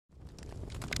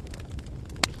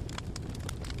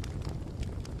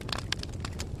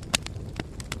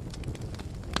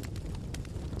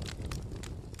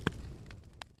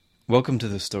Welcome to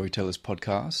the Storytellers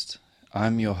Podcast.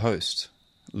 I'm your host,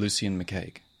 Lucian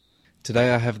McCaig.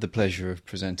 Today I have the pleasure of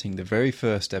presenting the very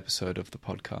first episode of the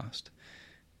podcast,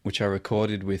 which I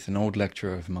recorded with an old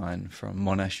lecturer of mine from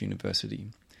Monash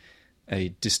University,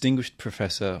 a distinguished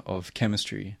professor of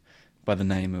chemistry by the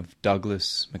name of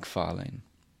Douglas MacFarlane.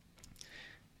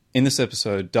 In this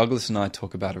episode, Douglas and I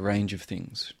talk about a range of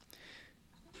things,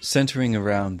 centering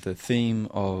around the theme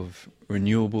of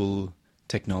renewable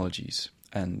technologies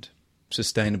and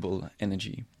sustainable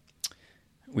energy.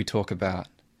 We talk about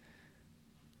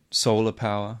solar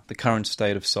power, the current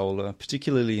state of solar,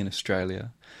 particularly in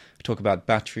Australia. We talk about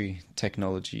battery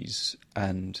technologies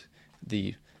and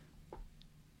the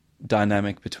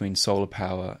dynamic between solar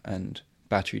power and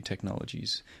battery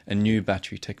technologies and new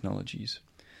battery technologies.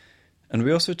 And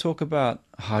we also talk about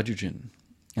hydrogen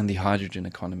and the hydrogen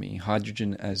economy,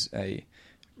 hydrogen as a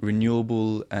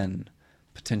renewable and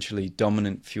potentially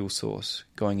dominant fuel source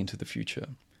going into the future.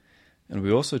 And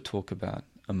we also talk about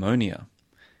ammonia,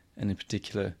 and in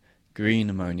particular green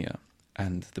ammonia,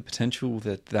 and the potential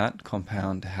that that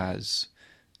compound has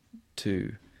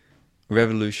to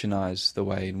revolutionise the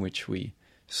way in which we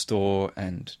store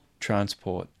and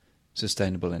transport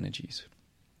sustainable energies.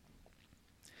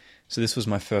 So this was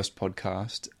my first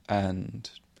podcast, and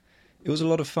it was a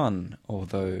lot of fun,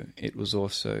 although it was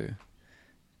also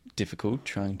difficult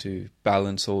trying to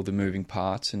balance all the moving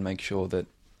parts and make sure that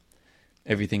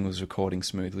everything was recording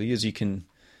smoothly. As you can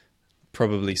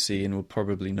probably see and will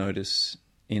probably notice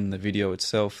in the video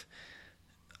itself,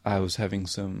 I was having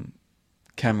some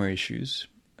camera issues,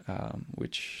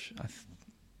 which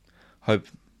hope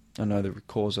I know the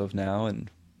cause of now, and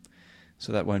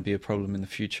so that won't be a problem in the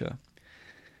future.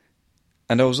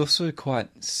 And I was also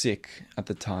quite sick at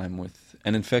the time with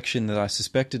an infection that I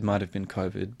suspected might have been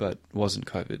COVID, but wasn't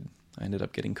COVID. I ended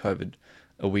up getting COVID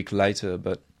a week later,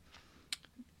 but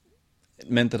it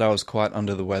meant that I was quite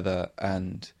under the weather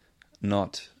and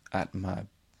not at my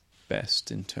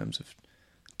best in terms of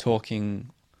talking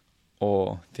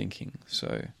or thinking.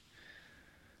 So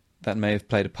that may have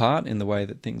played a part in the way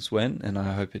that things went, and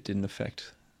I hope it didn't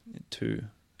affect it too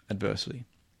adversely.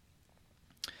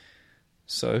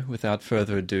 So, without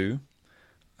further ado,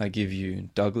 I give you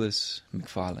Douglas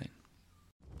MacFarlane.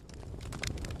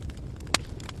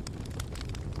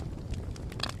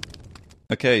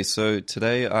 Okay, so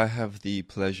today I have the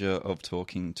pleasure of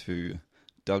talking to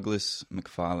Douglas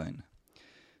MacFarlane.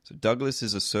 So Douglas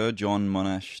is a Sir John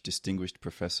Monash Distinguished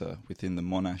Professor within the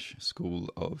Monash School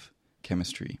of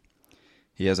Chemistry.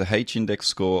 He has a H-index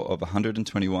score of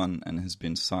 121 and has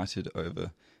been cited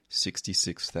over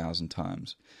 66,000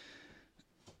 times.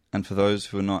 And for those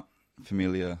who are not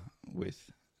familiar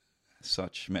with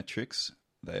such metrics,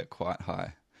 they are quite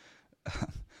high.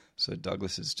 So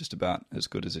Douglas is just about as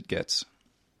good as it gets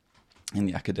in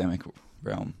the academic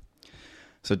realm.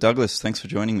 So Douglas, thanks for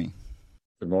joining me.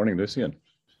 Good morning, Lucian.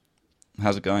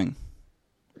 How's it going?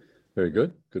 Very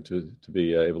good. Good to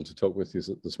be able to talk with you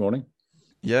this morning.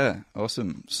 Yeah,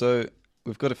 awesome. So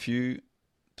we've got a few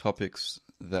topics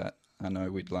that I know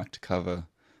we'd like to cover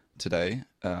today,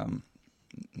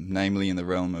 namely in the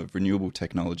realm of renewable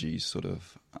technologies, sort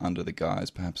of under the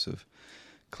guise perhaps of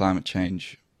climate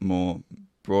change more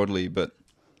broadly. But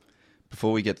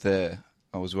before we get there,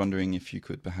 I was wondering if you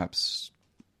could perhaps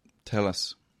tell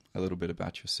us a little bit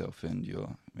about yourself and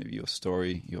maybe your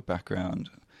story, your background,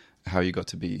 how you got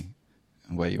to be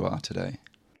where you are today.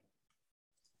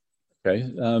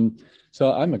 Okay,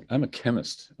 so I'm a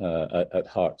chemist at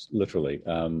heart, literally.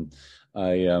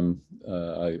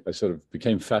 I sort of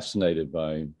became fascinated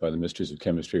by the mysteries of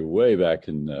chemistry way back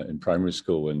in primary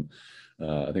school when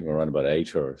I think we were around about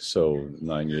 8 or so,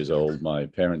 9 years old. My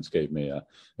parents gave me a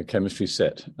chemistry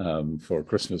set for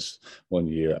Christmas one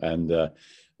year, and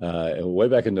way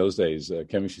back in those days, a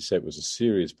chemistry set was a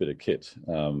serious bit of kit,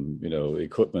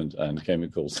 equipment and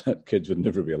chemicals that kids would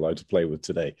never be allowed to play with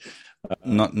today.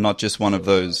 Not just one of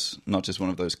those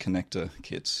connector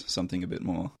kits, something a bit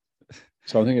more.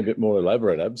 Something a bit more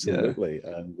elaborate, absolutely.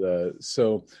 Yeah. And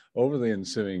so over the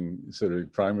ensuing sort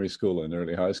of primary school and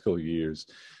early high school years,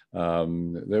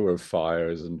 there were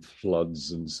fires and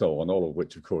floods and so on, all of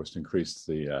which, of course, increased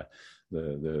my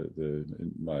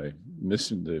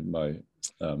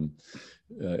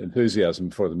enthusiasm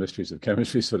for the mysteries of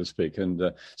chemistry, so to speak. And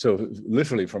so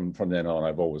literally from then on,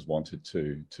 I've always wanted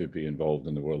to be involved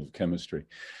in the world of chemistry.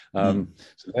 So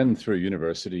then through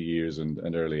university years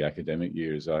and early academic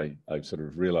years, I sort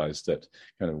of realized that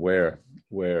kind of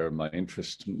where my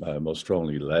interest most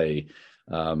strongly lay,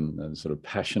 and sort of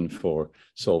passion for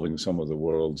solving some of the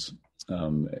world's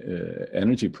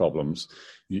energy problems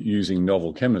using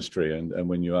novel chemistry. And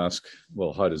when you ask,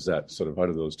 well, how do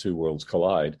those two worlds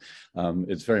collide?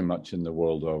 It's very much in the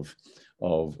world of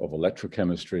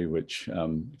electrochemistry, which,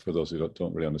 for those who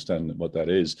don't really understand what that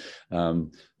is,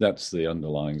 that's the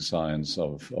underlying science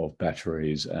of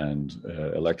batteries and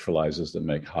electrolyzers that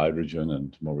make hydrogen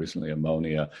and more recently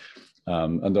ammonia.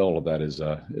 And all of that is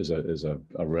a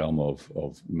realm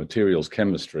of materials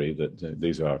chemistry. That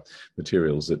these are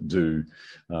materials that do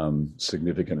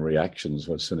significant reactions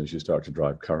as soon as you start to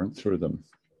drive current through them,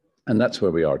 and that's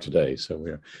where we are today. So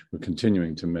we're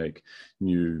continuing to make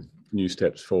new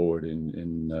steps forward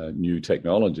in new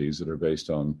technologies that are based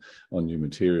on new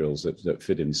materials that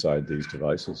fit inside these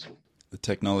devices. The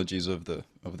technologies of the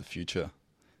future,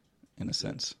 in a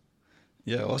sense.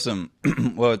 Yeah, awesome.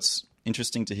 Well, it's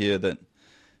interesting to hear that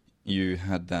you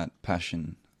had that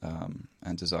passion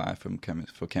and desire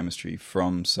for chemistry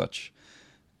from such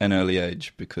an early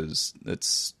age, because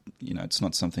it's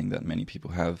not something that many people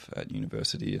have at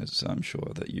university, as I'm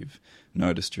sure that you've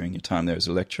noticed during your time there as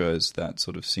a lecturer, is that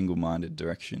sort of single-minded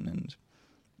direction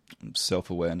and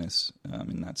self-awareness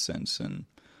in that sense. And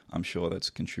I'm sure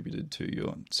that's contributed to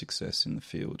your success in the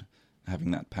field, having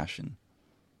that passion.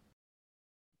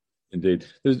 Indeed,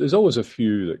 there's always a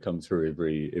few that come through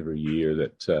every year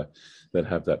that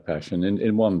have that passion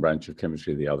in one branch of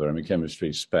chemistry or the other. I mean,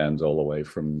 chemistry spans all the way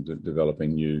from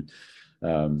developing new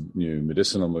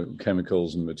medicinal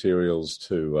chemicals and materials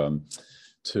to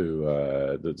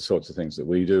the sorts of things that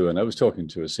we do. And I was talking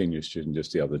to a senior student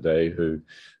just the other day who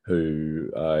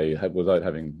I had, without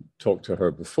having talked to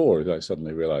her before, I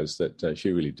suddenly realized that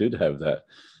she really did have that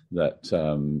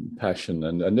passion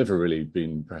and never really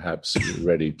been perhaps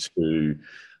ready to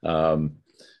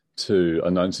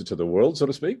announce it to the world, so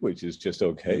to speak, which is just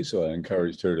okay. So I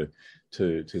encouraged her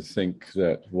to think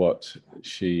that what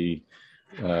she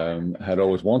had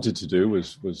always wanted to do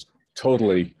was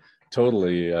totally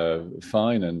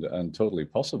fine and totally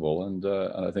possible, and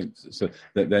I think so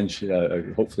that then she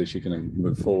hopefully she can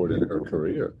move forward in her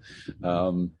career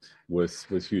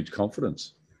with huge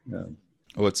confidence. Yeah.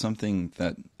 Well, it's something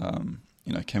that,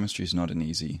 chemistry is not an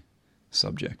easy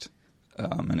subject,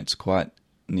 and it's quite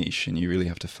niche, and you really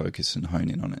have to focus and hone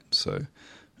in on it. So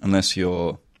unless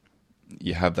you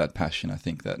have that passion, I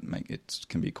think that it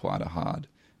can be quite a hard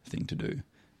thing to do,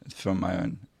 from my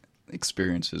own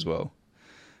experience as well.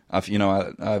 I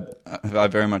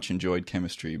very much enjoyed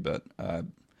chemistry, and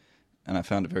I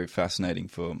found it very fascinating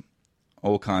for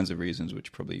all kinds of reasons,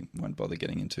 which probably won't bother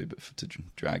getting into, but to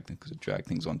drag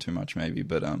things on too much maybe.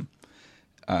 But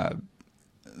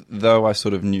though I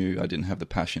sort of knew I didn't have the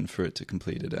passion for it to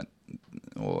complete it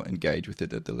or engage with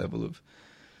it at the level of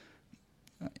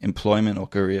employment or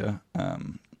career, I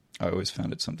always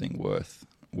found it something worth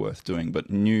doing. But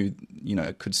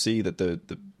could see that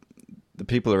the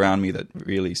people around me that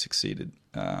really succeeded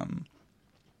and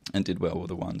did well were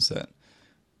the ones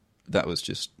that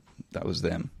was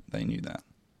them. They knew that.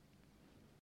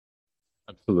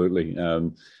 Absolutely,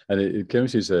 and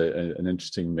chemistry is an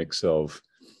interesting mix of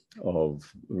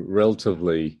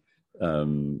relatively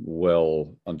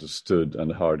well understood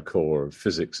and hardcore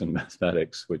physics and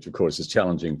mathematics, which of course is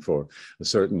challenging for a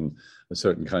certain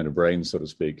kind of brain, so to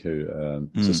speak. So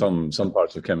some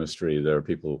parts of chemistry, there are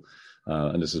people.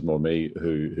 And this is more me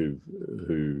who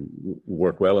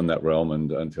work well in that realm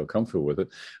and feel comfortable with it.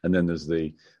 And then there's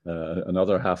the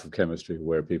another half of chemistry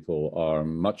where people are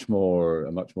much more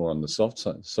on the soft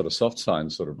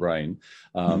science sort of brain,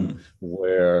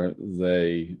 where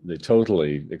they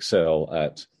totally excel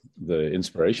at the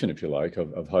inspiration, if you like,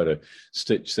 of how to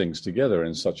stitch things together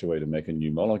in such a way to make a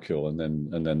new molecule, and then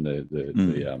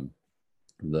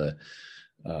the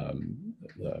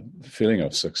feeling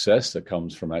of success that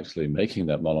comes from actually making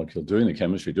that molecule, doing the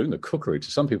chemistry, doing the cookery.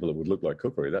 To some people it would look like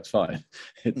cookery, that's fine.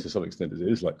 To some extent it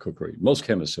is like cookery. Most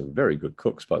chemists are very good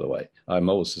cooks, by the way. I'm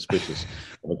always suspicious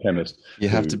of a chemist. You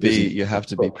have to be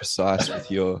precise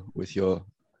with your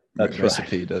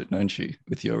recipe, right. Don't you?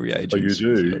 With your reagents. Oh, you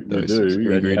do.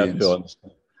 Your ingredients.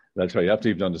 That's right. You have to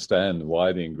even understand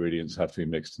why the ingredients have to be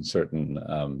mixed in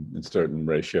certain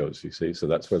ratios. You see, so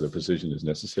that's where the precision is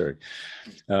necessary.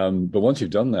 But once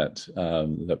you've done that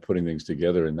putting things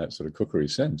together in that sort of cookery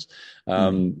sense,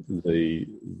 the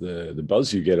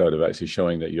buzz you get out of actually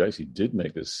showing that you actually did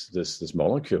make this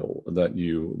molecule that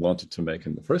you wanted to make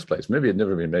in the first place. Maybe it had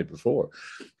never been made before,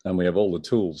 and we have all the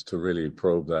tools to really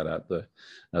probe that at the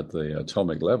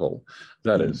atomic level.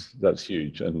 That's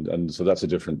huge, and so that's a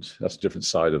different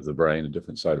side of the brain, a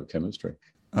different side of chemistry.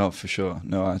 Oh, for sure.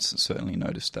 No, I certainly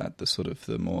noticed that,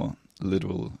 the more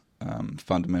literal,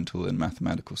 fundamental and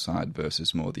mathematical side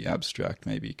versus more the abstract,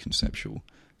 maybe conceptual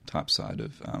type side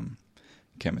of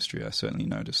chemistry, I certainly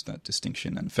noticed that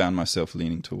distinction and found myself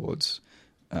leaning towards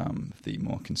the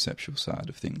more conceptual side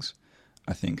of things,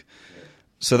 I think.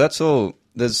 So that's all.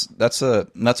 That's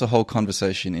a whole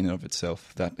conversation in and of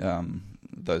itself. That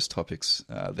those topics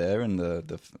there, and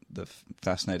the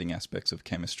fascinating aspects of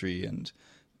chemistry and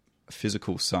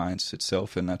physical science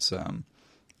itself, and that's a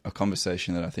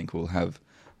conversation that I think we'll have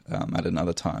at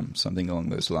another time, something along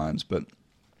those lines. But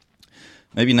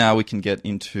maybe now we can get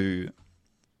into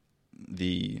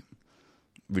the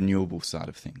renewable side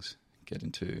of things.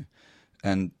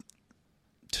 And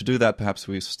to do that, perhaps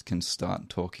we can start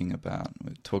talking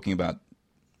about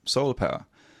solar power.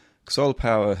 Solar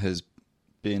power has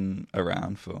been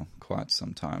around for quite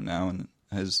some time now, and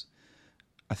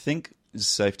I think it's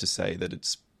safe to say that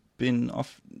it's been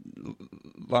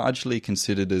largely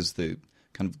considered as the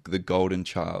kind of the golden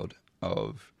child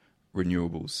of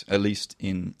renewables, at least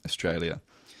in Australia,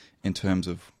 in terms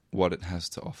of what it has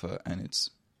to offer and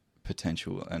its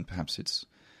potential, and perhaps its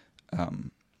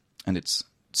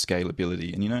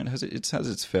scalability. And it has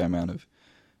its fair amount of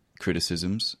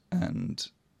criticisms and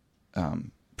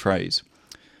praise.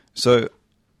 So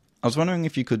I was wondering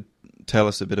if you could tell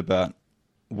us a bit about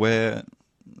where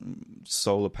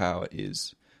solar power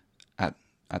is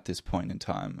at this point in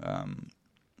time,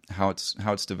 how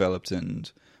it's developed and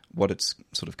what it's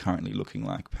sort of currently looking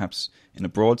like, perhaps in a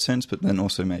broad sense, but then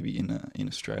also maybe in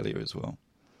Australia as well.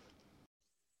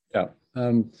 Yeah.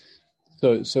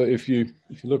 So if you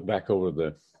look back over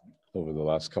the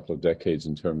last couple of decades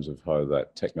in terms of how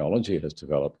that technology has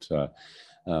developed,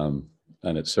 and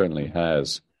it certainly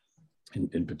has.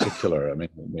 In particular, I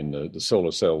mean the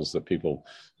solar cells that people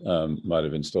might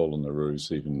have installed on their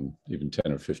roofs even 10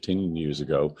 or 15 years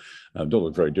ago don't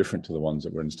look very different to the ones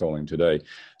that we're installing today.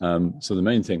 So the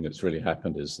main thing that's really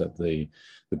happened is that the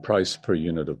price per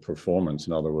unit of performance,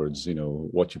 in other words,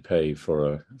 what you pay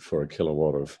for a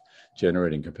kilowatt of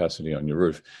generating capacity on your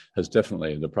roof,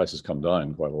 the price has come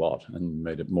down quite a lot and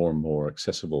made it more and more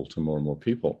accessible to more and more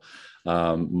people.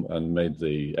 And made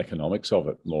the economics of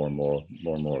it more and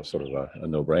more sort of a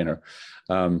no-brainer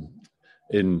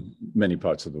in many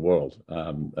parts of the world,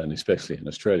 and especially in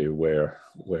Australia, where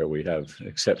we have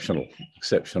exceptional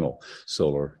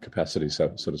solar capacity, so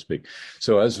to speak.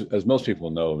 So as most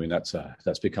people know, I mean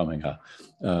that's becoming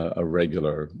a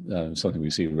regular something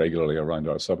we see regularly around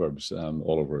our suburbs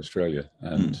all over Australia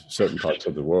and certain parts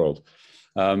of the world.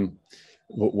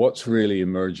 What's really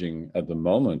emerging at the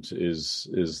moment is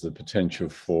the potential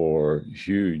for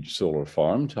huge solar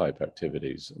farm type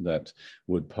activities that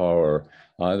would power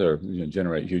either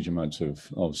generate huge amounts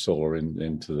of solar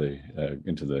into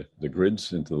the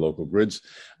grids, into the local grids,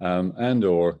 and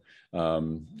or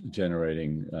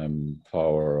generating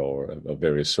power or of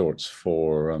various sorts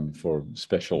for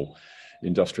special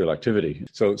industrial activity.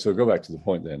 So go back to the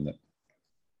point then that.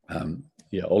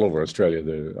 All over Australia,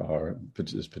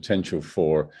 there's potential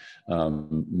for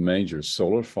major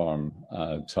solar farm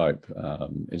type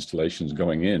installations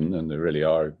going in, and there really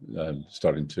are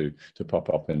starting to pop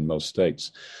up in most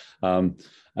states.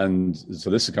 And so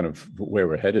this is kind of where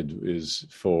we're headed, is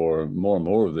for more and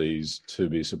more of these to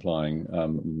be supplying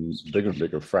bigger and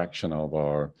bigger fraction of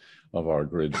our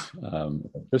grid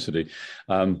electricity.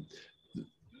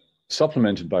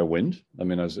 Supplemented by wind. I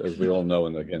mean, as we all know,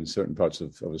 and again, certain parts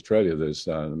of Australia, there's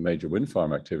major wind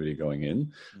farm activity going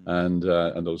in, and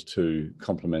those two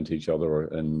complement each other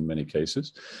in many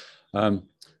cases.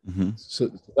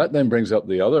 So that then brings up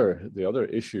the other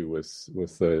issue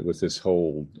with this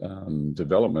whole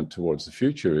development towards the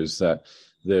future, is that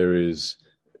there is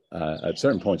at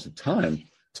certain points of time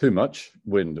too much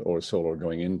wind or solar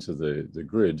going into the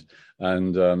grid,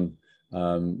 and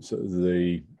so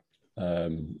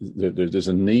there's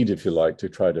a need, if you like, to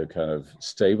try to kind of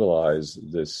stabilize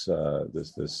this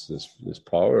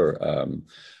power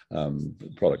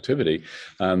productivity,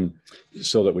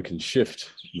 so that we can shift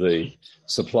the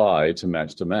supply to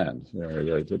match demand.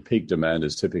 The peak demand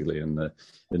is typically in the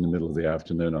middle of the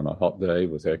afternoon on a hot day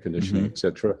with air conditioning,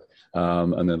 etc.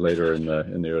 And then later in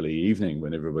the early evening,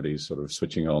 when everybody's sort of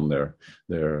switching on their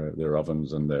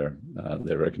ovens and their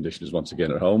air conditioners once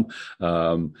again at home,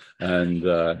 and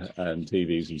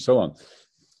TVs and so on.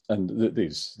 And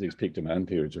these peak demand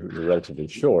periods are relatively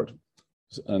short,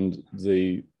 and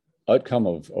the outcome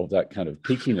of that kind of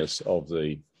peakiness of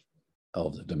the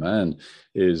demand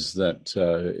is that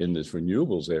in this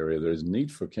renewables area, there is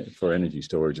need for energy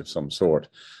storage of some sort.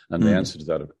 And the answer to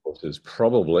that, of course, is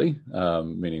probably,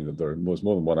 meaning that there was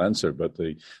more than one answer, but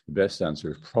the best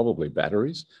answer is probably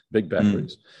batteries, big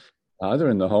batteries, either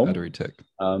in the home. Battery tech.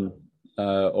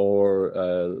 or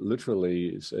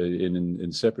literally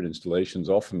in separate installations,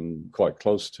 often quite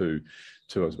close to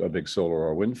a big solar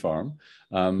or wind farm.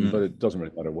 But it doesn't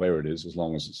really matter where it is, as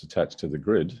long as it's attached to the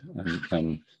grid and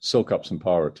can soak up some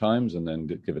power at times and then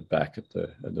give it back at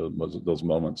those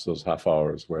moments, those half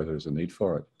hours where there's a need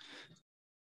for it.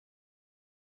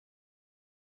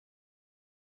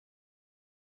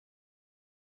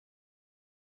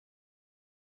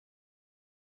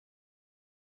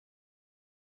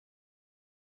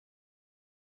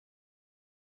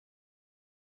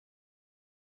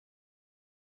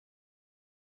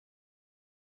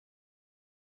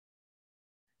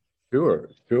 Sure.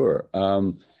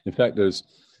 In fact, there's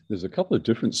a couple of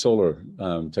different solar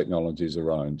technologies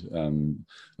around. And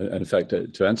in fact,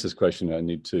 to answer this question, I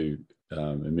need to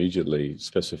immediately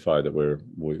specify that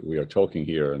we are talking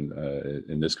here and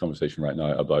in this conversation right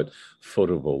now about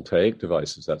photovoltaic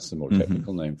devices. That's the more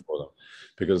technical name for them,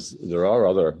 because there are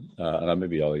other, and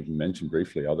maybe I'll even mention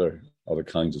briefly other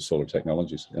kinds of solar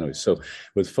technologies. Anyway, so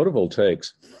with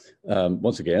photovoltaics.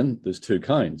 Once again, there's two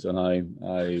kinds, and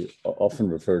I often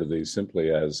refer to these simply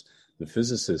as the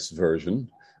physicist's version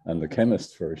and the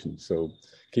chemist's version. So,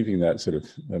 keeping that sort of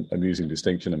amusing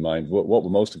distinction in mind, what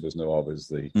most of us know of is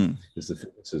the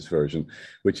physicist's version,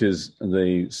 which is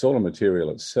the solar material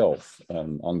itself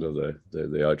under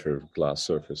the outer glass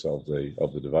surface of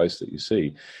the device that you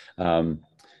see.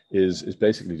 Is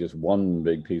basically just one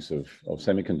big piece of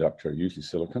semiconductor, usually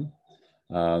silicon.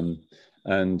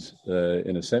 And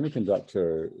in a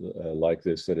semiconductor like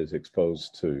this that is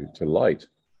exposed to light,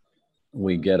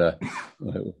 we get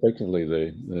effectively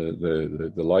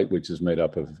the light, which is made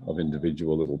up of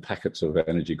individual little packets of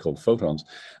energy called photons,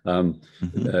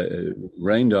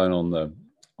 rain down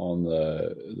on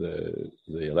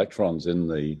the electrons in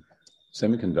the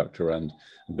semiconductor and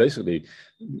basically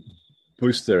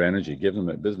boost their energy, give them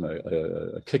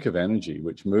a kick of energy,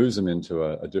 which moves them into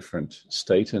a different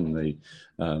state in the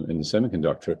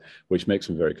semiconductor, which makes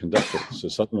them very conductive. So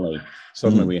suddenly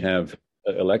we have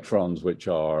electrons which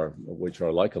are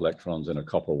like electrons in a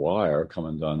copper wire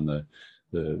coming down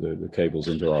the cables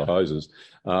into our houses.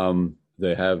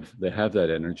 They have that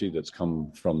energy that's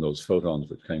come from those photons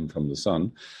which came from the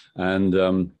sun, and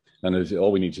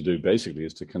all we need to do basically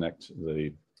is to connect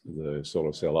the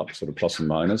solar cell up, sort of plus and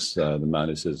minus. The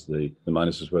minus is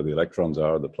where the electrons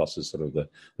are. The plus is sort of the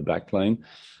backplane,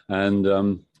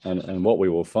 and what we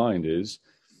will find is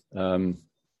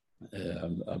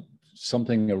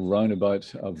something around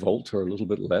about a volt or a little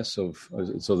bit less of.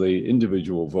 So the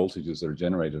individual voltages that are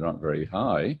generated aren't very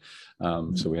high,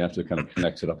 so we have to kind of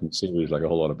connect it up in series, like a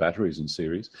whole lot of batteries in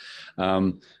series.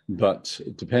 But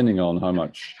depending on how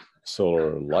much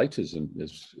solar light is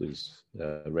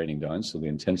raining down, so the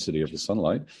intensity of the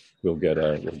sunlight, we'll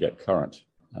get current.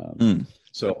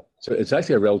 So it's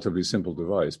actually a relatively simple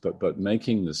device, but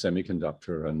making the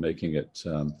semiconductor and making it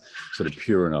sort of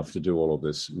pure enough to do all of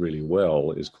this really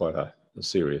well is quite a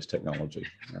serious technology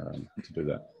to do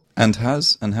that. And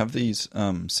have these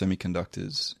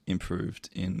semiconductors improved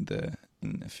in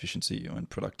efficiency and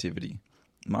productivity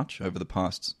much over the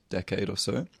past decade or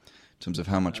so? In terms of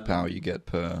how much power you get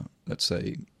per, let's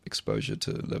say,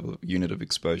 unit of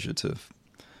exposure to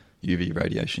UV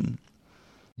radiation?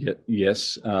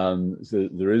 Yes.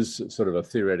 There is sort of a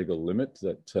theoretical limit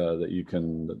that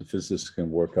the physicists can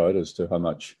work out as to how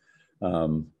much,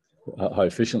 how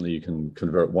efficiently you can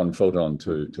convert one photon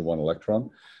to one electron,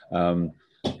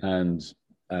 and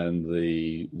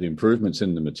the improvements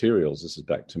in the materials, this is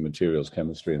back to materials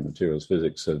chemistry and materials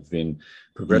physics, have been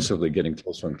progressively getting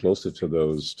closer and closer to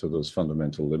those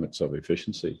fundamental limits of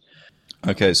efficiency.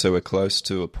 Okay, so we're close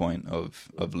to a point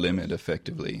of limit,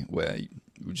 effectively, where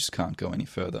we just can't go any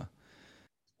further.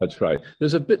 That's right.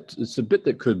 It's a bit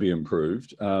that could be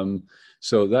improved.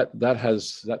 So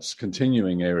that's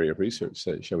continuing area of research,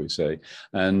 shall we say,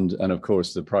 and of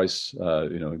course the price,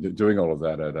 doing all of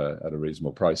that at a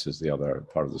reasonable price is the other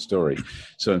part of the story.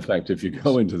 So in fact, if you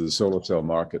go into the solar cell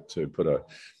market to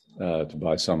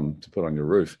buy some to put on your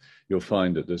roof, you'll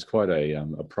find that there's quite a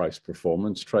price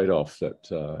performance trade-off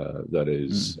that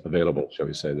is available, shall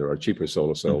we say. There are cheaper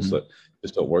solar cells that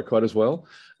just don't work quite as well,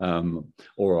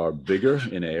 or are bigger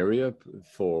in area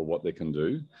for what they can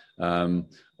do, and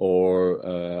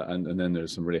then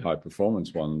there's some really high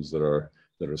performance ones that are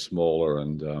smaller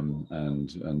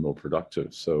and more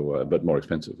productive, so but more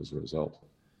expensive as a result.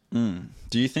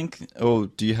 Do you think, or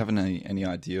do you have any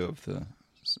idea of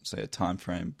say a time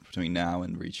frame between now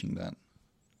and reaching that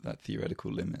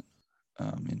theoretical limit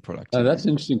in productivity? That's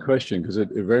an interesting question, because it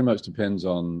very much depends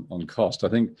on cost. I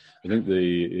think the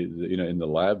in the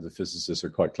lab the physicists are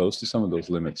quite close to some of those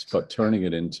limits, but turning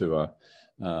it into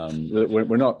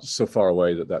we're not so far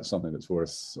away that that's something that's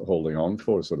worth holding on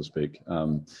for, so to speak.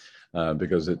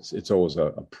 Because it's always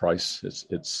a price.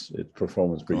 It's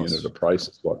performance per unit. A price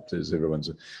is what is everyone's.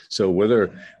 So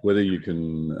whether you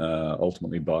can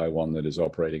ultimately buy one that is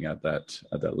operating at that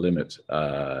limit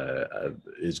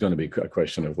is going to be a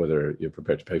question of whether you're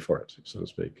prepared to pay for it, so to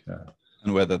speak,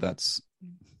 and whether that's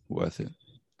worth it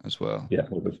as well. Yeah,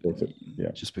 whether it's worth it. Yeah,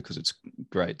 just because it's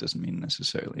great doesn't mean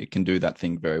necessarily it can do that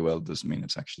thing very well. Doesn't mean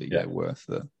it's actually worth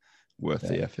the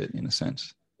effort in a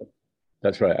sense.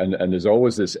 That's right, and there's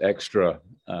always this extra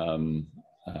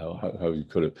how you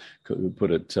could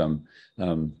put it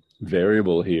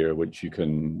variable here, which you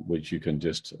can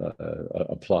just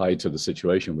apply to the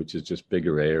situation, which is just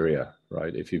bigger area,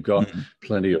 right? If you've got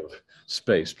plenty of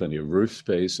space, plenty of roof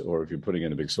space, or if you're putting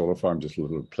in a big solar farm, just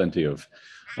plenty of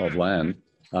land,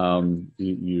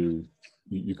 you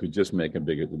could just make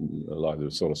allow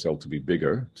the solar cell to be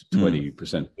bigger,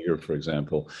 20% bigger, for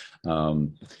example,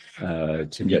 to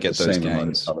get the those same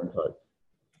gains. amount of power.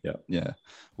 Yeah.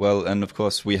 Well, and of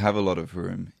course we have a lot of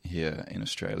room here in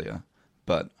Australia,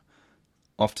 but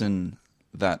often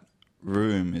that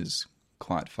room is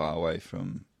quite far away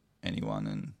from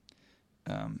anyone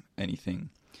and anything.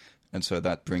 And so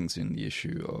that brings in the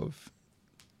issue of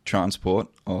transport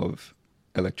of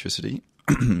electricity.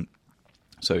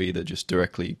 So either just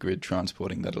directly grid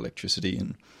transporting that electricity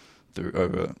and through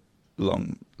over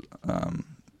long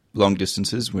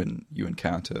distances when you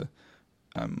encounter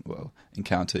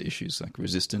issues like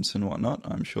resistance and whatnot,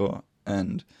 I'm sure.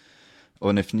 And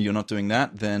if you're not doing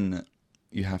that, then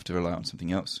you have to rely on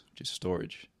something else, which is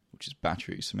storage, which is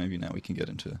batteries. So maybe now we can get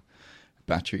into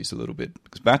batteries a little bit,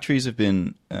 because batteries have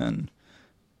been I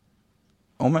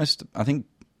think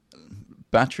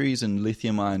batteries and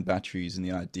lithium-ion batteries and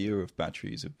the idea of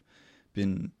batteries have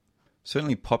been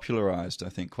certainly popularized, I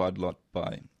think, quite a lot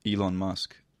by Elon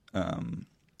Musk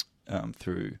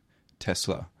through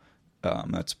Tesla.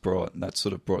 That's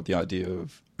sort of brought the idea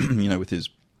of, with his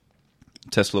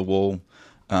Tesla wall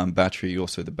battery,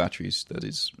 also the batteries that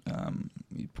he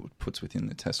puts within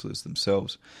the Teslas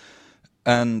themselves.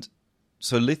 And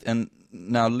so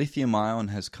now lithium-ion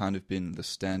has kind of been the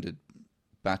standard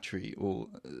battery,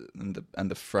 and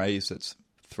the phrase that's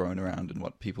thrown around and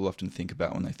what people often think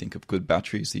about when they think of good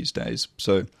batteries these days.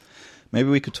 So maybe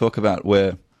we could talk about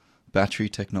where battery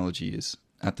technology is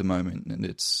at the moment and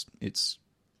its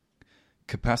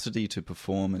capacity to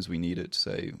perform as we need it,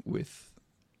 say, with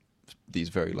these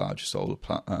very large solar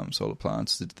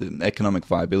plants, the economic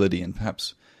viability, and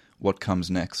perhaps what comes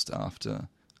next after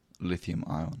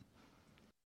lithium-ion.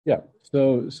 Yeah,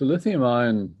 so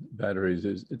lithium-ion batteries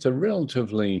it's a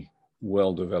relatively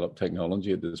well-developed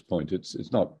technology at this point.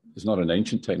 It's not an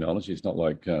ancient technology. It's not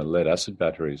like lead-acid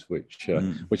batteries, which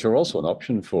are also an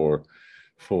option for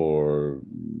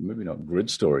maybe not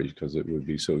grid storage because it would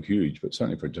be so huge, but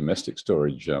certainly for domestic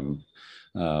storage. A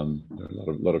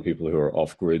lot of people who are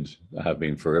off grid have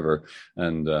been forever,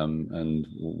 and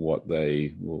what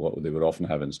they would often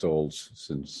have installed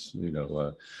since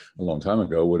a long time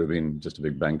ago would have been just a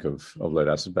big bank of lead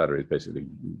acid batteries, basically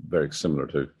very similar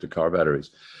to car batteries.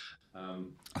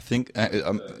 I think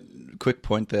quick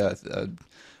point there.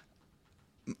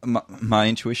 My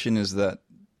intuition is that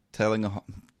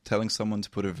telling someone to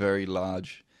put a very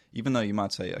large, even though you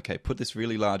might say, okay, put this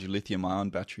really large lithium-ion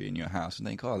battery in your house, and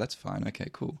think, oh, that's fine, okay,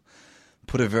 cool.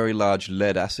 Put a very large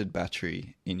lead-acid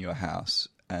battery in your house,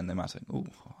 and they might say, oh,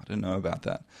 I don't know about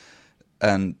that.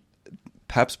 And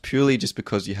perhaps purely just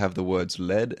because you have the words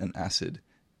lead and acid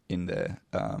in there,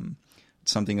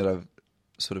 it's something that I've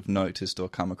sort of noticed or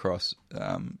come across,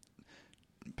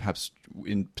 perhaps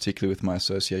in particular with my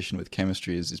association with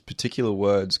chemistry, is particular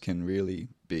words can really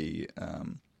be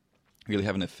really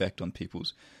have an effect on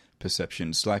people's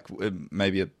perceptions. Like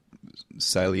maybe a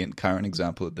salient current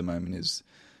example at the moment is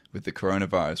with the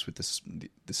coronavirus, with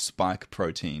the spike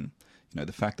protein.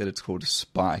 The fact that it's called a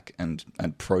spike and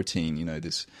protein,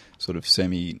 this sort of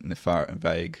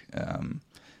vague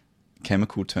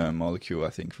chemical term molecule,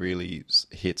 I think really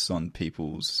hits on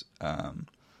people's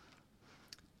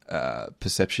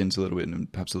perceptions a little bit,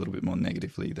 and perhaps a little bit more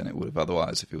negatively than it would have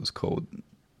otherwise if it was called,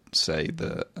 say,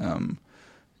 the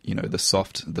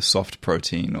soft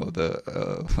protein or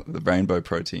the rainbow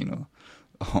protein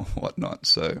or whatnot.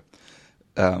 So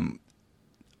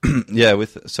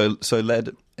so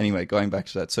lead. Anyway, going back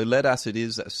to that, so lead acid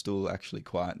is still actually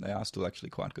quite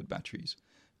good batteries,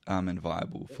 and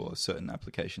viable for certain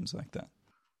applications like that.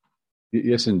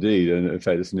 Yes, indeed. And in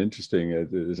fact, it's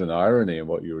there's an irony in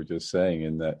what you were just saying,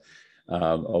 in that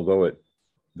although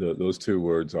those two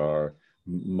words are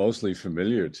mostly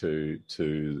familiar to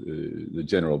the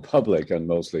general public, and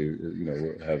mostly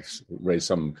have raised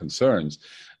some concerns.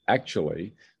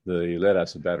 Actually, the lead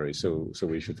acid battery, so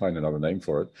we should find another name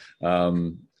for it,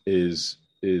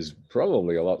 is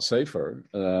probably a lot safer.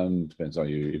 Depends on how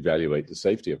you evaluate the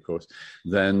safety, of course,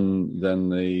 than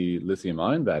the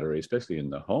lithium-ion battery, especially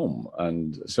in the home.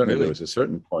 And certainly there was a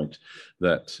certain point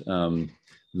that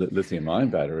lithium-ion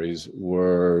batteries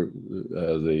were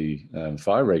the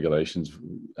fire regulations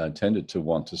tended to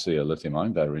want to see a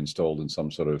lithium-ion battery installed in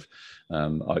some sort of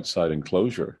outside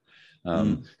enclosure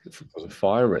for the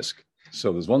fire risk.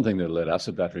 So there's one thing that a lead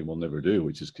acid battery will never do,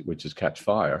 which is catch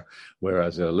fire.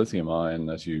 Whereas a lithium ion,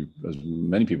 as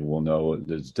many people will know,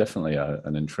 there's definitely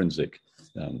an intrinsic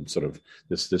sort of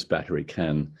this battery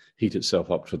can heat itself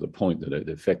up to the point that it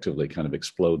effectively kind of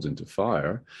explodes into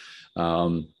fire.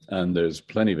 And there's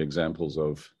plenty of examples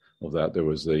of that. There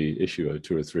was the issue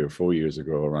 2 or 3 or 4 years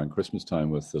ago around Christmas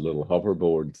time with the little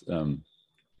hoverboard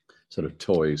sort of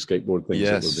toy skateboard things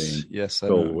that were being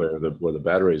sold, where the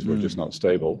batteries were just not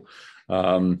stable.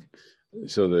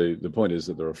 So the point is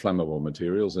that there are flammable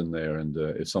materials in there, and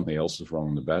if something else is wrong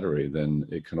in the battery, then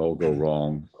it can all go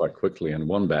wrong quite quickly, and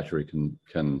one battery can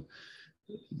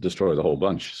destroy the whole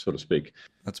bunch, so to speak.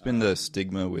 That's been the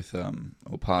stigma with,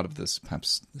 or part of this,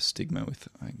 perhaps the stigma with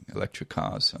electric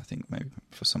cars. I think maybe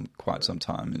for quite some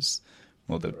time is,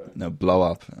 well, they'll blow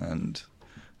up and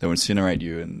they'll incinerate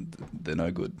you, and they're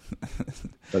no good.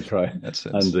 That's right. And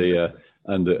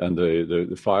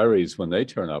the fireys, when they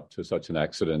turn up to such an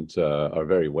accident, are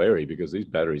very wary, because these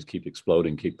batteries keep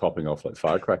exploding, keep popping off like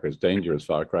firecrackers, dangerous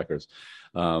firecrackers,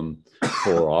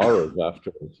 for hours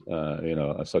after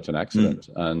such an accident.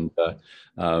 And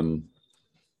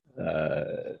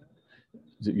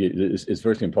it's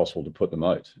virtually impossible to put them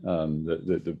out.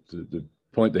 The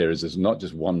point there is, it's not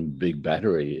just one big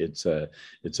battery. It's a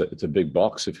big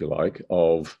box, if you like,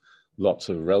 of lots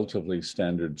of relatively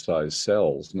standard size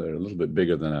cells. And they're a little bit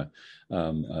bigger than a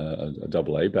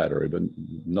AA battery, but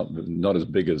not as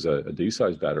big as a D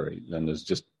size battery. And there's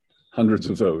just hundreds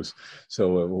of those.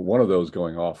 So one of those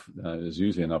going off is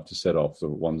usually enough to set off the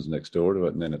ones next door to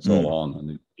it, and then it's all on and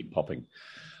they keep popping.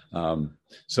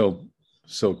 So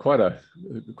quite a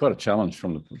challenge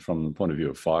from the point of view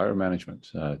of fire management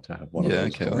to have one of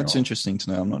those. Okay, well, that's interesting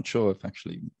to know. I'm not sure if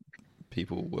actually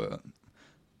people were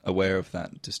aware of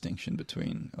that distinction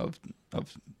between of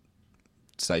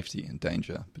safety and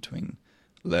danger between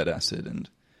lead acid and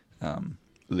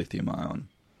lithium ion.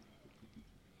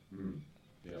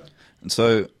 And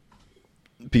so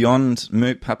beyond,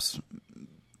 perhaps,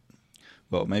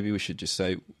 well, maybe we should just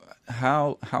say,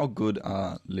 how good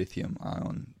are lithium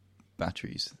ion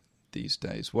batteries these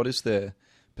days? What is their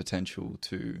potential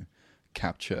to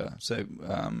capture,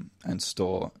 and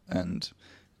store and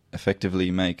effectively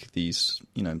make these,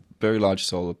 very large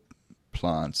solar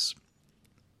plants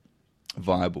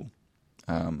viable,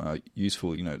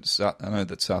 useful? I know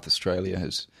that South Australia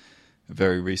has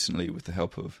very recently, with the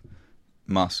help of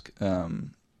Musk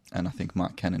and I think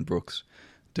Mark Cannon Brooks,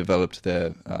 developed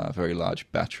their very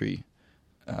large battery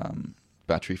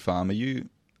farm. Are you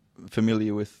very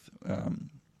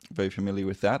familiar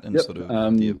with that? And sort of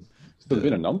there's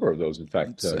been a number of those, in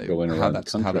fact, going around the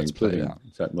country, including,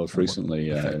 in fact, most recently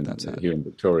here in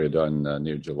Victoria, down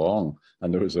near Geelong.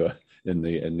 And there was in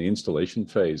the installation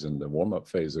phase and the warm-up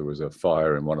phase, there was a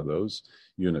fire in one of those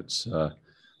units,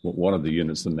 one of the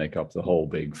units that make up the whole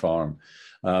big farm.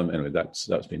 Anyway, that's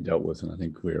been dealt with, and I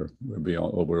think we're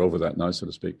over that now, so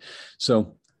to speak.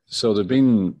 So there've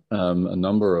been a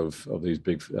number of these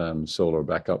big solar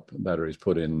backup batteries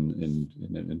put in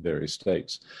various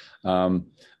states,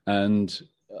 and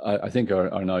I think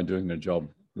are now doing their job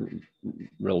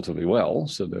relatively well.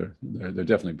 So they're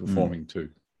definitely performing to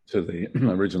the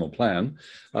original plan.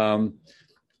 And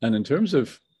in terms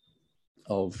of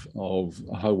how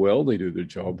well they do their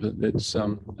job, it's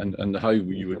and how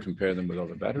you would compare them with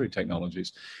other battery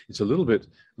technologies, it's a little bit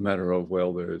a matter of,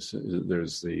 well, there's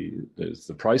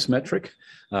the price metric.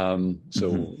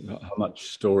 So how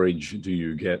much storage do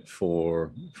you get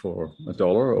for $1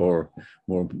 or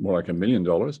more like $1 million?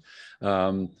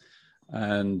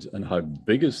 And how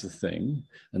big is the thing?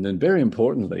 And then, very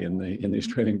importantly, in the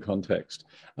Australian context,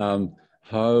 how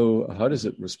does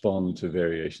it respond to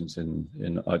variations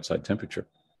in outside temperature?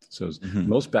 So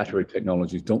most battery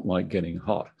technologies don't like getting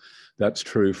hot. That's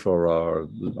true for our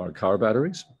car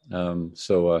batteries. A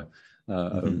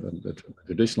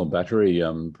traditional battery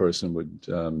person would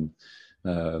in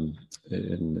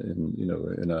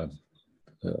a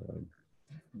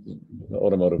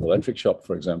automotive electric shop,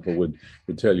 for example, would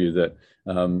tell you that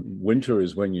winter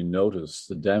is when you notice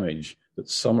the damage that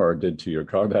summer did to your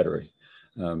car battery.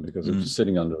 because it's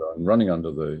sitting under and running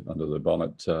under the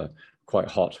bonnet quite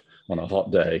hot on a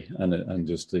hot day, and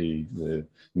just the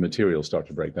materials start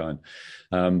to break down.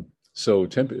 So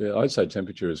outside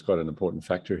temperature is quite an important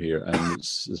factor here, and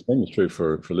it's the same is true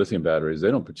for lithium batteries.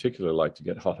 They don't particularly like to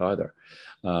get hot either,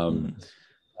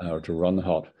 or to run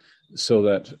hot. So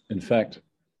that, in fact,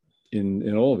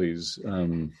 in all of these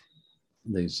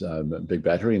big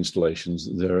battery installations,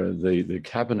 the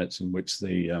cabinets in which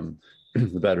the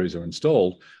batteries are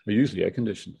installed are usually air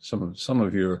conditioned. Some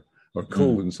of your or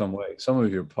cooled in some way. Some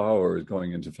of your power is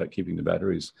going into keeping the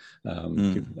batteries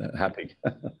happy.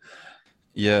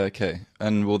 Yeah, okay.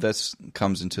 And well, that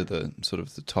comes into the sort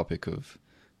of the topic of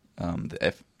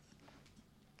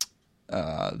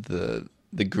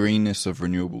the greenness of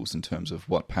renewables in terms of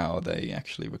what power they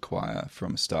actually require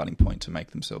from a starting point to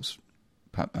make themselves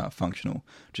functional,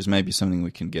 which is maybe something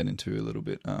we can get into a little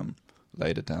bit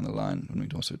later down the line when we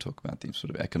also talk about the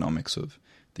sort of economics of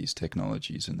these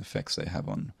technologies and the effects they have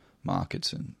on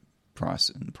markets and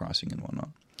pricing and whatnot.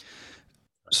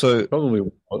 So probably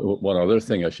one other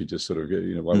thing I should just sort of,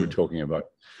 while we're talking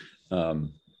about the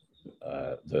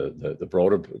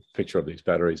broader picture of these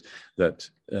batteries that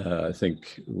I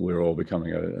think we're all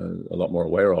becoming a lot more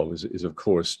aware of is of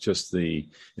course just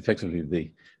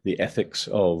effectively the ethics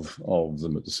of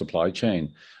the supply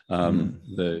chain.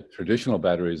 The traditional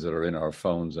batteries that are in our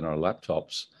phones and our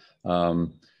laptops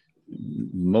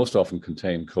most often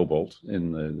contain cobalt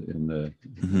in the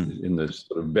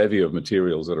sort of bevy of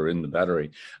materials that are in the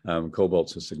battery.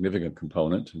 Cobalt's a significant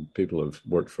component, and people have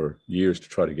worked for years to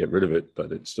try to get rid of it,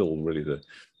 but it's still really the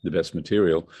best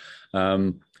material.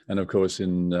 And of course,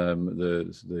 in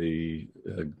the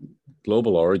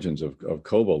global origins of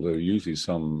cobalt, there are usually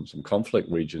some conflict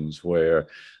regions where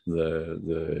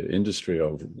the industry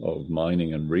of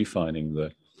mining and refining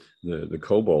the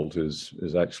cobalt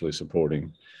is actually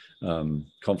supporting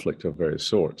conflict of various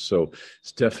sorts. So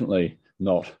it's definitely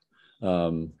not,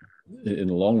 in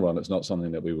the long run, it's not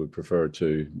something that we would prefer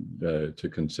to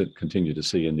continue to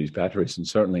see in these batteries, and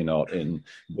certainly not in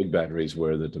big batteries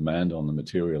where the demand on the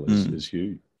material is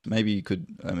huge. Maybe you could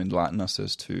enlighten us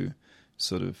as to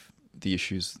sort of the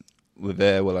issues were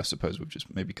there. Well, I suppose we've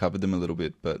just maybe covered them a little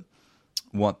bit, but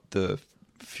what the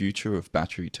future of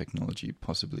battery technology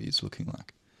possibly is looking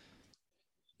like.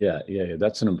 Yeah,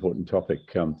 that's an important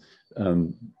topic.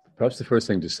 Perhaps the first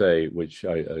thing to say, which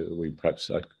I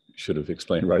should have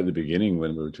explained right at the beginning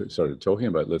when we started talking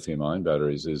about lithium-ion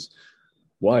batteries, is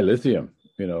why lithium?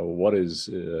 What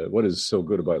is so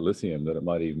good about lithium that it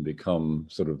might even become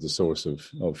sort of the source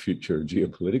of future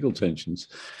geopolitical tensions?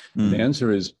 And the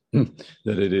answer is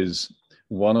that it is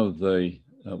one of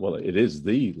it is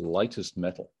the lightest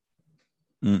metal.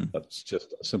 That's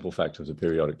just a simple fact of the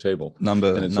periodic table.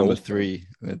 Number 3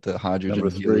 with the hydrogen,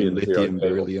 helium, lithium,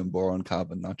 beryllium, boron,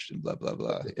 carbon, nitrogen, blah blah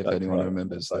blah. If anyone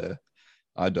remembers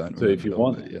I don't. So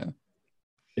remember,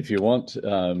 if you want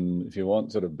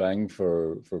sort of bang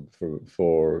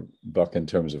for buck in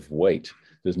terms of weight,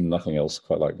 there's nothing else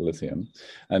quite like lithium,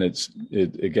 and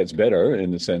it gets better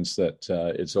in the sense that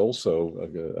it's also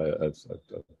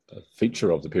a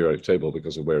feature of the periodic table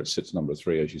because of where it sits, number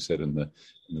 3, as you said,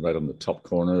 right on the top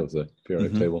corner of the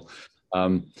periodic table.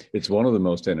 It's one of the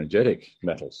most energetic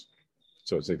metals.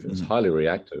 So it's highly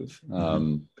reactive.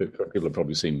 People have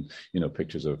probably seen,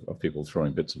 pictures of people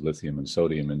throwing bits of lithium and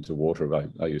sodium into water.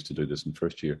 I used to do this in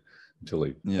first year until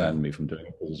they banned me from doing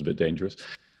it. It was a bit dangerous.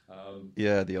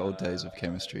 The old days of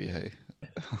chemistry, hey.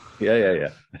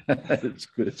 Yeah. It's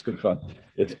good. It's good fun.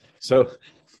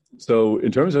 So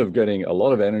in terms of getting a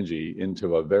lot of energy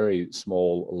into a very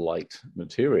small, light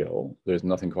material, there's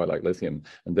nothing quite like lithium.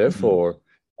 And therefore,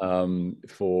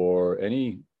 for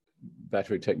any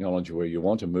battery technology where you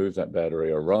want to move that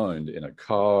battery around in a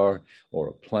car or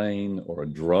a plane or a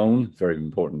drone, very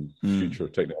important future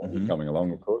technology coming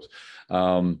along, of course,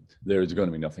 there is going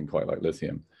to be nothing quite like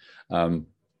lithium.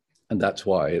 And that's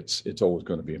why it's always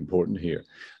going to be important here.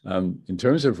 In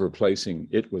terms of replacing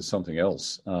it with something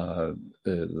else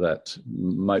that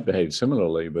might behave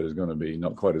similarly but is going to be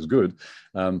not quite as good,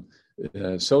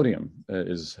 sodium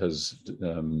has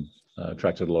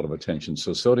attracted a lot of attention.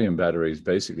 So sodium battery is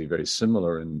basically very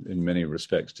similar in many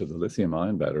respects to the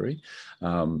lithium-ion battery,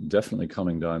 definitely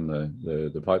coming down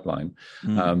the pipeline.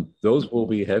 Those will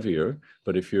be heavier,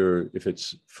 but if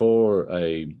it's for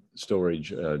a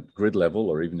storage grid level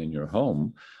or even in your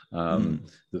home, the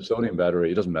sodium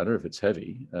battery, it doesn't matter if it's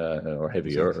heavy or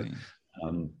heavier.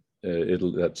 Exactly.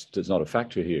 That's not a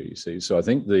factor here, you see. So I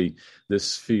think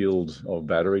this field of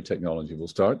battery technology will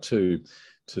start to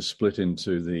split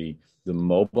into the the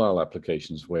mobile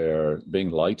applications where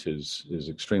being light is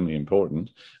extremely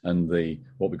important, and the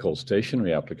what we call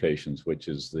stationary applications, which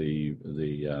is the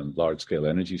large scale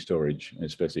energy storage,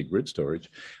 especially grid storage,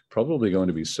 probably going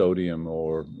to be sodium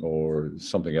or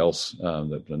something else.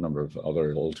 That a number of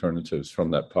other alternatives from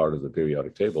that part of the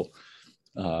periodic table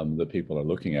that people are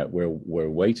looking at, where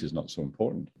weight is not so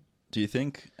important. Do you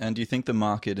think the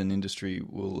market and industry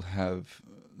will have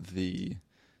the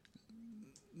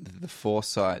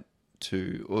foresight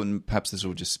to, or perhaps this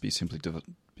will just be simply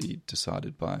be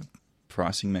decided by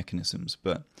pricing mechanisms,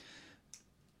 but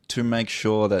to make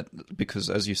sure that, because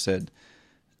as you said,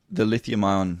 the lithium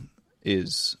ion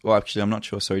is, well, actually, I'm not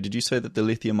sure. Sorry, did you say that the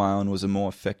lithium ion was a more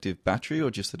effective battery, or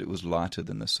just that it was lighter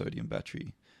than the sodium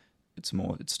battery? Its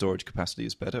storage capacity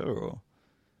is better, or?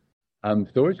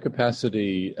 Storage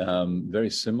capacity, very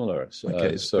similar.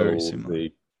 Okay, it's very similar.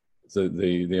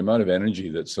 The amount of energy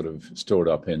that's sort of stored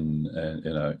up in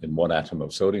one atom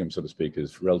of sodium, so to speak,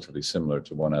 is relatively similar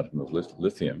to one atom of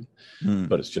lithium,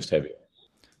 but it's just heavier.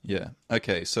 Yeah.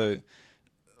 Okay. So,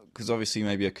 because obviously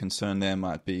maybe a concern there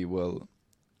might be, well,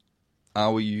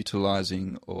 are we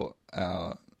utilizing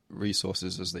our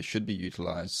resources as they should be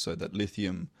utilized, so that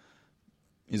lithium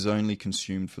is only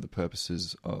consumed for the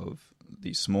purposes of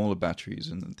these smaller batteries,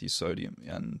 and the sodium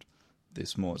and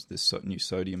this new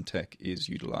sodium tech is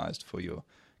utilized for your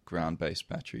ground-based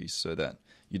batteries, so that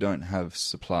you don't have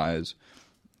suppliers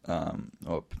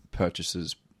or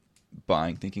purchasers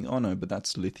buying thinking, oh no, but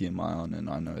that's lithium ion and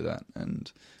I know that,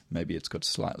 and maybe it's got a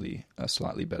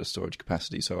slightly better storage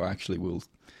capacity, so I actually will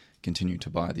continue to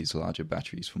buy these larger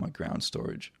batteries for my ground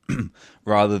storage,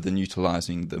 rather than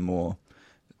utilizing the more,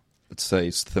 let's say,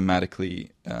 thematically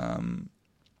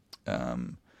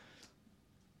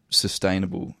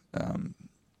sustainable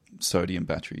sodium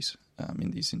batteries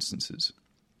in these instances,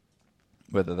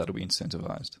 whether that'll be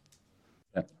incentivized.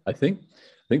 Yeah, I think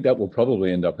that will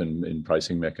probably end up in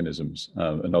pricing mechanisms.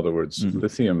 In other words,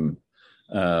 lithium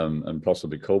and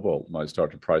possibly cobalt might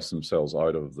start to price themselves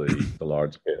out of the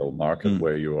large scale market,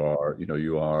 where you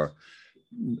are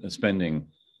spending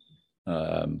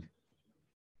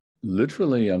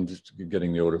literally, I'm just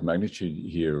getting the order of magnitude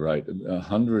here, right?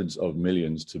 Hundreds of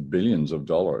millions to billions of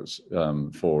dollars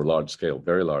for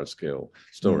very large scale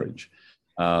storage.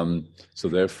 So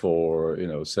therefore,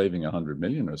 saving 100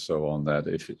 million or so on that,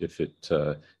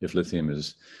 if lithium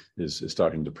is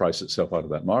starting to price itself out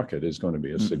of that market, is going to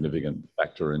be a significant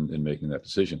factor in making that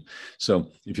decision. So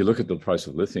if you look at the price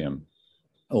of lithium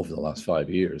over the last 5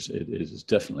 years, it has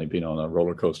definitely been on a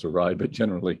roller coaster ride, but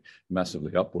generally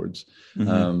massively upwards.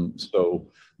 So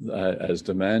as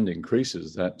demand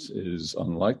increases, that is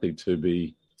unlikely to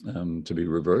be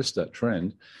reversed, that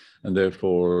trend, and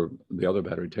therefore the other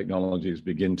battery technologies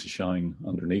begin to shine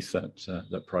underneath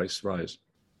that price rise.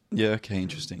 Yeah. Okay.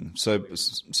 Interesting. So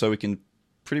we can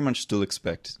pretty much still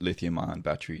expect lithium-ion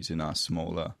batteries in our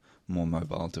smaller, more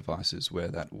mobile devices, where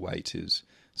that weight is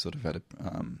sort of at a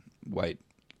weight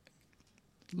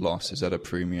loss is at a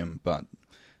premium, but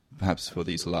perhaps for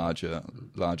these larger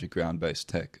ground-based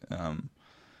tech,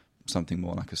 something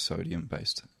more like a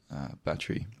sodium-based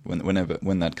battery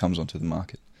when that comes onto the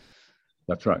market.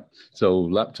 That's right. So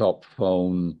laptop,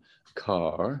 phone,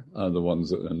 car, the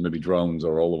ones that, and maybe drones,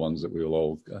 are all the ones that we will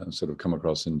all sort of come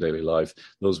across in daily life.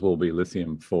 Those will be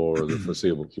lithium for the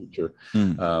foreseeable future.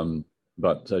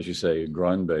 But as you say,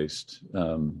 ground-based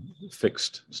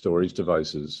fixed storage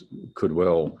devices could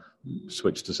well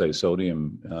switch to, say,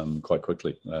 sodium quite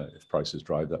quickly if prices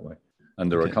drive that way.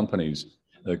 And there are companies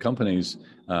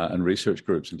and research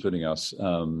groups, including us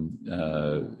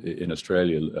in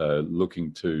Australia,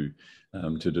 looking to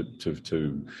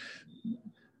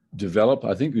develop.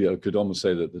 I think we could almost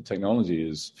say that the technology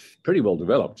is pretty well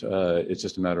developed. It's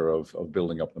just a matter of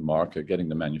building up the market, getting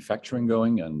the manufacturing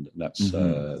going, and that's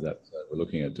that we're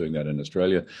looking at doing that in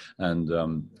Australia, and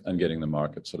getting the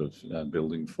market sort of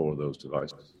building for those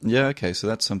devices. Yeah. Okay. So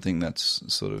that's something that's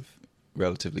sort of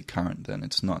relatively current. Then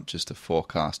it's not just a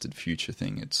forecasted future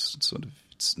thing. It's sort of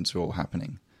it's all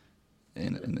happening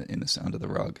in this under the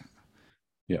rug.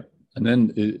 Yeah. And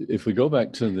then if we go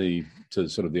back to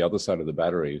sort of the other side of the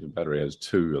battery has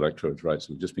two electrodes, right?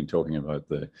 So we've just been talking about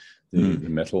the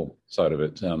metal side of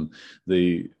it.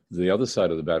 The other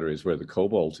side of the battery is where the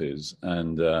cobalt is,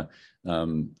 and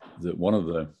one of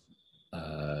the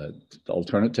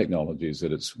alternate technologies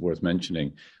that it's worth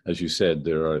mentioning, as you said,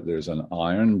 there's an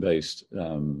iron-based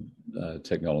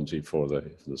technology for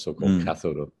the so-called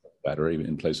cathode of battery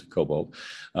in place of cobalt.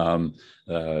 In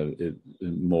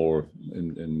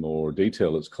more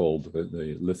detail, it's called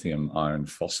the lithium iron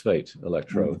phosphate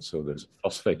electrode. So there's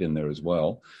phosphate in there as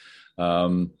well.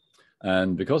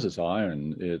 And because it's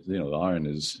iron, iron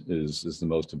is the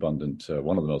most abundant,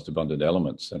 one of the most abundant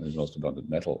elements, and is the most abundant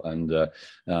metal, and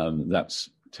that's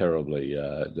terribly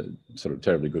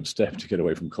good step to get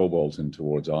away from cobalt and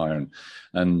towards iron.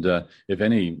 And if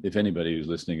anybody who's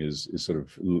listening is sort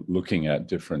of looking at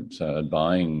different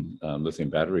buying lithium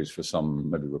batteries for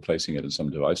some, maybe replacing it in some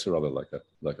device or other,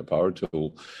 like a power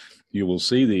tool, you will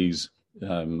see these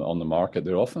on the market.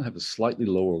 They often have a slightly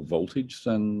lower voltage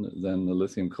than the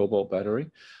lithium cobalt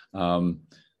battery,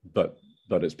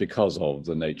 but it's because of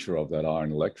the nature of that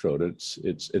iron electrode.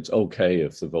 It's okay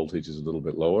if the voltage is a little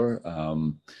bit lower,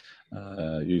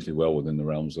 usually well within the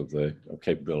realms of the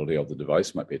capability of the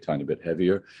device. Might be a tiny bit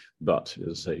heavier, but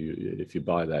as I say, if you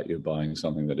buy that, you're buying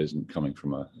something that isn't coming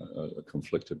from a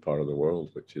conflicted part of the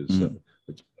world, which is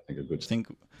which I think a good. I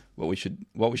think what we should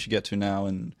get to now,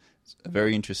 and a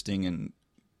very interesting and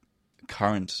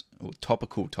current or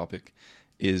topical topic,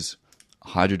 is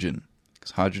hydrogen.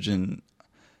 Because hydrogen,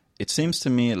 it seems to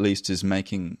me at least, is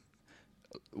making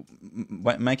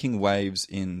waves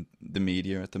in the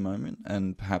media at the moment,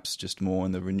 and perhaps just more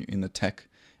in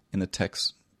the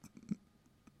tech's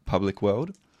public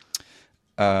world,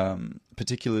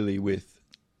 particularly with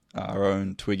our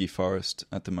own Twiggy Forrest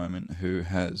at the moment, who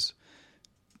has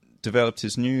developed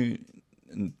his new.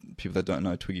 And people that don't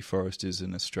know, Twiggy Forrest is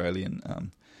an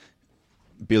Australian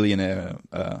billionaire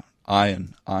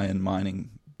iron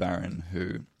mining baron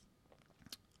who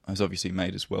has obviously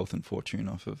made his wealth and fortune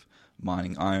off of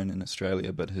mining iron in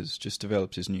Australia, but has just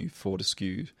developed his new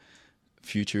Fortescue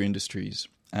Future Industries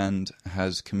and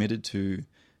has committed to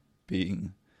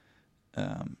being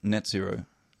net zero,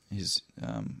 his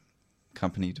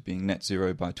company to being net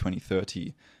zero by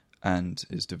 2030, and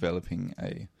is developing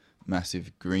a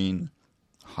massive green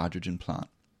hydrogen plant.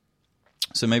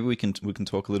 So maybe we can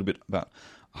talk a little bit about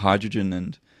hydrogen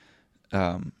and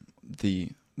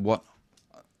what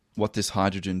this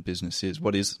hydrogen business is.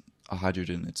 What is a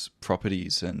hydrogen? Its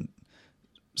properties, and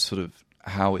sort of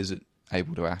how is it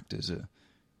able to act as a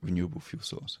renewable fuel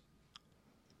source?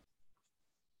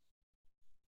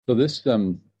 So this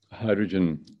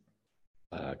hydrogen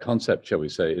concept, shall we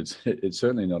say, it's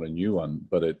certainly not a new one,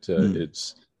 but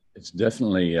it's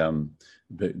definitely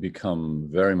become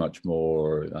very much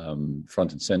more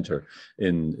front and center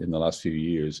in the last few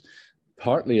years.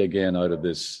 Partly again out of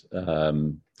this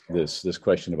this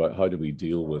question about how do we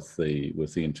deal with the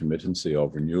intermittency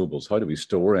of renewables? How do we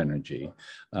store energy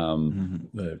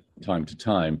time to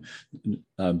time?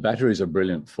 Batteries are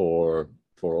brilliant for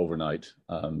overnight,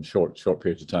 short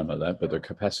periods of time like that, but their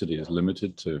capacity is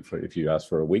limited for if you ask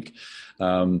for a week.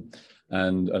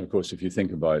 And of course, if you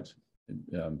think about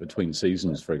between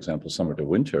seasons, for example, summer to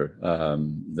winter,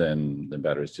 then the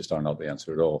batteries just are not the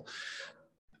answer at all.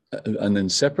 And then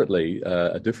separately,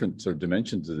 a different sort of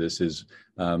dimension to this is,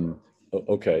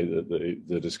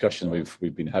 the discussion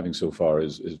we've been having so far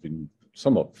has been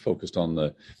somewhat focused on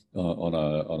a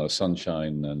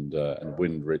sunshine and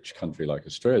wind-rich country like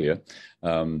Australia,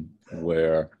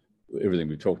 where everything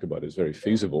we talked about is very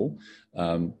feasible.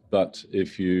 But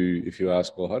if you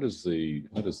ask, well, how does the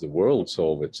world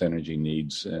solve its energy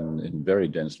needs in very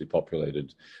densely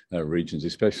populated regions,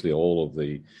 especially all of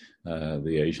the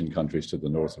Asian countries to the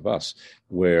north of us,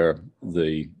 where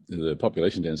the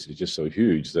population density is just so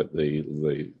huge that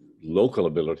the local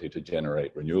ability to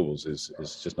generate renewables is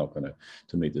just not going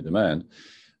to meet the demand.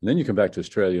 And then you come back to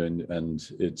Australia, and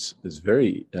it's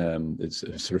very it's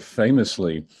sort of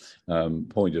famously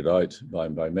pointed out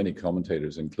by many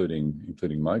commentators, including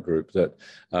my group, that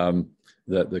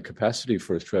the capacity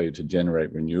for Australia to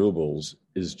generate renewables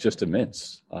is just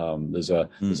immense. There's a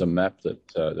map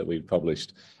that we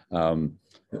published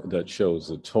that shows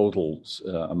the total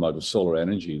amount of solar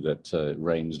energy that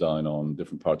rains down on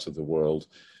different parts of the world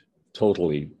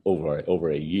totally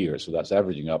over a year. So that's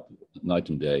averaging up night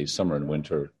and day, summer and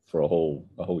winter, for a whole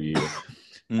year.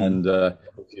 And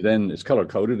then it's color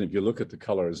coded. If you look at the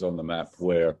colors on the map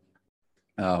where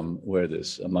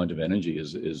this amount of energy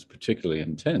is particularly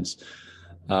intense,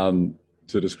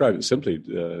 to describe it simply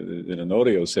in an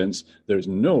audio sense, there's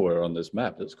nowhere on this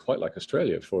map that's quite like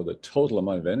Australia, for the total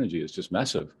amount of energy is just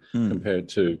massive compared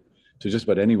to just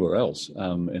about anywhere else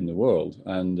in the world.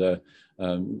 And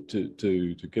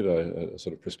to give a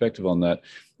sort of perspective on that,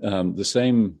 the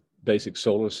same basic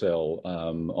solar cell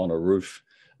on a roof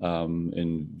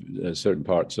in certain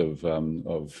parts of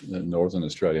northern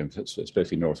Australia,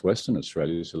 especially northwestern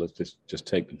Australia. So let's just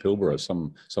take the Pilbara,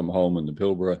 some home in the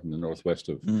Pilbara in the northwest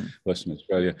of Western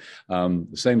Australia. The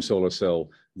same solar cell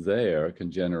there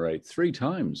can generate 3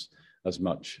 times as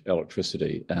much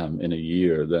electricity in a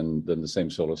year than the same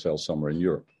solar cell somewhere in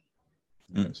Europe.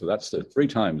 So that's the 3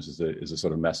 times is a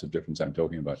sort of massive difference I'm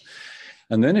talking about.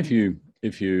 And then if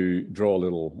you draw a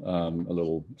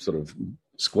little sort of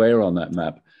square on that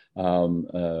map,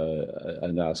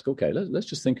 and ask, okay, let's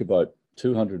just think about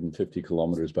 250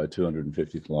 kilometers by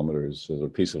 250 kilometers as a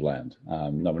piece of land.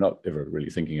 Now, we're not ever really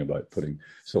thinking about putting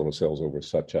solar cells over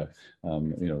such a,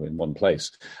 in one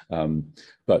place.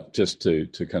 But just to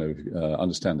kind of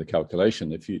understand the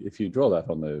calculation, if you draw that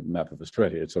on the map of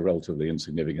Australia, it's a relatively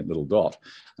insignificant little dot.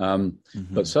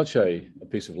 But such a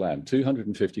piece of land,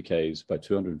 250 Ks by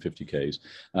 250 Ks,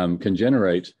 can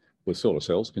generate, with solar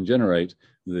cells, can generate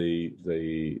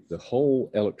the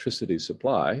whole electricity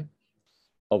supply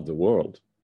of the world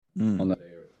on that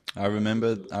area. I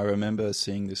remember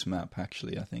seeing this map,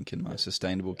 actually, I think in my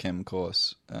sustainable chem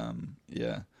course.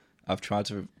 I've tried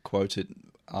to quote it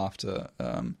after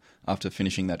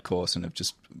finishing that course, and have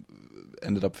just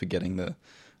ended up forgetting the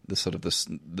sort of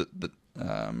the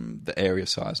area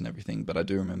size and everything. But I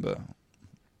do remember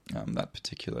that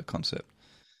particular concept.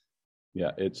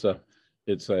 Yeah, it's a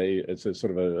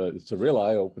sort of it's a real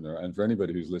eye opener, and for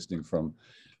anybody who's listening from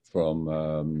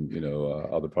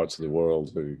other parts of the world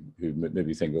who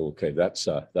maybe think, oh, okay, that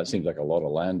seems like a lot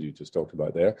of land you just talked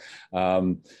about there.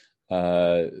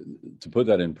 To put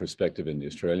that in perspective in the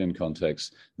Australian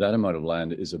context, that amount of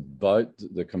land is about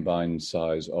the combined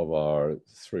size of our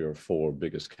 3 or 4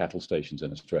 biggest cattle stations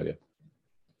in Australia.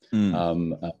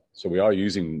 So we are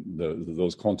using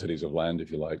those quantities of land, if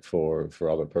you like, for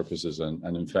other purposes,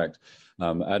 and in fact,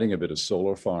 adding a bit of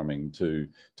solar farming to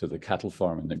the cattle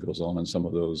farming that goes on in some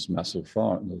of those massive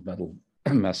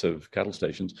cattle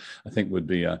stations, I think would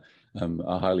be a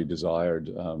highly desired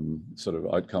sort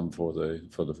of outcome for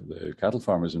the cattle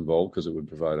farmers involved, because it would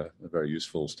provide a very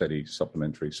useful, steady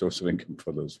supplementary source of income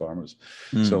for those farmers.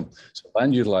 So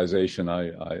land utilization,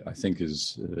 I think,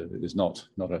 is not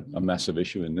a massive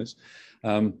issue in this.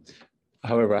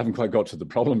 However, I haven't quite got to the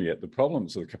problem yet.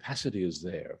 So the capacity is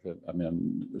there. I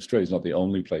mean, Australia is not the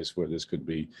only place where this could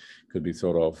be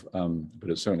thought of, but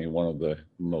it's certainly one of the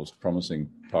most promising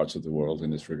parts of the world in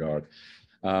this regard.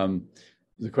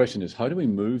 The question is, how do we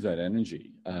move that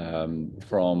energy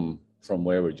from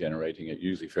where we're generating it,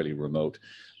 usually fairly remote,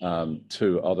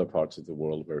 to other parts of the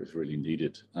world where it's really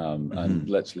needed? And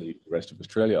let's leave the rest of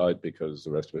Australia out, because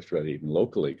the rest of Australia, even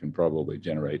locally, can probably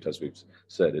generate, as we've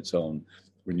said, its own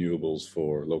renewables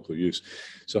for local use.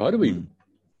 So how do we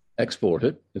export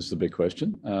it is the big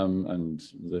question. And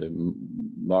the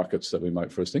markets that we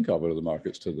might first think of are the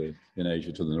markets in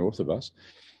Asia to the north of us.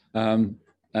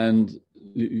 And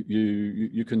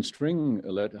you can string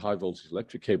high voltage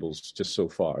electric cables just so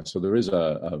far. So there is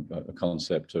a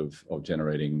concept of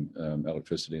generating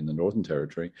electricity in the Northern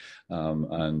Territory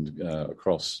and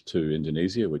across to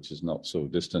Indonesia, which is not so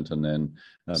distant, and then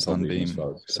sunbeam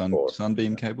cable. Is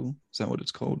that what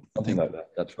it's called? Something like that.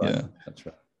 That's right. Yeah. That's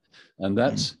right. And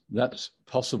that's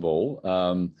possible,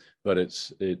 but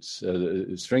it's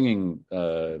stringing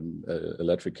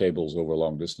electric cables over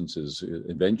long distances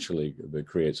eventually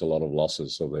creates a lot of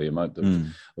losses. So the amount of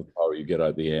power you get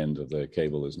out the end of the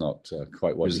cable is not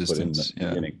quite what you put in the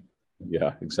beginning.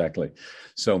 Yeah, exactly.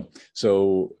 So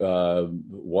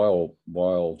while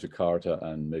Jakarta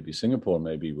and maybe Singapore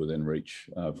may be within reach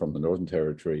from the Northern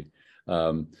Territory,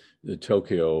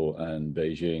 Tokyo and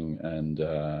Beijing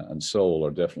and Seoul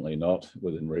are definitely not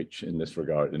within reach in this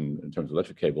regard in terms of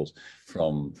electric cables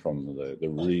from the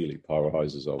really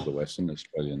powerhouses of the Western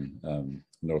Australian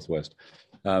Northwest.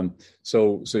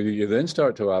 So you then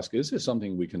start to ask, is there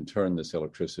something we can turn this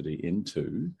electricity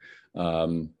into?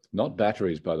 Not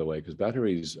batteries, by the way, because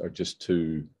batteries are just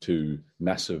too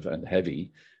massive and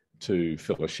heavy to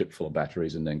fill a ship full of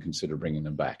batteries and then consider bringing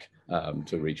them back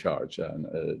to recharge. And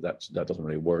that doesn't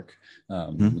really work.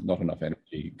 Not enough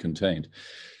energy contained.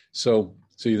 So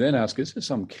you then ask, is there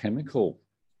some chemical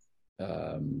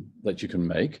that you can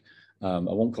make? I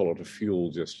won't call it a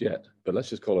fuel just yet, but let's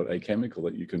just call it a chemical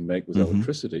that you can make with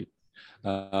electricity.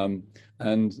 And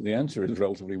the answer is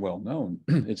relatively well known.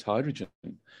 It's hydrogen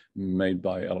made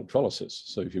by electrolysis.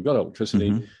 So if you've got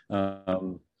electricity,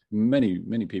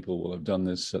 many people will have done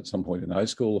this at some point in high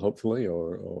school, hopefully,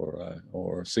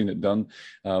 or seen it done.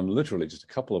 Literally, just a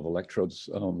couple of electrodes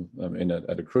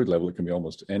at a crude level. It can be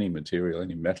almost any material,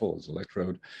 any metal as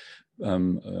electrode,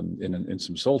 in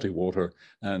some salty water,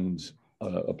 and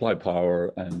apply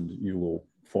power, and you will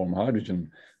form hydrogen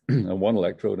on one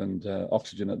electrode and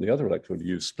oxygen at the other electrode.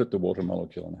 You split the water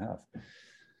molecule in half.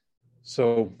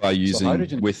 So by using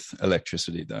hydrogen, with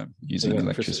electricity, though, using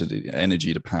electricity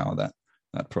energy to power that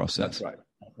process. That's right.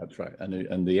 That's right,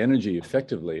 and the energy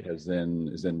effectively is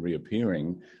then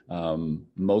reappearing,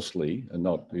 mostly, and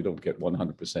not, you don't get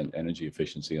 100% energy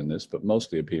efficiency in this, but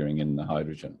mostly appearing in the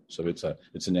hydrogen. So it's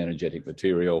an energetic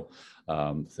material.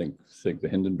 Think the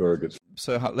Hindenburg.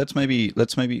 So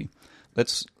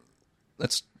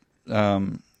let's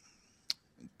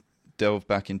delve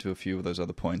back into a few of those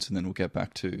other points, and then we'll get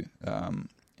back to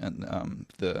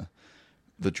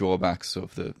the drawbacks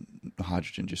of the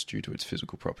hydrogen just due to its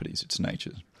physical properties, its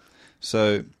nature.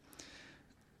 So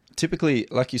typically,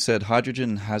 like you said,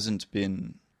 hydrogen's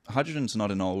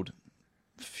not an old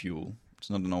fuel.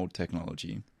 It's not an old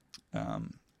technology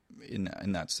in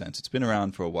that sense. It's been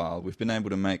around for a while. We've been able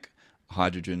to make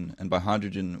hydrogen, and by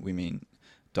hydrogen we mean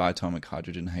diatomic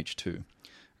hydrogen, H2,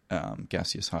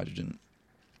 gaseous hydrogen.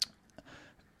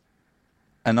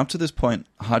 And up to this point,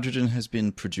 hydrogen has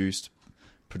been produced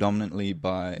predominantly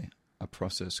by a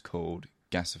process called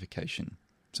gasification.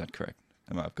 Is that correct?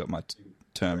 I've got my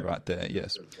term right there,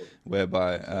 yes.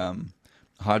 Whereby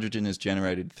hydrogen is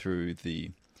generated through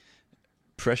the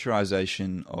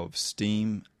pressurization of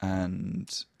steam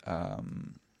and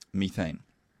methane,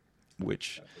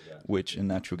 which in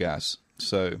natural gas.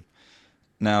 So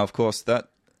now, of course, that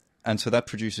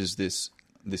produces this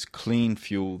clean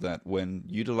fuel that, when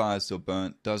utilized or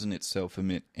burnt, doesn't itself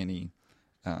emit any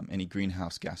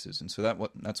greenhouse gases, and so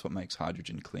that's what makes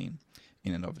hydrogen clean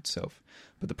in and of itself.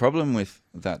 But the problem with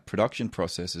that production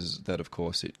process is that, of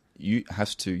course, it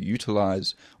has to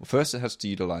utilize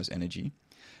energy,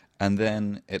 and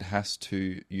then it has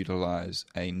to utilize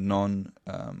a non-renewable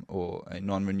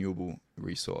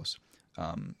resource.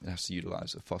 It has to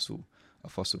utilize a fossil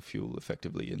fuel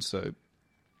effectively, and so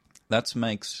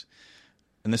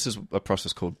and this is a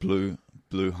process called blue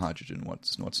hydrogen,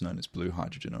 what's known as blue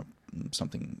hydrogen, or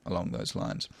something along those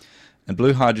lines. And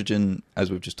blue hydrogen, as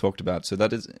we've just talked about, so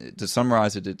that is, to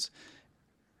summarize it,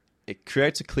 it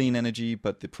creates a clean energy,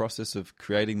 but the process of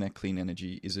creating that clean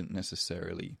energy isn't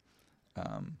necessarily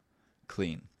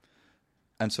clean.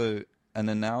 And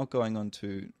then now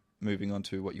moving on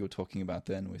to what you were talking about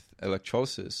then with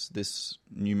electrolysis, this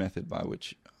new method by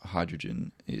which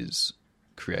hydrogen is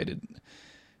created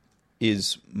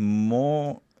is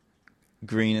more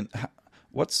green.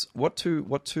 What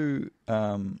two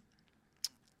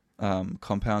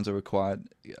compounds are required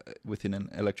within an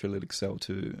electrolytic cell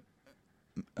to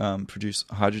produce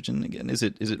hydrogen again? Is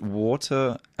it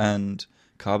water and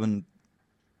carbon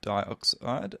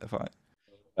dioxide?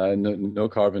 No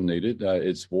carbon needed.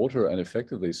 It's water and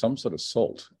effectively some sort of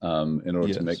salt in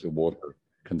order to make the water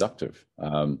conductive.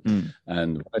 And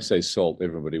when I say salt,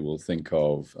 everybody will think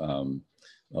of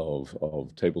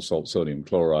table salt, sodium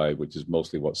chloride, which is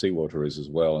mostly what seawater is as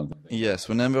well. And yes,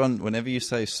 whenever you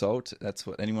say salt, that's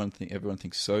what everyone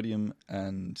thinks sodium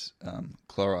and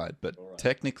chloride. But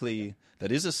technically,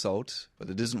 that is a salt, but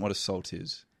it isn't what a salt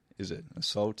is it? A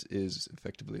salt is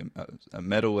effectively a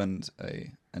metal and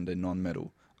a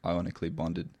non-metal ionically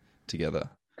bonded together.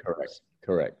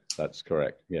 Correct. That's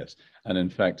correct. Yes. And in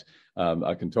fact,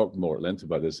 I can talk more at length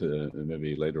about this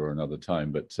maybe later or another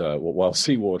time. But while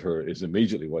seawater is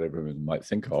immediately what everyone might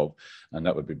think of, and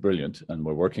that would be brilliant, and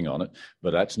we're working on it,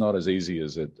 but that's not as easy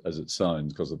as it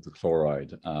sounds because of the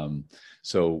chloride.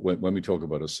 So when we talk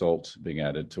about a salt being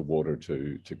added to water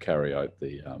to carry out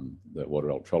the water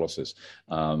electrolysis,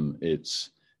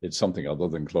 it's something other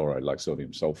than chloride, like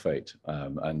sodium sulfate.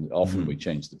 And often we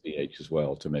change the pH as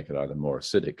well to make it either more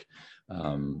acidic,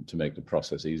 to make the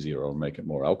process easier, or make it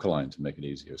more alkaline to make it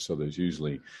easier. So there's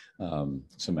usually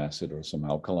some acid or some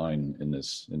alkaline in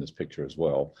this picture as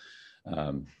well.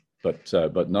 But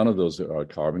none of those are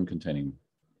carbon-containing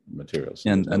materials.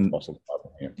 And fossil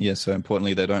carbon here. Yeah, so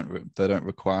importantly, they don't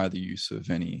require the use of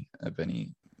any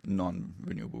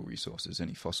non-renewable resources,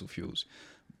 any fossil fuels.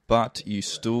 But you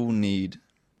still need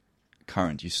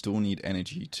current, you still need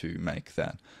energy to make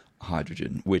that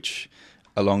hydrogen, which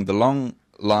along the long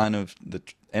line of the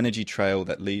energy trail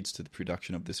that leads to the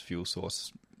production of this fuel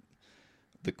source,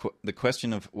 the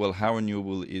question of, well, how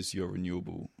renewable is your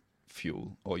renewable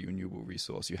fuel or your renewable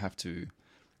resource? You have to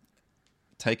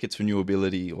take its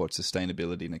renewability or its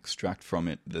sustainability and extract from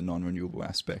it the non-renewable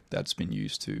aspect that's been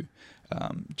used to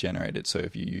generate it. So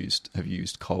if you have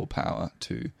used coal power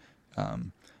to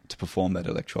perform that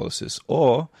electrolysis,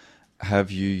 or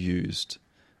have you used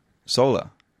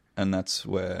solar? And that's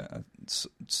where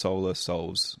solar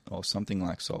solves, or something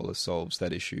like solar solves,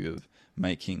 that issue of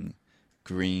making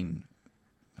green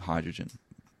hydrogen,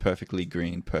 perfectly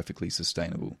green, perfectly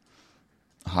sustainable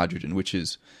hydrogen, which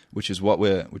is what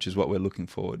we're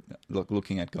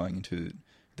looking at going into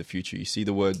the future. You see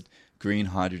the word green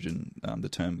hydrogen,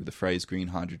 the phrase green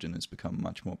hydrogen has become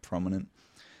much more prominent,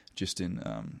 just in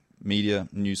media,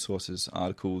 news sources,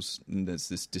 articles. And there's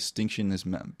this distinction has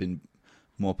been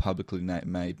more publicly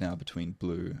made now between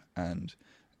blue and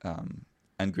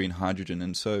green hydrogen.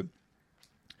 And so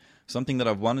something that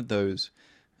I've wondered though is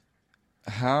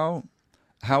how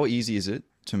easy is it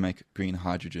to make green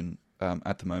hydrogen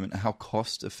at the moment? How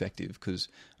cost effective? Because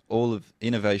all of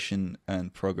innovation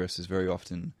and progress is very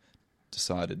often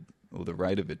decided, or the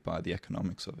rate of it, by the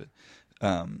economics of it.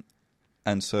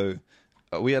 And so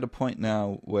are we at a point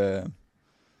now where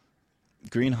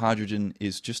green hydrogen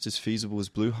is just as feasible as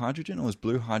blue hydrogen, or is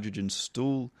blue hydrogen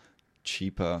still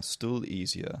cheaper, still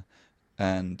easier,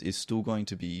 and is still going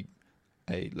to be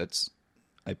a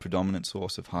predominant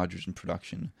source of hydrogen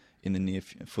production in the near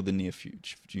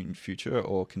future,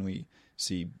 or can we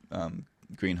see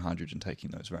green hydrogen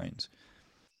taking those reins?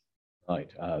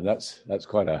 Right, that's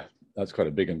quite a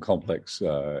big and complex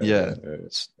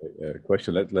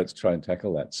question. Let's try and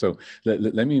tackle that. So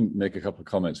let me make a couple of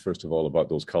comments first of all about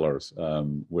those colors,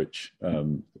 which are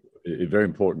very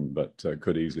important, but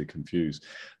could easily confuse.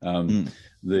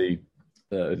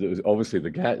 Obviously the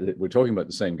gas. We're talking about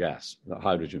the same gas,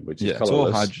 hydrogen, which is colorless. It's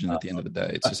all hydrogen at the end of the day.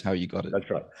 It's just how you got it. That's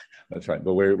right.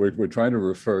 But we're trying to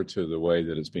refer to the way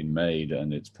that it's been made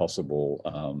and its possible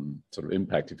sort of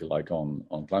impact, if you like, on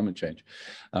climate change.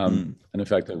 And in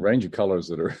fact, the range of colors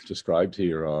that are described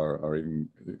here are even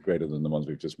greater than the ones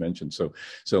we've just mentioned. So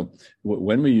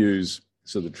when we use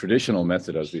the traditional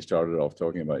method, as we started off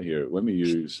talking about here, when we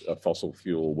use a fossil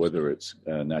fuel, whether it's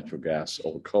natural gas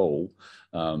or coal,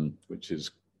 which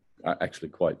is actually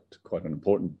quite an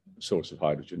important source of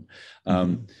hydrogen,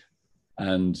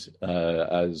 and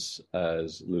as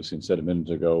Lucian said a minute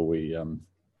ago, we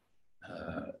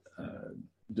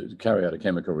carry out a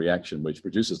chemical reaction which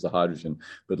produces the hydrogen,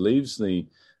 but leaves the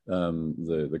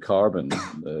carbon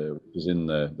which is in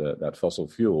that fossil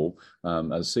fuel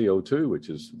as CO2, which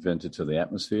is vented to the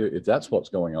atmosphere. If that's what's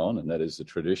going on, and that is the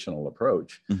traditional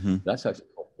approach, that's actually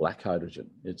called black hydrogen.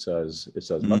 It's as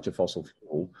much a fossil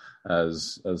fuel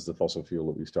as the fossil fuel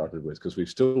that we started with, because we've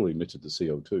still emitted the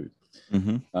CO2.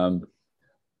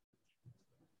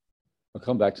 I'll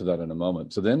come back to that in a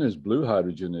moment. So then there's blue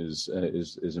hydrogen is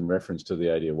in reference to the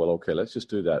idea, well, okay, let's just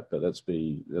do that, but let's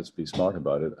be smart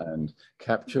about it and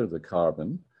capture the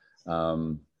carbon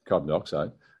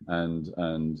dioxide,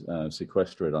 and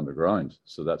sequester it underground.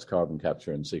 So that's carbon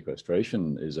capture and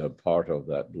sequestration is a part of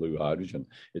that blue hydrogen.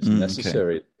 It's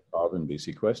necessary that carbon be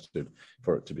sequestered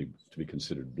for it to be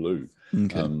considered blue.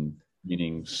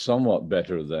 Meaning somewhat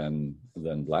better than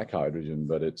black hydrogen,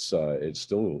 but it's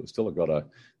still got a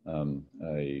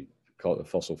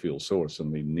fossil fuel source,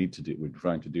 and we're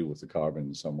trying to deal with the carbon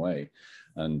in some way,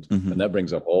 and that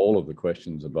brings up all of the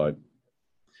questions about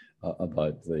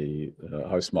the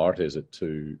how smart is it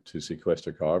to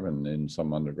sequester carbon in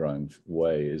some underground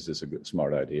way? Is this a good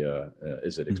smart idea?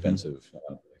 Is it expensive,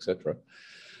 etc.?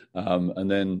 And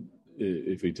then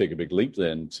if we take a big leap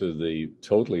then to the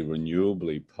totally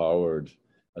renewably powered,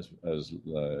 as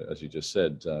you just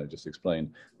said, just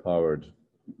explained, powered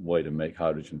way to make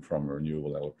hydrogen from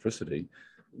renewable electricity,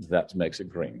 that makes it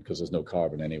green because there's no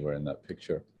carbon anywhere in that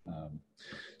picture.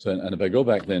 And if I go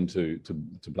back then to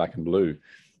black and blue,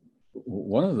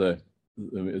 one of the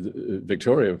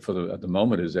Victoria at the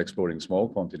moment is exporting small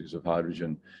quantities of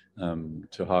hydrogen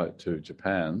to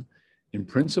Japan. In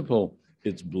principle,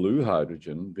 it's blue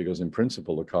hydrogen because in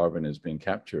principle the carbon is being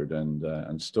captured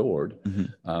and stored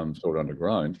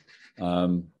underground.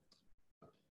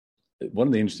 One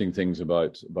of the interesting things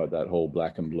about that whole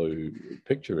black and blue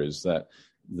picture is that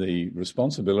the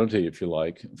responsibility, if you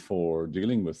like, for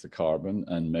dealing with the carbon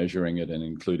and measuring it and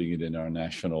including it in our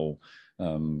national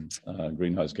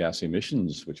greenhouse gas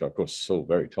emissions, which are of course so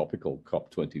very topical.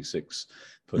 COP26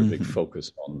 put a big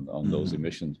focus on those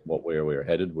emissions, where we're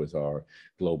headed with our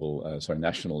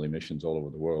national emissions all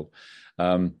over the world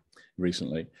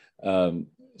recently.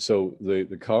 So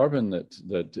the carbon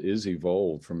that is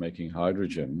evolved from making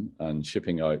hydrogen and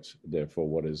shipping out, therefore,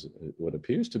 what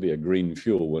appears to be a green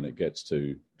fuel when it gets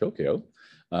to Tokyo,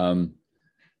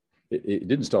 it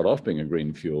didn't start off being a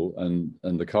green fuel,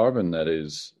 and the carbon that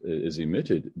is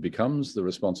emitted becomes the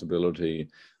responsibility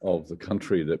of the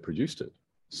country that produced it.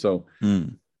 So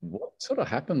what sort of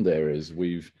happened there is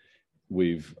we've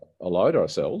allowed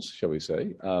ourselves, shall we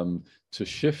say, to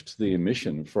shift the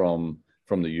emission from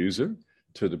the user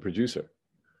to the producer.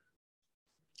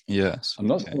 Yes. I'm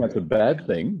not saying that's a bad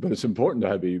thing, but it's important to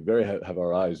have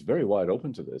our eyes very wide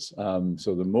open to this.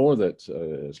 So the more that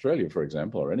Australia, for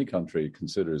example, or any country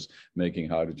considers making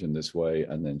hydrogen this way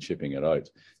and then shipping it out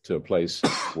to a place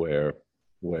where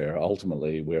where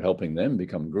ultimately we're helping them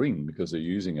become green because they're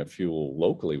using a fuel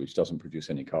locally which doesn't produce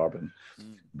any carbon.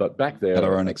 But back there, at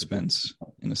our own expense,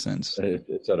 in a sense.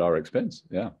 It's at our expense,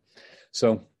 yeah.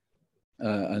 So,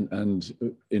 and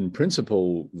in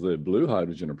principle, the blue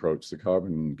hydrogen approach, the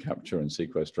carbon capture and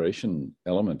sequestration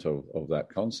element of that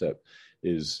concept,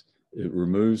 it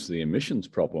removes the emissions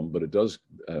problem, but it does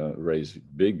raise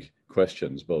big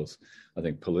questions, both I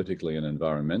think politically and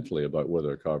environmentally, about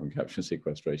whether carbon capture and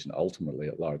sequestration ultimately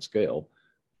at large scale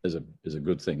is a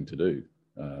good thing to do,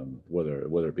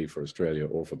 whether it be for Australia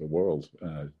or for the world,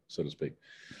 so to speak.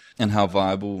 And how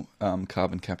viable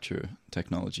carbon capture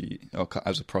technology, or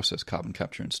as a process, carbon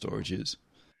capture and storage is.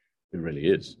 It really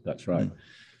is. That's right.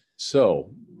 So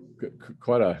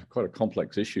quite a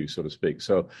complex issue, so to speak.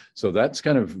 So that's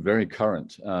kind of very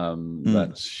current.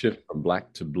 That shift from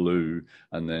black to blue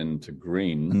and then to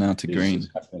green. And now to green.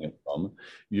 Happening at the moment.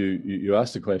 You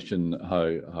asked the question how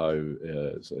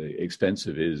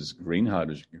expensive is green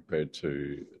hydrogen compared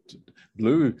to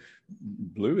blue.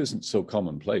 Blue isn't so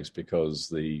commonplace because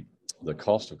the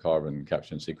cost of carbon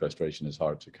capture and sequestration is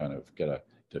hard to kind of get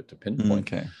to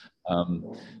pinpoint. Okay.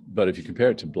 But if you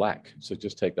compare it to black, so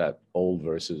just take that old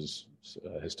versus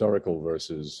historical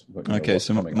versus. Okay,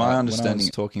 so my understanding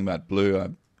talking about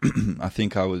blue, I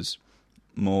think I was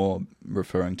more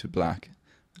referring to black,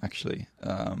 actually,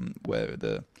 where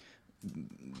the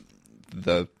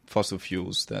fossil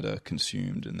fuels that are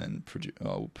consumed and then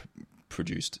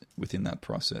produced within that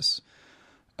process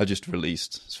are just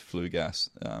released as flue gas,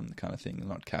 kind of thing,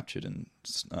 not captured and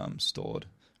stored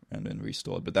and then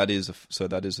restored. But that is a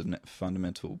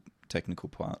fundamental technical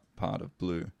part of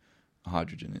blue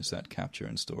hydrogen, is that capture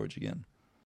and storage again.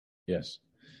 Yes,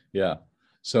 yeah.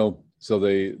 So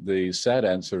the sad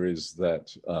answer is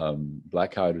that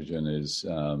black hydrogen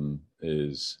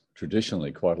is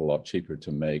traditionally quite a lot cheaper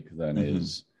to make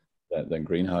than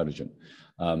green hydrogen.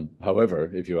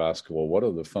 However, if you ask, well, what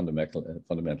are the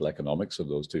fundamental economics of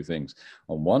those two things?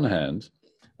 On one hand,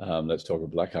 let's talk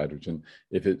about black hydrogen.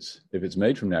 If it's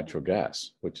made from natural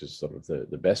gas, which is sort of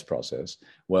the best process,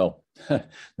 well, the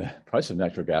price of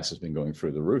natural gas has been going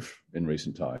through the roof in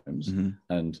recent times,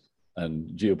 and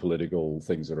geopolitical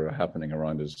things that are happening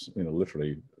around us,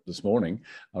 literally this morning,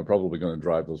 are probably going to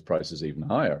drive those prices even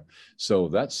higher. So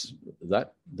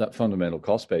that fundamental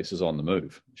cost base is on the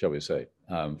move, shall we say,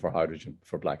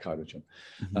 for black hydrogen.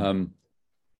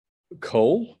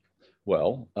 Coal,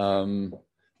 well,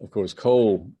 of course,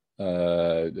 coal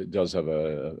does have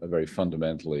a very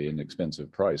fundamentally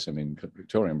inexpensive price. I mean,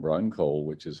 Victorian brown coal,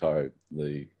 which is how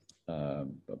the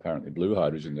apparently blue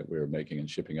hydrogen that we're making and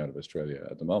shipping out of Australia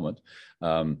at the moment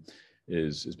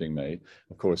is being made,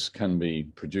 of course, can be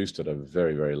produced at a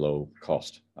very, very low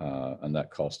cost, and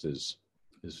that cost is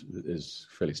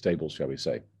fairly stable, shall we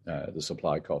say, the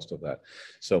supply cost of that.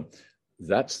 So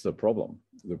that's the problem.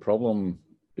 The problem,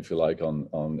 if you like,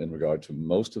 in regard to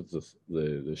most of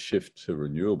the shift to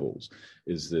renewables,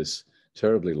 is this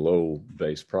terribly low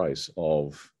base price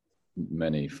of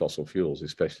many fossil fuels,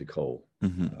 especially coal.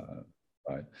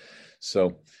 Right.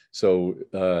 So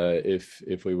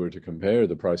if we were to compare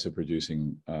the price of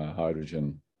producing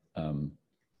hydrogen,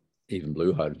 even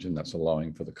blue hydrogen, that's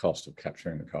allowing for the cost of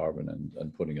capturing the carbon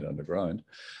and putting it underground,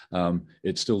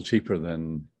 it's still cheaper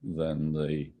than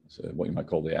what you might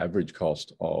call the average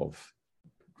cost of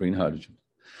green hydrogen.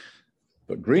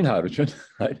 But green hydrogen,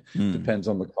 right, depends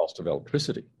on the cost of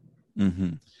electricity.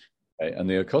 Right? And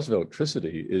the cost of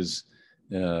electricity is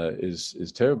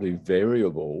terribly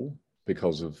variable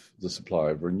because of the supply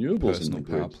of renewables. Personal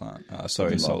power plant.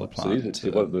 Solar plant.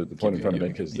 The point I'm trying to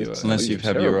make is this, unless you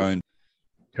have your own.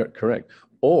 Correct.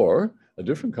 Or a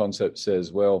different concept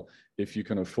says, well, if you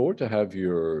can afford to have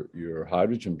your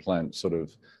hydrogen plant sort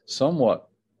of somewhat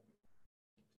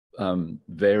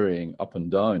varying up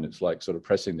and down, it's like sort of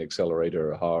pressing the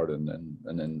accelerator hard and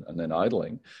then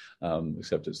idling,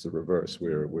 except it's the reverse.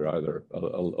 We're either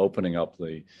opening up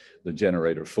the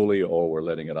generator fully or we're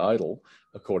letting it idle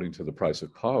according to the price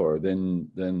of power. Then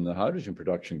the hydrogen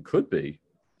production could be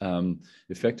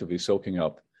effectively soaking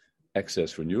up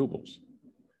excess renewables.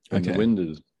 When the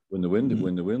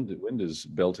wind is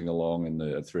belting along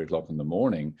at 3 o'clock in the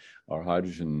morning, our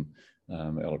hydrogen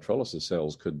electrolysis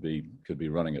cells could be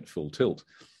running at full tilt.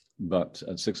 But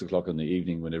at 6 o'clock in the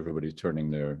evening, when everybody's turning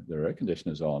their air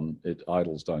conditioners on, it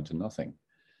idles down to nothing,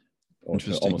 or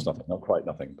almost nothing, not quite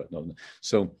nothing, but no.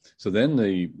 So then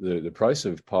the price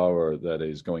of power that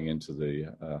is going into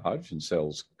the hydrogen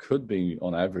cells could be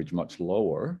on average much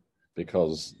lower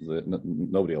because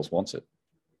nobody else wants it.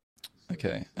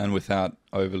 Okay, and without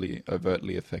overtly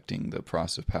affecting the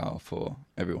price of power for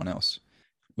everyone else,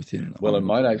 within? Well, it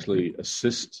might actually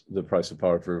assist the price of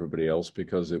power for everybody else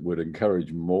because it would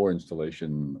encourage more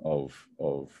installation of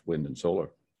wind and solar.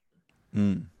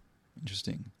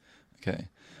 Interesting. Okay,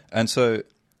 and so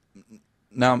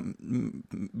now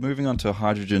moving on to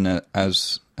hydrogen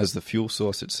as the fuel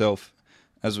source itself,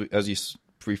 as you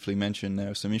briefly mentioned, there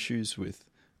are some issues with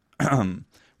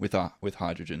with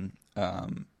hydrogen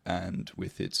and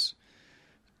with its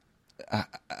at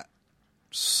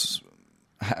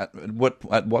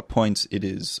what points it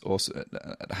is also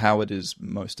how it is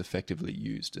most effectively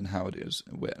used and how it is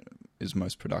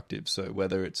most productive. So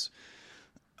whether it's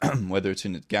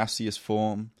in a gaseous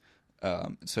form,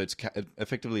 so it's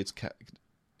effectively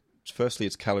firstly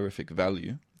its calorific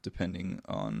value, depending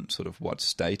on sort of what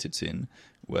state it's in,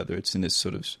 whether it's in this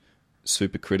sort of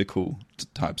supercritical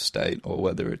type state or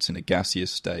whether it's in a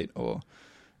gaseous state or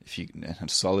if you in a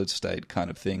solid state kind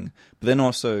of thing. But then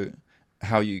also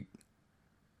how you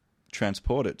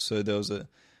transport it. So there was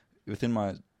within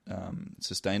my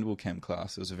sustainable chem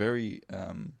class, there was a very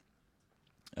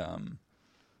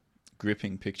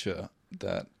gripping picture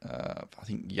that I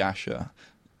think Yasha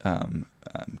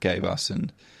gave us,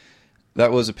 and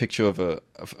that was a picture of a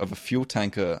fuel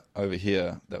tanker over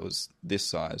here that was this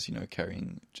size,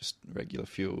 carrying just regular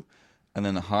fuel, and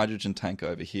then a hydrogen tanker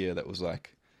over here that was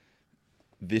like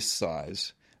this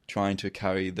size, trying to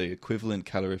carry the equivalent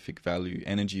calorific value,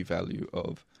 energy value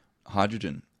of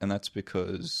hydrogen. And that's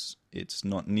because it's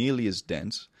not nearly as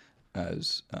dense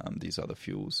as these other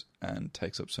fuels and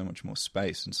takes up so much more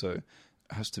space, and so it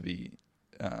has to be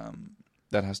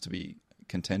that has to be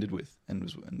contended with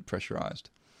and pressurized.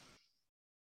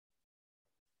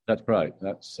 That's right.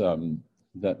 That's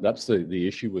the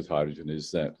issue with hydrogen,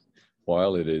 is that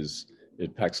while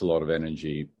it packs a lot of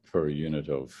energy per unit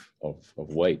of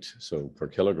weight, so per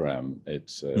kilogram,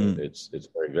 it's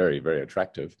very, very, very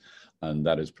attractive, and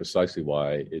that is precisely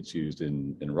why it's used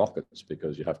in rockets,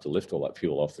 because you have to lift all that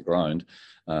fuel off the ground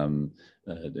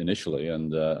initially,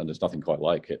 and there's nothing quite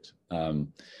like it.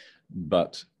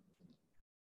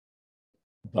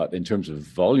 But in terms of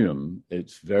volume,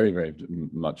 it's very, very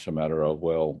much a matter of,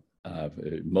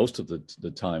 most of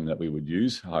the time that we would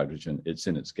use hydrogen, it's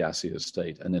in its gaseous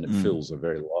state, and then it fills a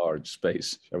very large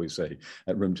space, shall we say,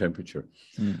 at room temperature.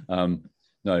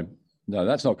 Now,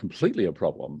 that's not completely a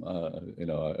problem,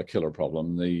 a killer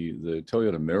problem. The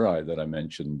Toyota Mirai that I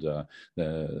mentioned, I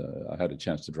had a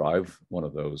chance to drive one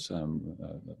of those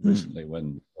recently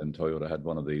when Toyota had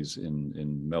one of these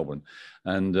in Melbourne,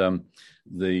 and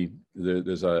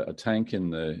there's a tank in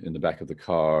the back of the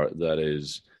car that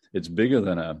it's bigger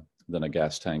than a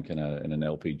gas tank in an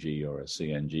LPG or a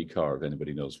CNG car, if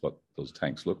anybody knows what those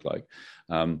tanks look like.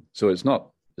 So it's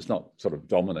not sort of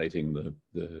dominating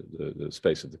the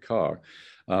space of the car.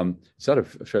 It's at a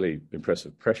fairly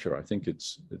impressive pressure. I think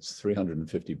it's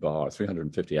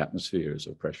 350 atmospheres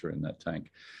of pressure in that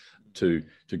tank to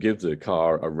give the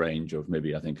car a range of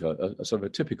maybe, I think, a sort of a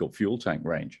typical fuel tank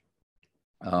range.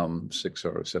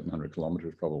 600 or 700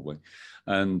 kilometers probably,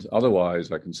 and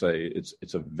otherwise I can say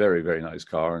it's a very, very nice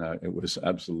car, and it was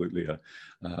absolutely a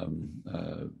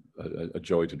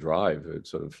joy to drive. It's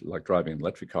sort of like driving an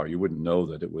electric car. You wouldn't know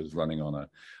that it was running on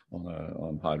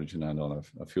hydrogen and on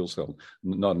a fuel cell,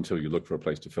 not until you look for a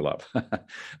place to fill up.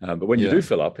 But when you do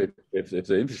fill up, if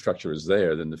the infrastructure is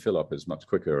there, then the fill up is much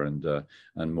quicker and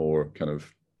more kind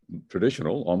of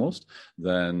traditional almost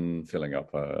than filling up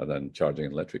than charging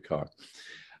an electric car.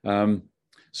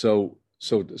 So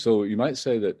you might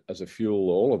say that as a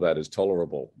fuel, all of that is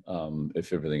tolerable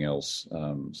if everything else,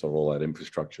 so all that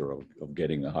infrastructure of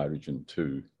getting the hydrogen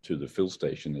to the fill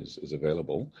station is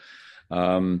available,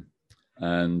 and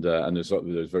there's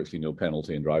virtually no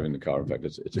penalty in driving the car. In fact,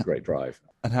 it's a great drive.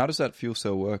 And how does that fuel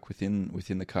cell work within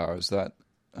the car? Is that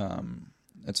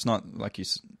it's not, like you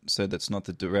said, that's not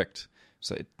the direct,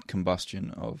 say,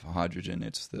 combustion of hydrogen,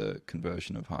 it's the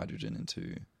conversion of hydrogen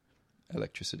into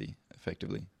electricity,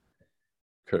 effectively.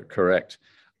 Correct.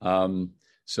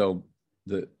 So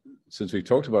since we've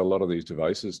talked about a lot of these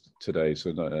devices today,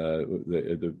 so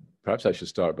perhaps I should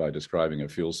start by describing a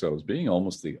fuel cell as being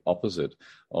almost the opposite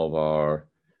of our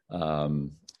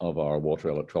water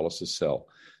electrolysis cell.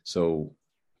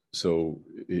 So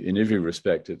in every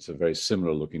respect, it's a very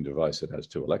similar looking device. It has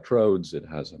two electrodes, it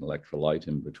has an electrolyte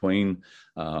in between.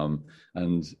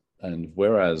 And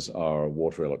whereas our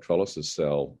water electrolysis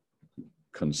cell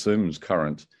consumes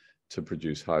current to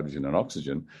produce hydrogen and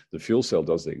oxygen, the fuel cell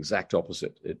does the exact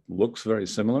opposite. It looks very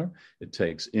similar. It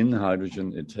takes in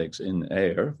hydrogen, it takes in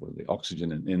air, well, the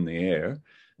oxygen in the air,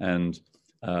 and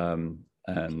on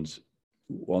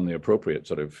the appropriate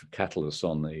sort of catalysts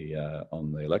on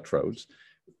the electrodes,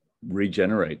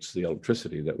 regenerates the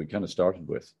electricity that we kind of started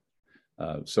with.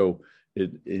 So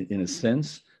in a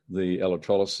sense, the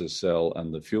electrolysis cell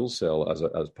and the fuel cell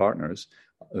as partners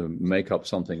make up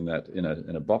something that in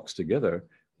a box together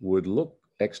would look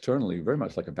externally very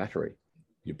much like a battery.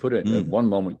 You put it at one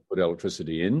moment, you put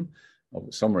electricity in.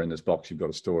 Somewhere in this box, you've got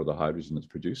to store the hydrogen that's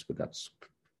produced, but that's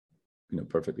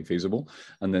perfectly feasible.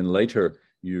 And then later,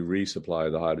 you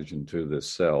resupply the hydrogen to this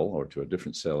cell or to a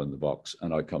different cell in the box,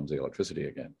 and out comes the electricity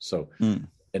again. So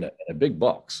in a big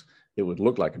box, it would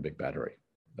look like a big battery.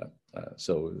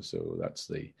 So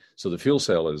the fuel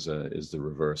cell is the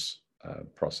reverse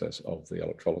process of the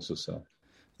electrolysis cell.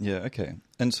 Yeah. Okay.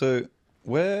 And so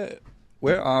where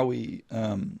are we?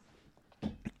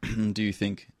 Do you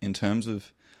think in terms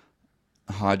of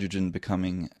hydrogen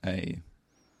becoming a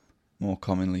more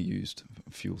commonly used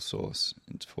fuel source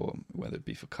for whether it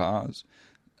be for cars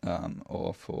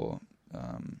or for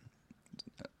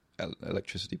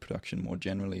electricity production more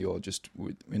generally, or just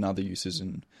in other uses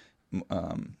and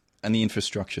the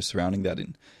infrastructure surrounding that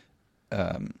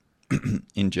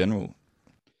in general?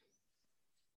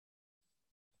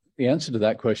 The answer to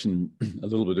that question a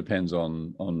little bit depends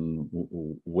on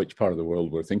which part of the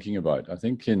world we're thinking about. I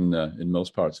think in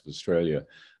most parts of Australia,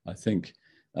 I think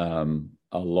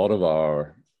a lot of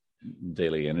our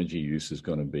daily energy use is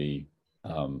going to be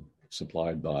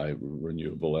supplied by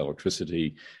renewable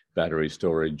electricity, battery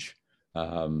storage.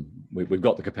 We've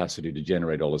got the capacity to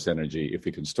generate all this energy if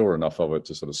we can store enough of it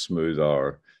to sort of smooth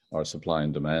our supply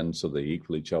and demand so they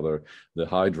equal each other. The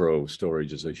hydro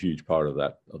storage is a huge part of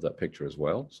that picture as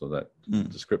well. So that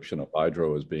description of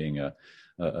hydro as being a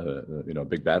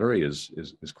big battery is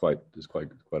quite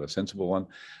a sensible one.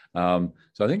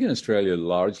 So I think in Australia,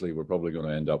 largely we're probably going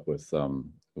to end up with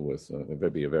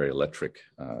maybe a very electric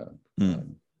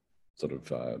sort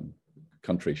of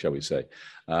country, shall we say.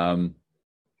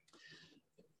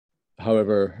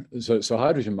 However, so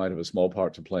hydrogen might have a small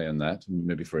part to play in that,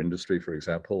 maybe for industry, for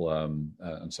example,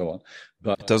 and so on.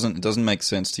 But it doesn't make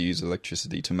sense to use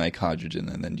electricity to make hydrogen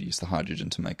and then use the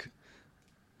hydrogen to make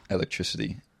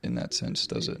electricity in that sense,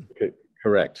 does it?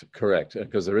 Correct,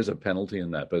 because there is a penalty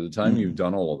in that. By the time you've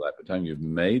done all of that, by the time you've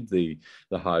made the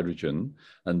hydrogen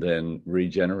and then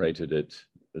regenerated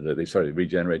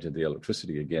the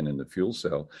electricity again in the fuel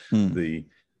cell,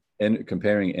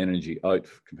 comparing energy out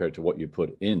compared to what you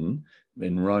put in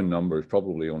round numbers,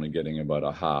 probably only getting about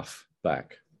a half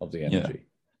back of the energy,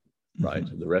 right?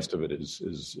 The rest of it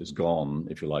is gone,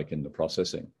 if you like, in the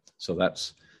processing. So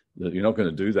you're not going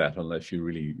to do that unless you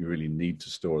really need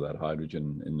to store that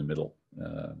hydrogen in the middle,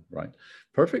 right?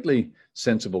 Perfectly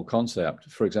sensible concept,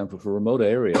 for example, for remote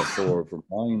area, for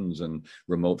mines and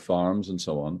remote farms and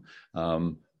so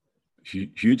on.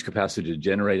 Huge capacity to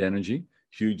generate energy.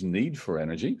 Huge need for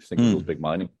energy. Think of those big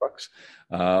mining trucks.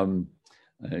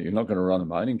 You're not going to run a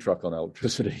mining truck on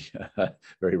electricity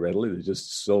very readily. They're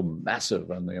just so massive,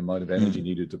 and the amount of energy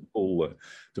needed to pull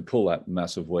that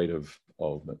massive weight of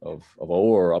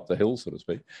ore up the hill, so to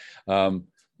speak. A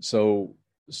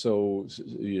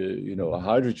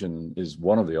hydrogen is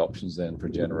one of the options then for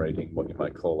generating what you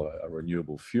might call a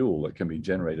renewable fuel that can be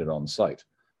generated on site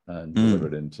and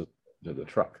delivered into the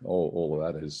truck. All of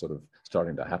that is sort of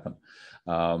starting to happen.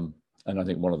 And I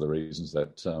think one of the reasons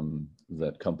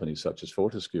that companies such as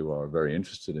Fortescue are very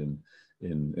interested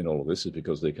in all of this is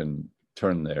because they can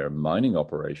turn their mining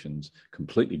operations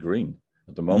completely green.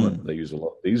 At the moment, they use a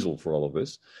lot of diesel for all of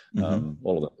this.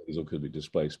 All of that diesel could be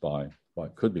displaced by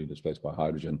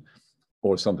hydrogen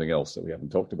or something else that we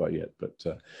haven't talked about yet.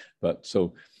 But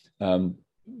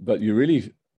you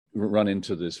really run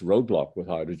into this roadblock with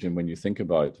hydrogen when you think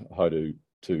about how to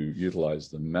utilize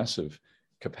the massive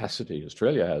capacity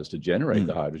Australia has to generate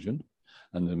the hydrogen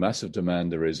and the massive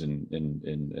demand there is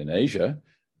in Asia.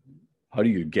 How do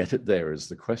you get it there is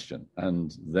the question.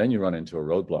 And then you run into a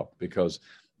roadblock because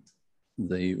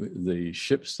the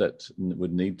ships that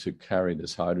would need to carry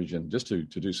this hydrogen just to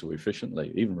do so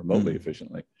efficiently, even remotely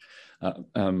efficiently,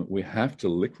 we have to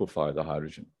liquefy the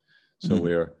hydrogen. So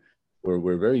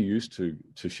we're very used to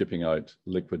shipping out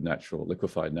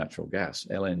liquefied natural gas,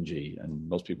 LNG, and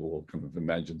most people will kind of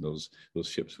imagine those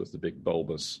ships with the big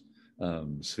bulbous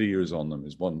spheres on them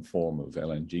as one form of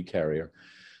LNG carrier.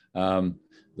 The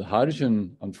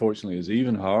hydrogen, unfortunately, is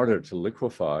even harder to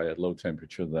liquefy at low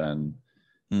temperature than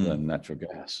natural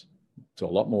gas. So a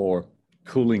lot more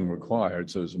cooling required.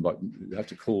 So you have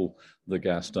to cool the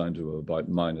gas down to about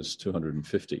minus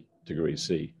 250 degrees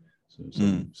C.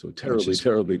 So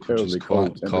terribly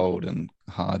cold and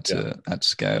hard to at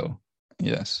scale.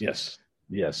 Yes.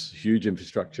 Yes, huge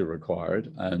infrastructure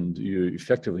required, and you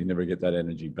effectively never get that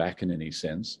energy back in any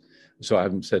sense. So I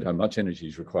haven't said how much energy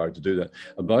is required to do that.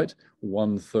 About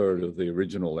 1/3 of the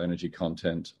original energy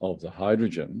content of the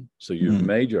hydrogen. So you've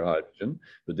made your hydrogen,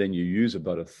 but then you use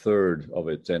about 1/3 of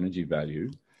its energy value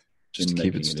just in to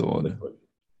keep it making it stored. into liquid.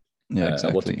 Yeah,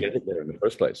 exactly. Well, to get it there in the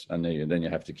first place, and then you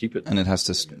have to keep it. And it has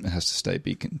to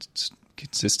be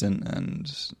consistent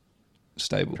and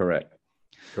stable.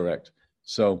 Correct.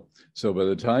 So by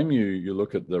the time you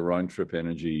look at the round trip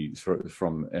energy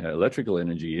from electrical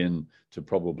energy in to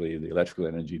probably the electrical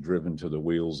energy driven to the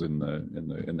wheels in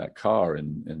that car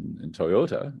in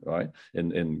Toyota, right,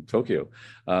 in Tokyo,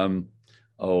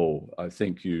 I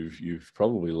think you've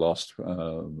probably lost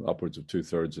upwards of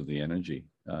 2/3 of the energy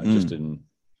just in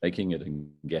making it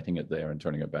and getting it there and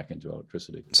turning it back into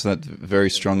electricity. So that very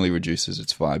strongly reduces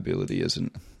its viability as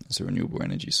a renewable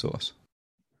energy source.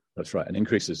 That's right, and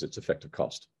increases its effective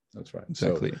cost. That's right.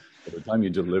 Exactly. So by the time you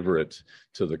deliver it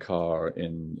to the car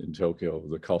in Tokyo,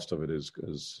 the cost of it is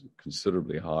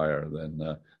considerably higher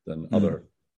than other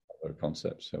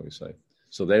concepts, shall we say.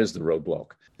 So there's the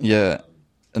roadblock. Yeah,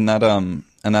 and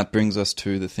that brings us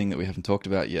to the thing that we haven't talked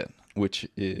about yet, which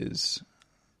is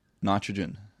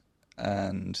nitrogen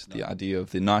and the idea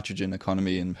of the nitrogen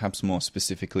economy, and perhaps more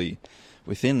specifically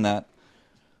within that,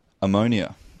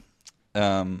 ammonia.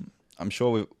 I'm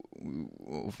sure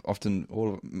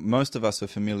most of us are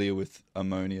familiar with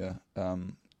ammonia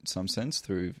in some sense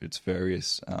through its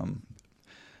various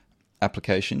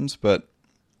applications, but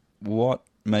what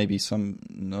maybe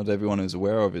not everyone is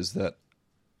aware of is that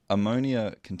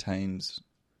ammonia contains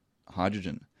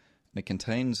hydrogen, and it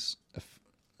contains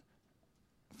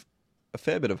a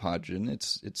fair bit of hydrogen.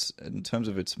 It's in terms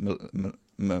of its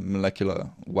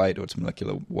molecular weight or its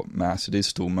molecular mass, it is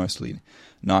still mostly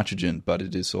nitrogen, but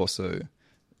it is also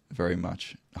very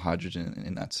much hydrogen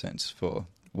in that sense. For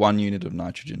 1 unit of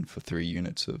nitrogen for 3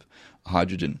 units of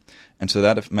hydrogen, and so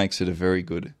that makes it a very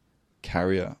good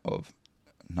carrier of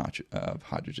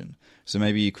hydrogen. So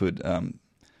maybe you could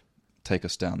take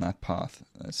us down that path.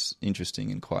 That's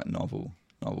interesting and quite novel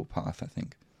path, I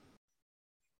think.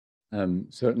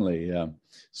 Certainly.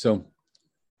 So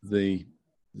the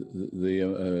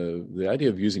idea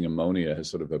of using ammonia has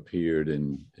sort of appeared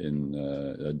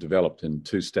developed in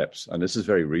 2 steps, and this is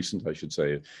very recent, I should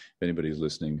say. If anybody's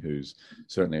listening who's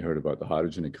certainly heard about the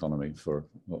hydrogen economy for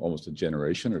almost a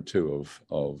generation or 2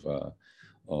 of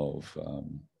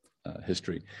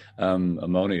history,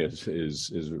 ammonia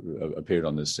is appeared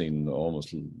on this scene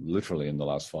almost literally in the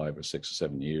last 5 or 6 or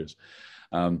 7 years.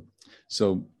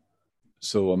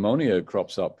 So ammonia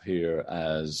crops up here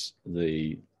as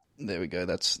the... There we go.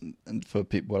 That's for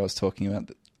people what I was talking about.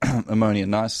 Ammonia,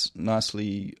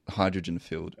 nicely hydrogen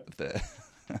filled there.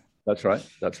 That's right.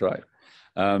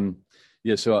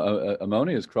 So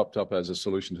ammonia has cropped up as a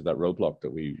solution to that roadblock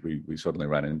that we suddenly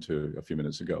ran into a few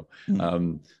minutes ago.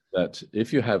 That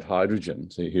if you have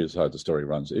hydrogen, so here's how the story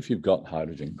runs. If you've got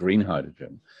hydrogen, green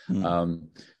hydrogen,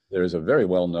 there is a very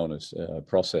well-known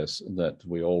process that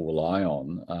we all rely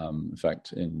on, in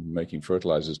fact, in making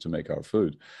fertilizers to make our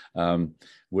food,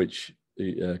 which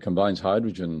combines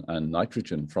hydrogen and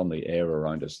nitrogen from the air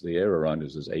around us. The air around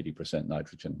us is 80%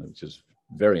 nitrogen, which is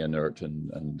very inert,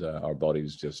 and our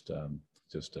bodies just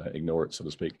ignore it, so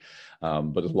to speak.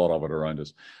 But there's a lot of it around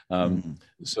us.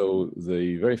 So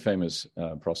the very famous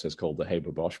process called the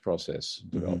Haber-Bosch process,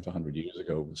 developed 100 years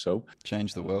ago or so.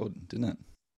 Changed the world, didn't it?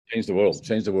 Changed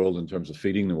the world in terms of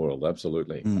feeding the world,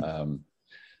 absolutely.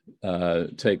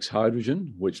 Takes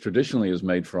hydrogen, which traditionally is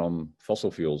made from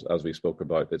fossil fuels, as we spoke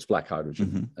about. It's black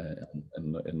hydrogen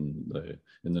in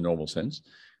the normal sense,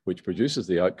 which produces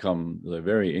the outcome, the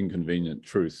very inconvenient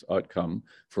outcome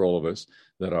for all of us,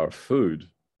 that our food,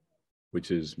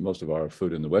 which is most of our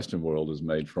food in the Western world, is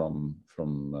made from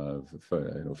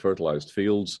fertilized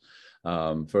fields,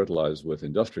 fertilized with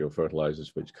industrial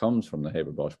fertilizers, which comes from the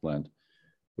Haber-Bosch plant,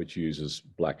 which uses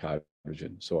black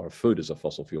hydrogen. So our food is a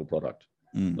fossil fuel product,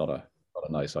 not a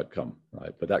nice outcome,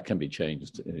 right? But that can be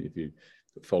changed if you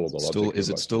follow the logic. Is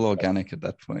it still organic at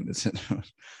that point? Is it?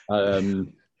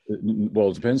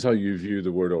 Well, it depends how you view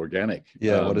the word organic.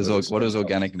 Yeah, what does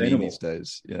organic mean these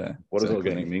days? Yeah, what does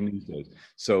organic mean these days?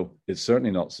 So it's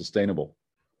certainly not sustainable.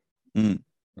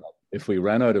 If we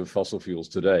ran out of fossil fuels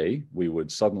today, we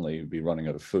would suddenly be running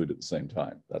out of food at the same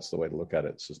time. That's the way to look at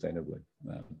it sustainably.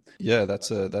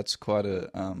 That's quite a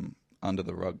under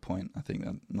the rug point. I think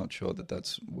I'm not sure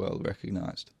that's well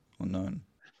recognized or known.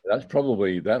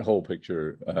 That whole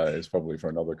picture is probably for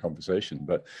another conversation,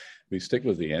 but we stick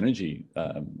with the energy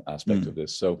aspect of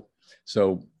this. So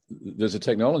there's a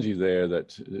technology there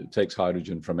that takes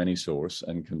hydrogen from any source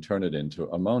and can turn it into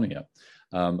ammonia.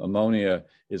 Ammonia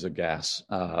is a gas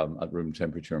at room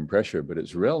temperature and pressure, but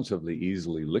it's relatively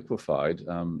easily liquefied,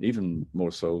 even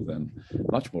more so than,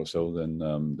 much more so than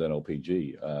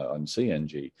LPG and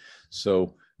CNG.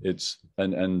 So it's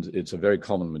it's a very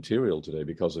common material today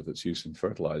because of its use in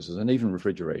fertilizers and even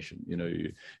refrigeration.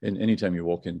 Anytime you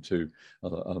walk into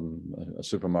a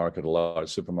supermarket, a large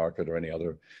supermarket, or any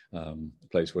other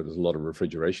place where there's a lot of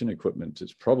refrigeration equipment,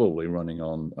 it's probably running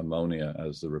on ammonia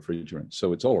as the refrigerant.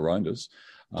 So it's all around us.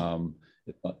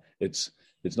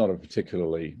 It's not a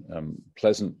particularly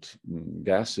pleasant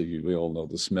gas. We all know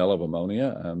the smell of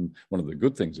ammonia. One of the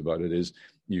good things about it is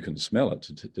you can smell it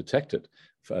to detect it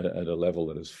at a level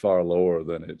that is far lower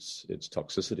than its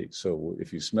toxicity. So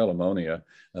if you smell ammonia,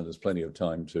 and there's plenty of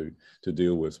time to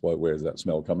deal with where's that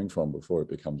smell coming from before it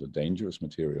becomes a dangerous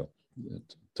material,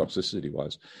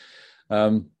 toxicity-wise.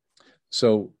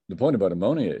 So the point about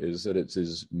ammonia is that it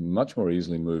is much more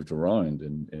easily moved around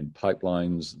in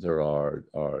pipelines. There are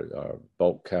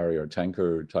bulk carrier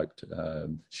tanker type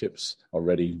ships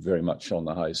already very much on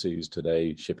the high seas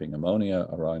today, shipping ammonia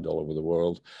around all over the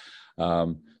world.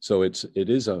 So it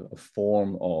is a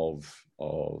form of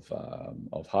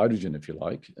hydrogen, if you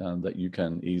like, that you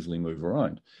can easily move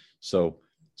around. So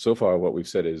far what we've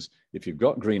said is if you've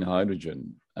got green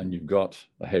hydrogen and you've got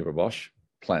a Haber-Bosch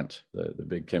plant, the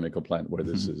big chemical plant where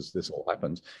this all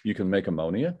happens, you can make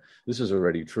ammonia. This is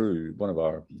already true. One of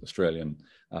our Australian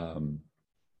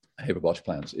Haber-Bosch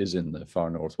plants is in the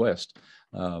far northwest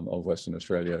of Western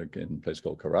Australia, in a place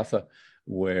called Karratha,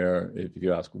 where if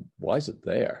you ask why is it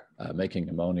there, making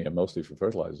ammonia mostly for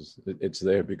fertilizers, it's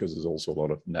there because there's also a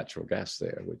lot of natural gas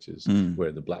there, which is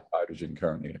where the black hydrogen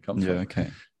currently comes from.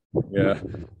 Okay. Yeah.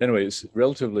 Anyway, it's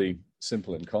relatively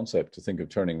simple in concept to think of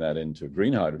turning that into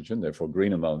green hydrogen, therefore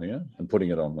green ammonia, and putting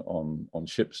it on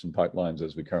ships and pipelines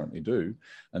as we currently do,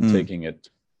 and taking it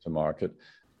to market.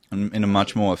 And in a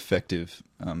much more effective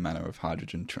manner of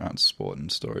hydrogen transport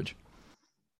and storage.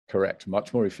 Correct.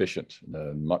 Much more efficient,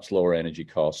 much lower energy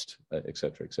cost, et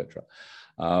cetera, et cetera.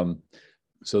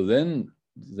 So then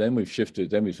we've shifted,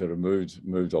 then we've sort of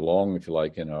moved along, if you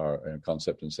like, in our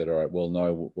concept and said, all right, well,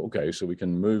 now, okay, so we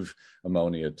can move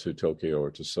ammonia to Tokyo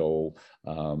or to Seoul.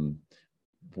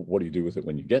 What do you do with it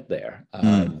when you get there?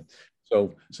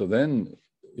 So then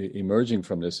emerging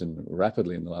from this and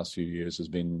rapidly in the last few years has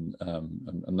been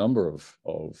a number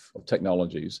of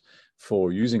technologies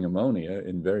for using ammonia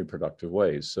in very productive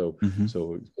ways. So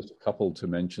just a couple to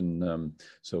mention.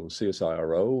 So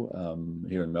CSIRO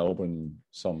here in Melbourne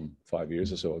some 5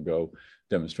 years or so ago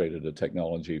demonstrated a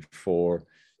technology for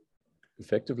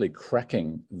effectively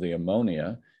cracking the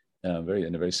ammonia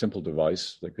in a very simple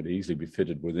device that could easily be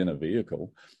fitted within a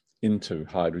vehicle into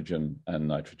hydrogen and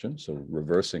nitrogen, so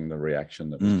reversing the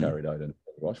reaction that was carried out in the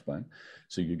wash plant.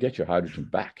 So you get your hydrogen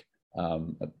back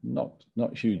at not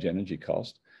huge energy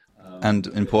cost. And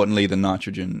importantly, the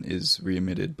nitrogen is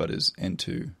re-emitted, but is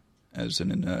N2 as an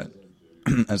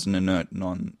inert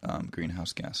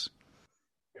non-greenhouse gas.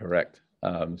 Correct.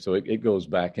 So it goes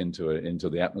back into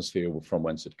the atmosphere from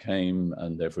whence it came,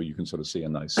 and therefore you can sort of see a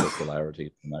nice circularity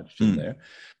of nitrogen there.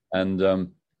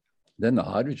 And then the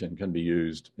hydrogen can be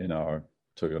used in our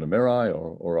Toyota Mirai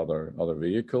or other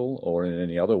vehicle, or in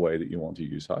any other way that you want to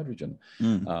use hydrogen.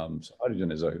 So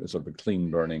hydrogen is a sort of a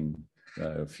clean burning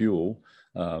fuel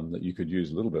that you could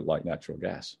use a little bit like natural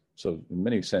gas. So in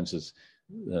many senses,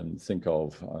 think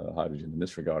of hydrogen in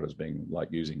this regard as being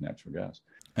like using natural gas.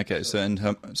 Okay, so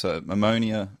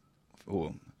ammonia,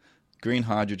 or green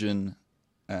hydrogen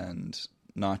and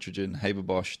nitrogen,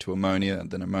 Haber-Bosch to ammonia,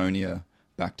 then ammonia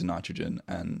back to nitrogen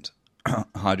and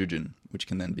hydrogen, which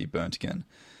can then be burnt again.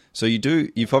 So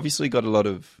you've obviously got a lot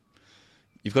of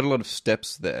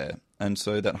steps there, and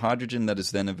so that hydrogen that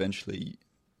is then eventually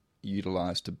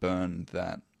utilized to burn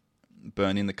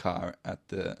in the car at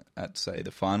say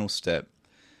the final step.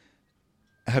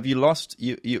 Have you lost?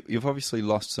 You've obviously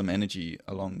lost some energy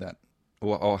along that,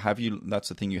 or have you? That's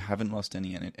the thing. You haven't lost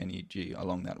any energy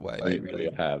along that way. I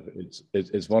really have.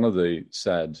 It's one of the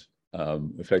sad,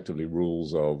 effectively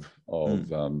rules of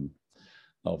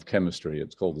chemistry.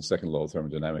 It's called the second law of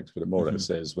thermodynamics, but it more or less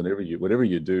says whatever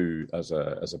you do as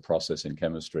a process in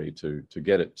chemistry to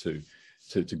get it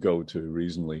to go to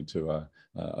reasonably to a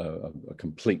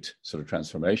complete sort of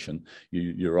transformation,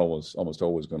 you're almost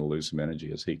always going to lose some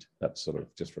energy as heat. That's sort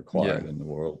of just required in the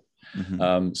world.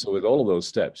 So with all of those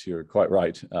steps, you're quite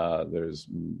right. There's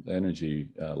energy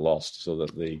lost, so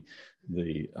that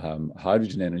the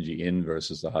hydrogen energy in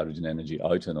versus the hydrogen energy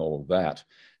out and all of that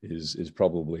is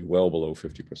probably well below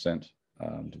 50%,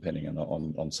 depending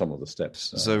on some of the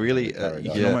steps. So really,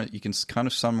 you can kind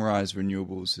of summarize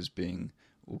renewables as being,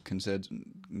 or considered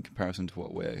in comparison to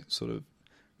what we're sort of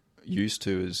used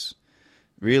to as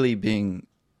really being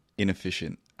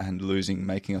inefficient and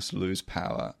making us lose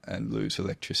power and lose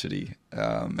electricity,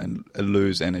 and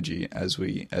lose energy as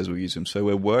we use them. So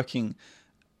we're working,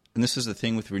 and this is the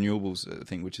thing with renewables,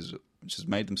 which has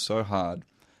made them so hard,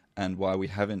 and why we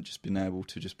haven't just been able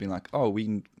to just be like, oh,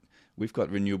 we've got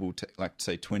renewable tech, like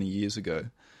say 20 years ago,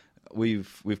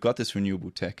 we've got this renewable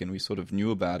tech, and we sort of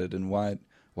knew about it, and why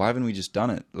haven't we just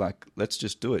done it? Like, let's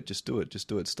just do it.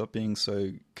 Stop being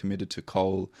so committed to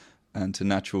coal and to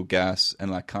natural gas, and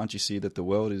like, can't you see that the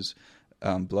world is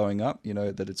blowing up,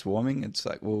 that it's warming? It's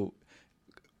like, well,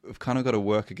 we've kind of got to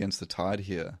work against the tide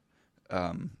here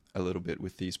a little bit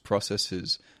with these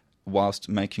processes, whilst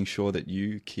making sure that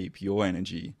you keep your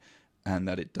energy and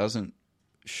that it doesn't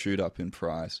shoot up in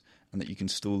price, and that you can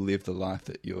still live the life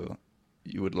that you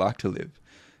would like to live.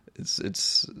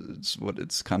 It's what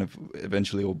it's kind of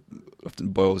eventually all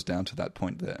often boils down to that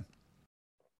point there.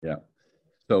 Yeah.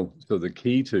 So the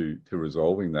key to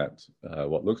resolving that,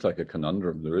 what looks like a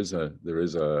conundrum, there is a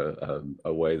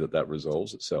way that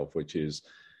resolves itself, which is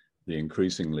the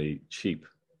increasingly cheap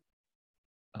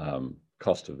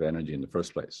cost of energy in the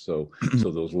first place. So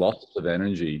those losses of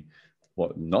energy,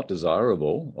 what not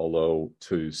desirable, although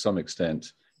to some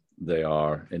extent they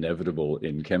are inevitable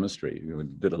in chemistry. We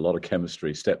did a lot of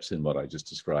chemistry steps in what I just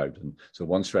described, and so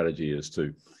one strategy is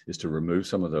to remove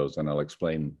some of those, and I'll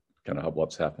explain kind of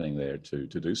what's happening there to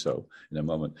do so in a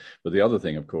moment. But the other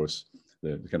thing, of course,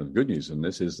 the kind of good news in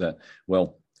this is that,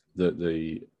 well,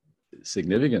 the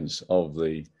significance of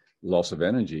the loss of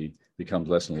energy becomes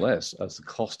less and less as the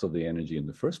cost of the energy in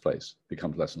the first place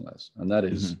becomes less and less. And that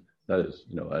is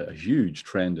a huge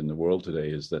trend in the world today,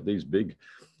 is that these big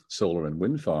solar and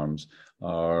wind farms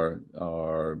are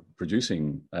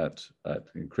producing at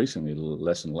increasingly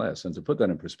less and less. And to put that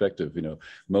in perspective,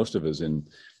 most of us in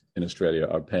Australia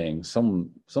are paying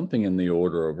something in the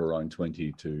order of around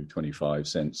 20 to 25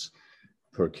 cents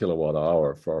per kilowatt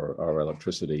hour for our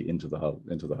electricity into the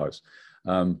house.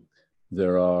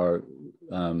 There are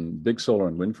big solar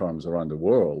and wind farms around the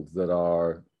world that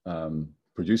are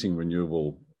producing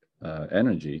renewable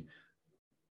energy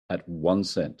at 1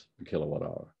 cent per kilowatt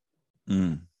hour.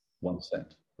 1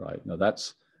 cent, right? Now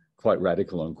that's quite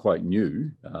radical and quite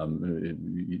new.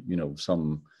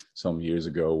 Some years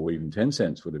ago, even 10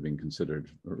 cents would have been considered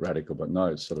radical, but now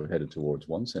it's sort of headed towards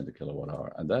 1 cent a kilowatt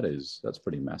hour, and that's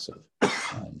pretty massive.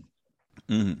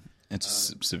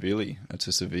 It's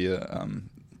a severe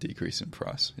decrease in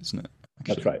price, isn't it?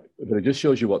 Actually. That's right, but it just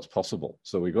shows you what's possible.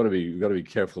 So we've got to be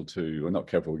careful not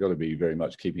careful. We've got to be very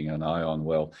much keeping an eye on,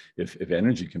 well, if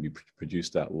energy can be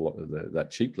produced that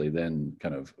cheaply, then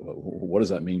kind of what does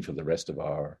that mean for the rest of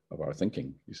our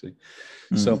thinking? You see,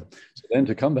 so then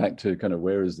to come back to kind of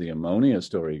where is the ammonia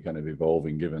story kind of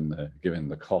evolving given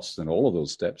the costs and all of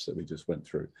those steps that we just went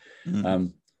through.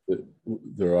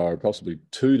 There are possibly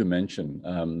two to mention.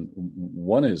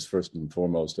 One is first and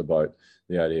foremost about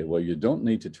the idea, well, you don't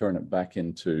need to turn it back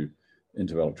into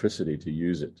electricity to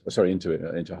use it. Sorry,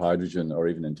 into hydrogen or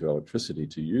even into electricity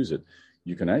to use it.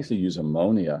 You can actually use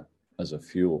ammonia as a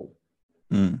fuel.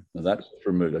 Now that's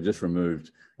removed. I just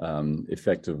removed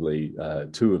effectively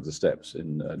two of the steps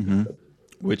in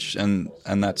which and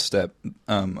that step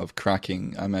of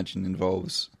cracking, I imagine,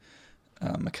 involves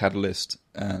a catalyst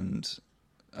and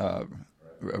a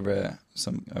rare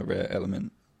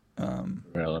element.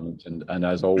 Rare element, and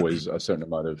as always, a certain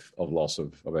amount of loss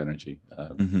of energy.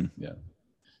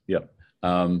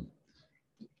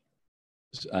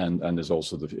 And there's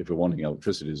also if we're wanting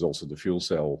electricity, there's also the fuel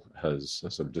cell has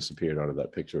sort of disappeared out of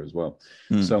that picture as well.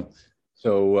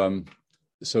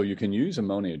 So you can use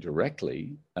ammonia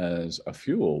directly as a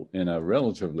fuel in a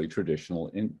relatively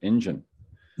traditional engine.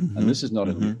 And this is not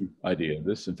a new idea.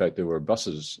 In fact, there were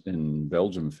buses in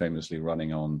Belgium famously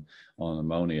running on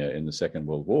ammonia in the Second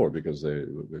World War because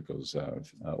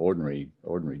ordinary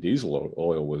diesel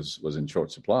oil was in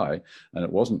short supply, and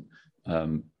it wasn't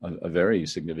a very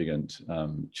significant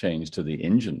change to the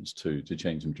engines to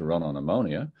change them to run on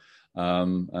ammonia.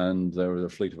 And there was a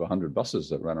fleet of 100 buses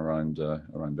that ran around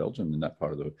Belgium in that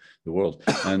part of the world,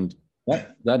 and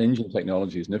that engine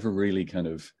technology has never really kind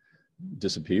of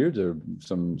disappeared. There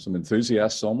some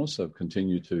enthusiasts almost have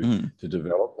continued to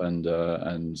develop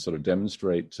and sort of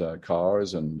demonstrate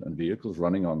cars and vehicles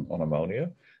running on ammonia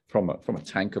from a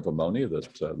tank of ammonia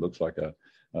that looks like an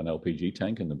LPG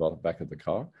tank in the back of the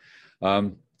car.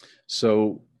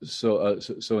 So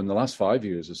in the last 5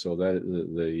 years or so,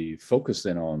 the focus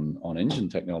then on engine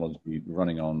technology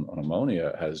running on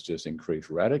ammonia has just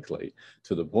increased radically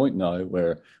to the point now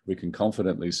where we can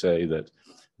confidently say that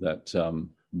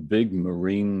big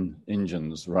marine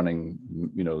engines running,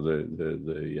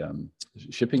 the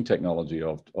shipping technology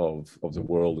of the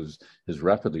world is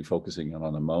rapidly focusing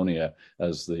on ammonia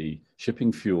as the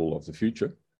shipping fuel of the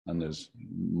future. And there's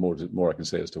more I can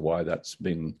say as to why that's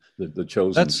been the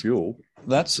chosen fuel.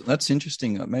 That's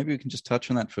interesting. Maybe we can just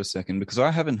touch on that for a second, because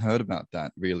I haven't heard about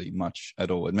that really much at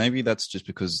all. And maybe that's just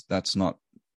because that's not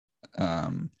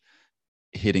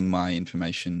hitting my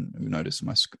information. Notice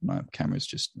my camera's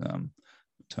just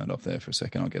turned off there for a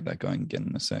second. I'll get that going again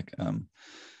in a sec.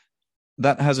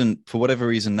 That hasn't, for whatever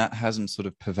reason, that hasn't sort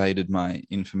of pervaded my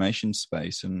information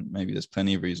space, and maybe there's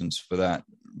plenty of reasons for that.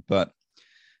 But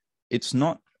it's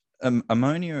not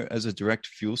ammonia as a direct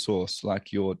fuel source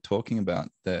like you're talking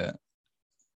about there.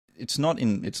 It's not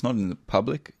in the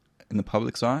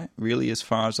public's eye, really, as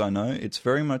far as I know. It's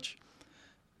very much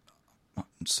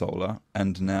solar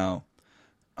and now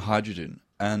hydrogen,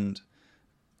 and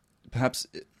perhaps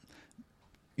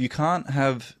you can't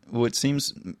have, well, it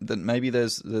seems that maybe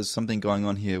there's something going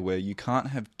on here where you can't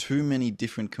have too many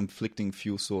different conflicting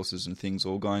fuel sources and things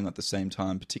all going at the same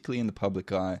time, particularly in the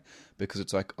public eye, because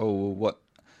it's like, oh, well,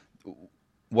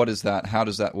 what is that? How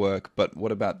does that work? But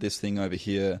what about this thing over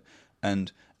here?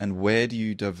 And where do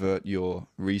you divert your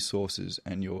resources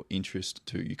and your interest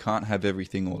to? You can't have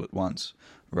everything all at once,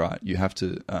 right? You have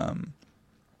to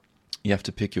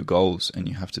pick your goals, and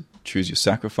you have to choose your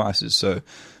sacrifices. So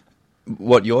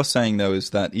what you're saying, though, is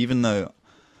that even though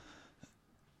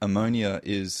ammonia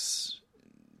is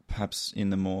perhaps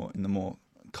in the more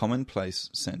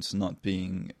commonplace sense not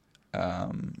being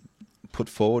put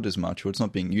forward as much, or it's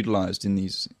not being utilized in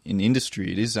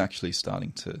industry, it is actually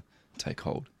starting to take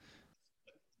hold.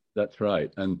 That's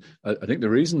right. And I think the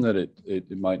reason that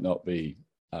it might not be,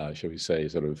 shall we say,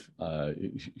 sort of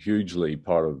hugely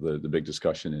part of the big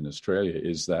discussion in Australia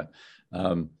is that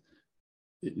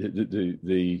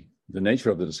the nature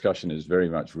of the discussion is very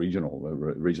much regional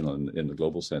in the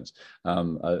global sense.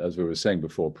 As we were saying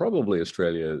before, probably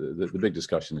Australia, the big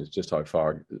discussion is just how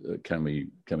far can we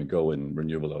go in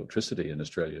renewable electricity in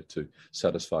Australia to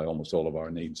satisfy almost all of our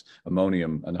needs.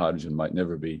 Ammonium and hydrogen might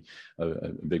never be a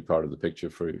big part of the picture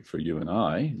for you and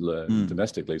I,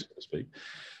 domestically, so to speak.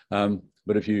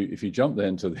 But if you jump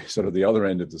then to sort of the other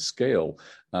end of the scale,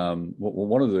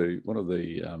 one of the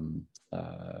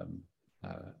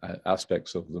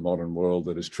aspects of the modern world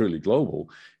that is truly global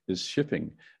is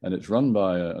shipping, and it's run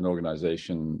by an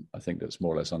organization, I think, that's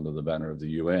more or less under the banner of the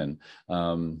UN,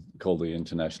 called the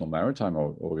International Maritime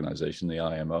Organization, the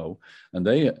IMO, and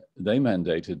they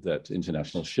mandated that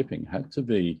international shipping had to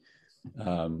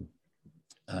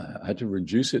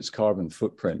reduce its carbon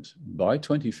footprint by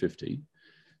 2050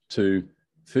 to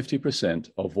 50%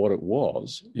 of what it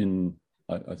was in,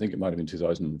 I think it might have been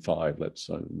 2005.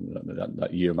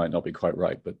 That year might not be quite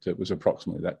right, but it was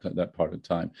approximately that part of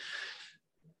time.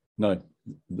 Now,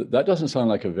 that doesn't sound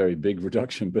like a very big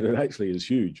reduction, but it actually is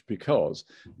huge, because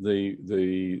the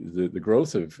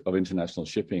growth of international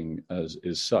shipping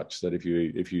is such that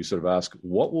if you sort of ask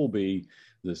what will be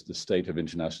the state of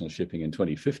international shipping in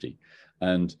 2050,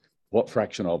 and what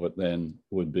fraction of it then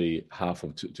would be half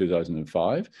of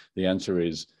 2005, the answer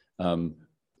is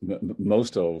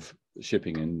most of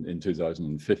shipping in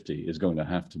 2050 is going to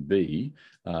have to be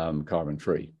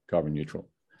carbon-free, carbon neutral.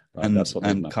 Right? And that's what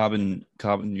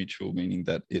carbon neutral, meaning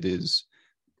that it is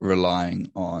relying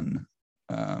on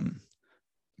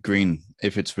green.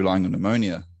 If it's relying on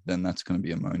ammonia, then that's going to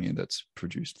be ammonia that's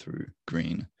produced through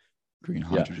green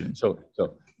hydrogen. Yeah.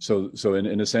 So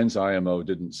in a sense, IMO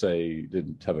didn't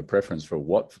have a preference for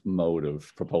what mode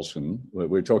of propulsion.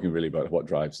 We're talking really about what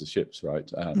drives the ships,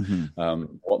 right?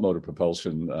 What mode of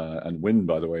propulsion, and wind,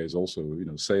 by the way, is also,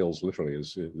 sails literally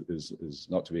is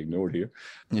not to be ignored here.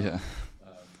 Yeah.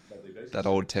 That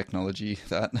old technology,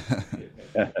 that.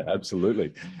 Yeah,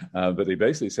 absolutely. But they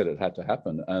basically said it had to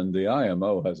happen, and the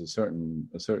IMO has a certain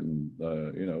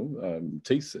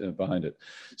teeth behind it.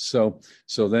 So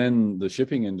then the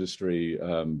shipping industry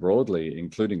broadly,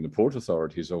 including the port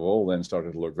authorities, have all then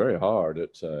started to look very hard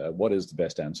at what is the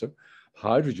best answer.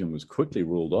 Hydrogen was quickly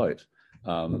ruled out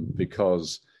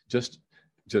because just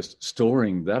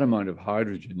storing that amount of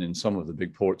hydrogen in some of the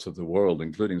big ports of the world,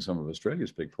 including some of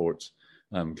Australia's big ports,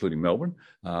 including Melbourne,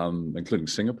 including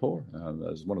Singapore,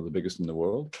 as one of the biggest in the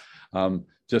world,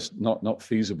 just not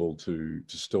feasible to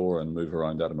store and move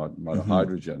around that amount of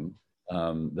hydrogen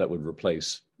that would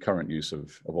replace current use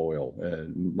of oil.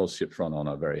 Most ships run on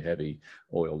a very heavy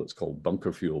oil that's called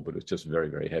bunker fuel, but it's just very,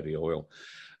 very heavy oil.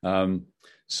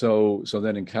 So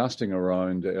then in casting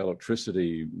around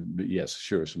electricity, yes,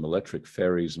 sure, some electric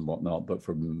ferries and whatnot, but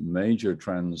for major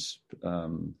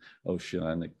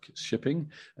oceanic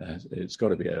shipping. It's got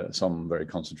to be some very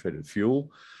concentrated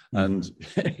fuel. And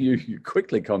you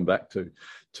quickly come back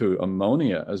to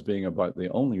ammonia as being about the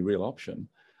only real option.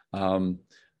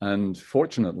 And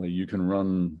fortunately, you can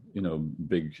run,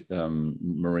 big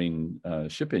marine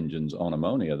ship engines on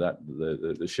ammonia. That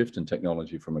the shift in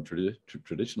technology from a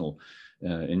traditional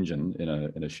engine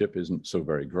in a ship isn't so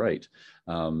very great,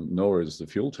 nor is the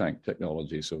fuel tank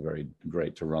technology so very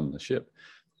great to run the ship.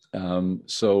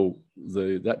 So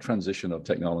that transition of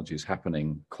technology is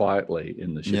happening quietly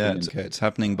in the shipping industry. Okay. It's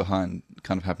happening behind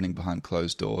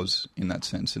closed doors in that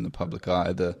sense, in the public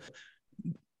eye.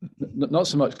 Not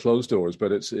so much closed doors,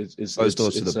 but it's closed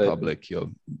doors to the public.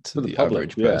 To the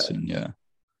average person. Yeah.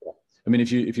 I mean,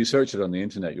 if you search it on the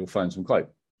internet, you'll find some quite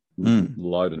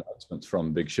loud announcements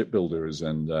from big shipbuilders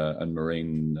and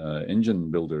marine engine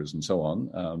builders and so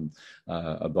on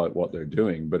about what they're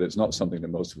doing, but it's not something that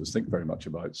most of us think very much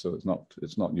about. So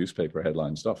it's not newspaper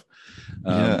headline stuff.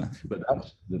 But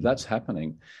that's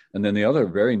happening. And then the other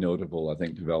very notable, I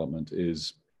think, development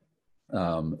is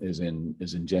in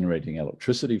generating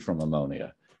electricity from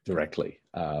ammonia directly.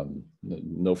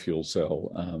 No fuel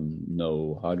cell,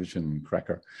 no hydrogen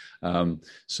cracker.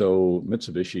 So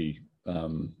Mitsubishi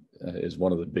is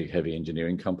one of the big heavy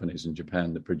engineering companies in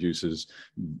Japan that produces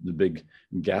the big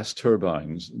gas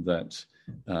turbines that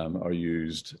are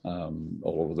used all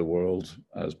over the world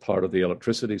as part of the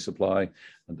electricity supply.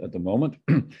 And at the moment,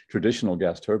 traditional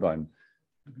gas turbine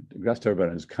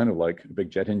is kind of like a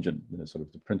big jet engine. Sort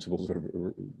of the principles are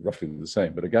roughly the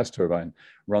same, but a gas turbine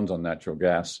runs on natural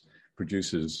gas,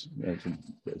 produces,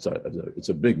 it's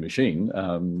a big machine,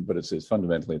 but it's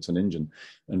fundamentally it's an engine,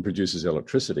 and produces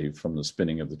electricity from the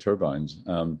spinning of the turbines.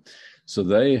 So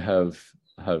they have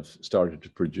started to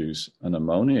produce an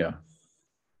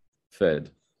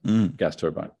ammonia-fed gas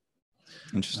turbine.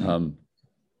 Interesting.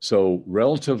 So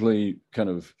relatively kind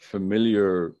of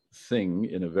familiar thing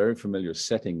in a very familiar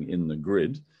setting in the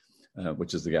grid,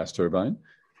 which is the gas turbine,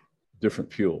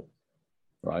 different fuel,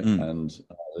 right? And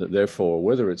therefore,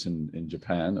 whether it's in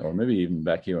Japan or maybe even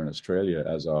back here in Australia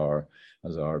as our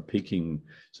peaking,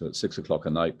 so at 6 o'clock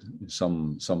at night,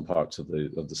 some parts of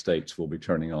the states will be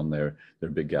turning on their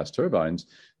big gas turbines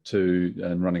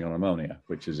and running on ammonia,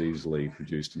 which is easily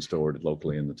produced and stored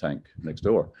locally in the tank next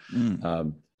door.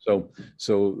 So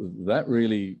that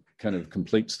really kind of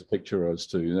completes the picture as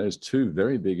to there's two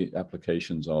very big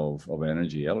applications of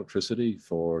energy: electricity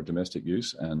for domestic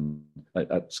use and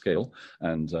at scale,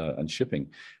 and shipping,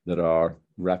 that are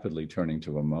rapidly turning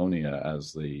to ammonia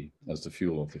as the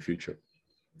fuel of the future.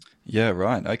 Yeah,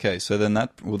 right. Okay, so then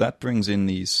that brings in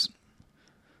these.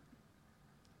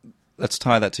 Let's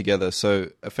tie that together. So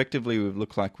effectively,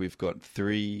 we've got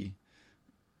three.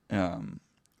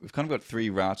 We've kind of got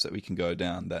three routes that we can go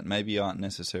down that maybe aren't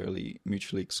necessarily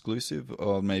mutually exclusive,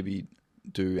 or maybe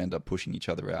do end up pushing each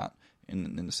other out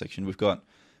in the section. We've got,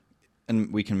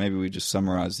 and we just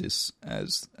summarize this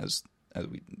as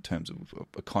in terms of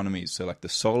economies. So like the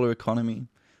solar economy,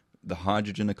 the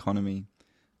hydrogen economy,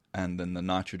 and then the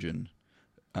nitrogen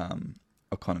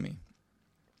economy.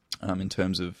 In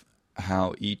terms of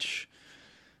how each,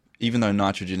 even though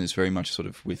nitrogen is very much sort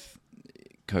of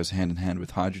goes hand in hand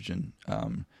with hydrogen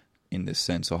in this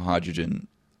sense, or hydrogen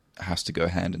has to go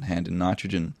hand in hand in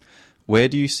nitrogen. Where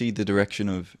do you see the direction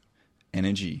of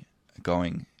energy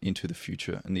going into the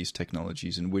future in these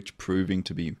technologies, and which proving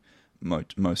to be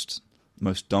most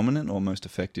dominant or most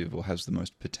effective, or has the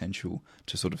most potential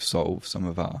to sort of solve some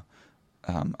of our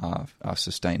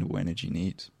sustainable energy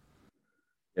needs?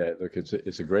 Yeah, look,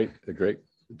 it's a great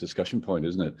discussion point,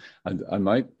 isn't it? And I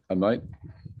might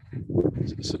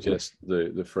suggest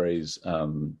the phrase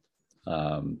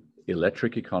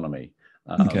electric economy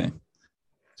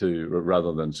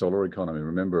rather than solar economy.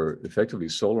 Remember, effectively,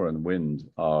 solar and wind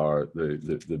are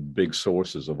the big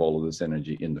sources of all of this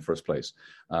energy in the first place,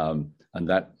 and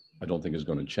that I don't think is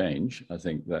going to change. I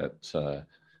think that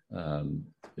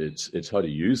it's how to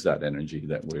use that energy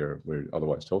that we're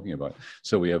otherwise talking about.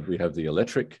 So we have the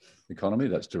electric economy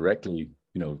that's directly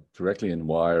in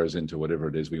wires into whatever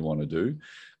it is we want to do,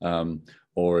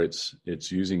 or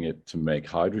it's using it to make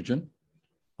hydrogen,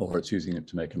 or it's using it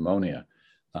to make ammonia.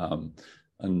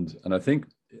 And I think,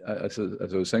 as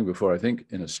I was saying before, I think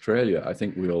in Australia, I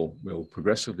think we'll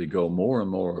progressively go more and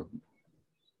more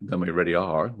than we already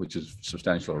are, which is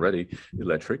substantial already,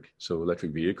 electric. So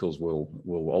electric vehicles will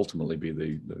ultimately be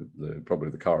the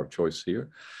probably the car of choice here.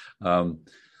 But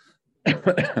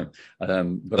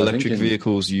electric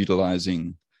vehicles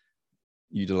utilizing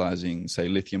say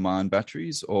lithium-ion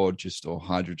batteries, or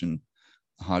hydrogen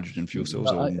hydrogen fuel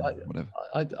cells or whatever?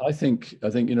 I think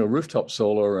rooftop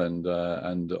solar and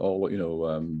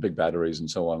all big batteries and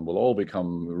so on will all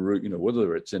become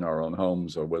whether it's in our own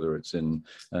homes or whether it's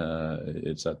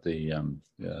it's at the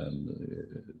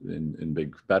in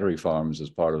big battery farms as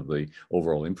part of the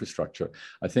overall infrastructure.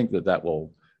 I think that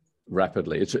will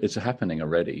rapidly. It's happening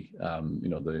already.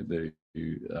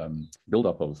 The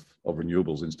build-up of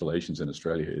renewables installations in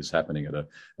Australia is happening at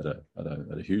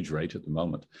a huge rate at the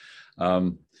moment.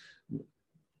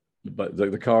 But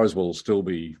the cars will still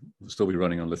be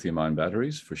running on lithium-ion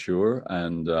batteries for sure,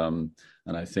 and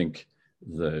I think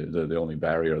the only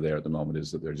barrier there at the moment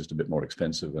is that they're just a bit more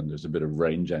expensive, and there's a bit of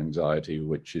range anxiety,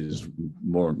 which is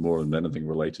more than anything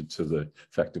related to the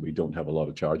fact that we don't have a lot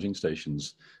of charging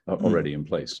stations already in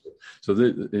place. So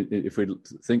if we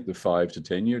think the 5 to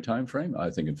 10 year time frame,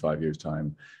 I think in 5 years'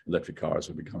 time, electric cars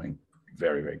are becoming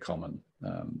very, very common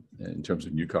in terms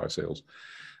of new car sales.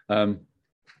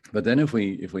 But then if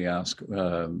we ask,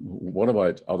 what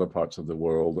about other parts of the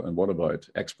world, and what about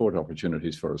export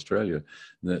opportunities for Australia,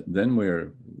 then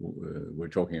we're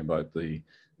talking about the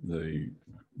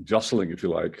jostling, if you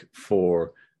like,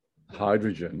 for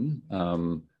hydrogen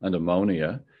and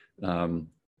ammonia,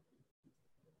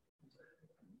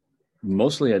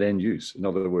 mostly at end use. In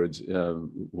other words,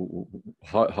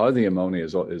 how the ammonia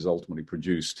is ultimately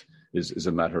produced is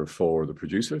a matter for the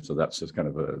producer. So that's just kind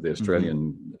of the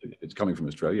Australian, it's coming from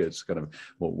Australia. It's kind of,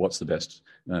 well, what's the best,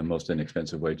 most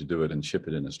inexpensive way to do it and ship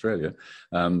it in Australia?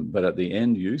 But at the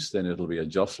end use, then it'll be a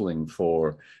jostling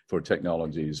for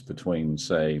technologies between,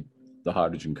 say, the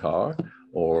hydrogen car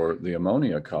or the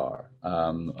ammonia car.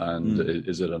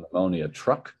 Is it an ammonia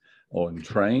truck or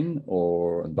train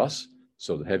or bus?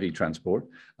 So the heavy transport,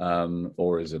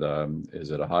 or is it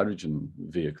a hydrogen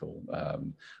vehicle?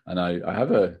 And I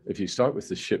have if you start with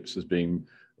the ships as being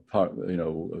part,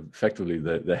 effectively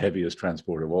the heaviest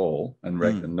transport of all, and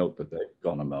note that they've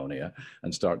gone ammonia,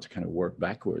 and start to kind of work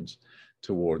backwards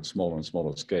towards smaller and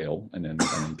smaller scale, and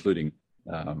including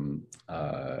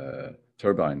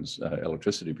turbines,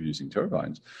 electricity producing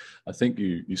turbines. I think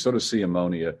you sort of see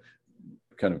ammonia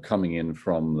kind of coming in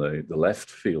from the left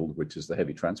field, which is the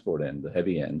heavy transport end, the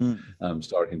heavy end,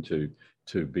 starting to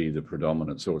be the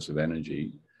predominant source of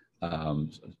energy,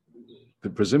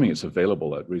 presuming it's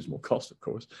available at reasonable cost, of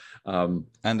course. And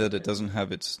that it doesn't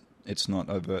have it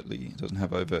doesn't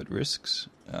have overt risks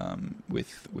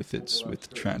with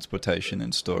transportation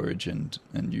and storage and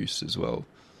use as well.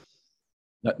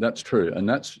 That's true, and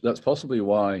that's possibly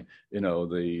why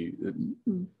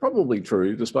probably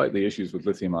true, despite the issues with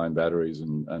lithium-ion batteries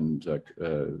and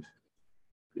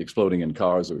exploding in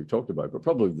cars that we've talked about, but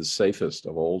probably the safest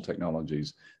of all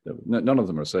technologies. None of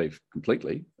them are safe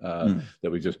completely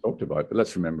that we just talked about. But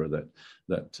let's remember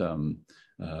that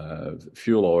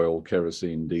fuel oil,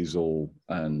 kerosene, diesel,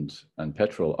 and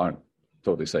petrol aren't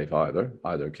totally safe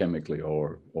either chemically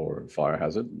or fire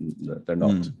hazard. They're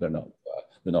not.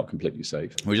 They're not completely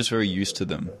safe. We're just very used to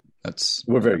them.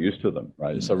 We're very used to them,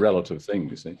 right? It's a relative thing,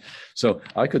 you see. So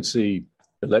I could see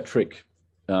electric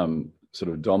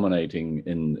sort of dominating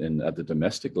in at the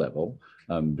domestic level,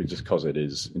 just because it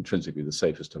is intrinsically the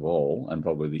safest of all and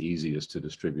probably the easiest to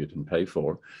distribute and pay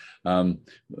for.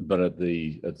 But at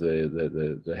the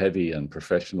heavy and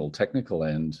professional technical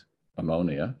end,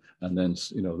 ammonia, and then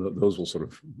those will sort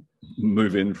of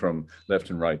move in from left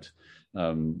and right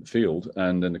field,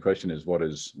 and then the question is, where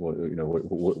is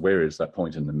that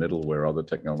point in the middle where other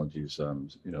technologies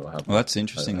have? Well, that's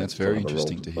interesting. That's very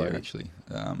interesting to hear, actually.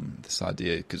 This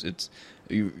idea, because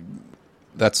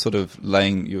that's sort of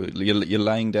you're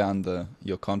laying down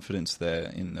your confidence there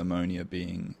in ammonia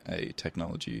being a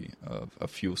technology of a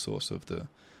fuel source of the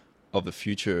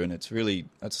future, and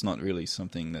that's not really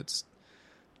something that's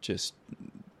just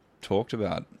talked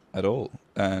about at all,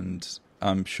 and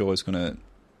I'm sure it's going to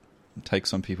take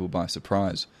some people by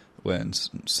surprise when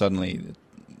suddenly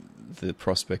the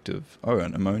prospect of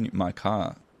an ammonia, my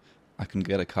car, I can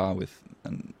get a car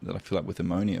that I fill up with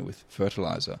ammonia with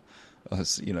fertilizer,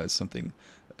 something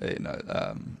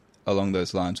along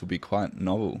those lines will be quite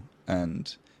novel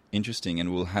and interesting,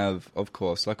 and we'll have, of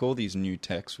course, like all these new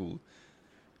techs will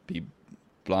be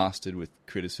blasted with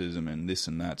criticism and this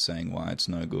and that, saying why it's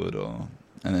no good,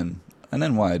 and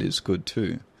then why it is good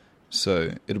too.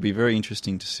 So it'll be very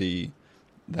interesting to see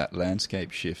that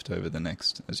landscape shift over the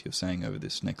next, as you're saying, over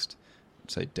this next,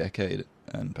 say, decade,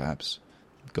 and perhaps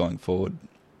going forward,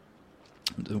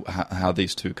 how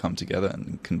these two come together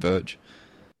and converge.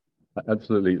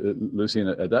 Absolutely, Lucy.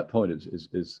 And at that point,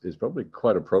 is probably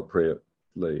quite appropriate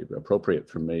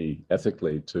for me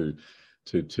ethically to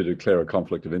declare a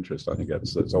conflict of interest. I think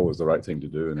that's always the right thing to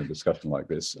do in a discussion like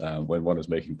this when one is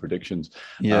making predictions.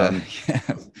 Yeah,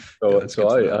 yeah.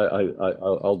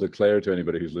 So I'll declare to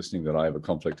anybody who's listening that I have a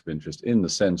conflict of interest in the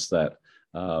sense that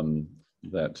in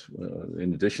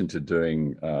addition to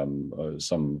doing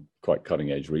some quite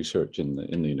cutting edge research in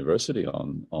the university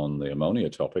on the ammonia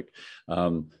topic,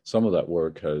 some of that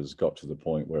work has got to the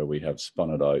point where we have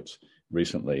spun it out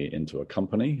recently into a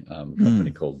company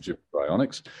called Jupiter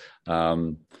Ionics.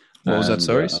 What was that?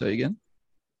 Sorry, say again.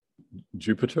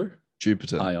 Jupiter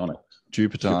Ionics.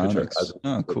 Jupiter Ionics. As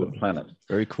cool. The planet.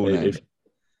 Very cool name.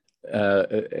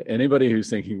 Anybody who's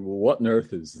thinking, well, what on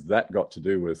earth has that got to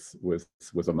do with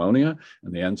ammonia?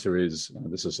 And the answer is,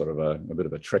 this is sort of a bit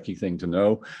of a tricky thing to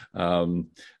know. And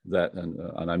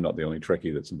I'm not the only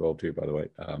Trekkie that's involved here, by the way.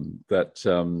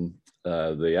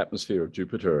 The atmosphere of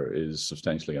Jupiter is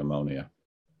substantially ammonia.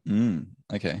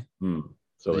 Okay.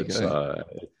 So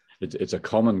it's a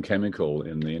common chemical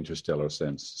in the interstellar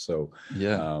sense. So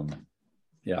yeah,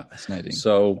 fascinating.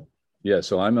 So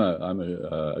I'm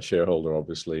a shareholder,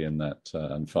 obviously, in that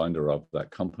and founder of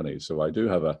that company. So I do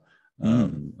have a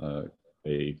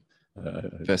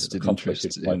vested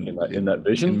interest in that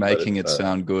vision, in making it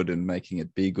sound good and making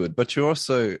it be good. But you're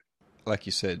also, like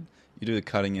you said, you do the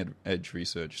cutting edge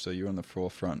research, so you're on the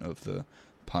forefront of you're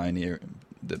pioneering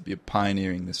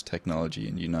this technology,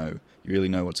 and you really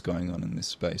know what's going on in this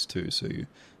space too. So you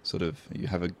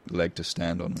have a leg to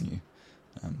stand on when you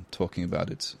talking about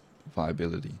its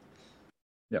viability.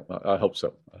 Yeah, I hope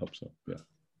so. Yeah.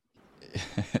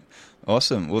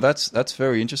 Awesome. Well, that's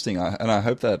very interesting, and I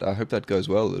hope that goes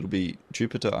well. It'll be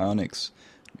Jupiter Ionics.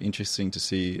 Interesting to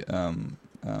see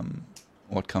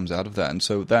what comes out of that, and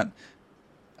so that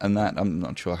I'm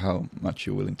not sure how much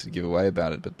you're willing to give away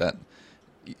about it, but that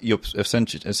you're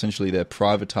essentially they're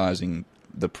privatizing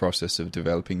the process of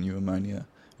developing new ammonia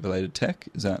related tech.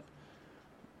 Is that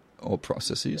or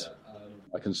processes? Yeah.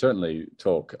 I can certainly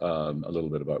talk a little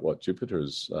bit about what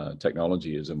Jupiter's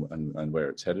technology is and where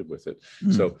it's headed with it.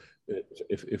 So,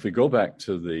 if we go back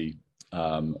to the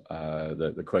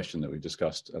question that we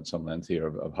discussed at some length here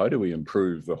of how do we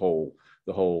improve the whole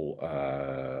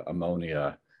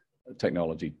ammonia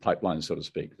technology pipeline, so to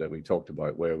speak, that we talked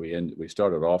about, where we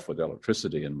started off with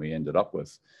electricity and we ended up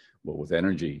with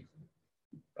energy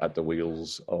at the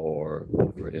wheels or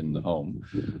in the home.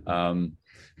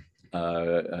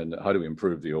 And how do we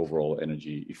improve the overall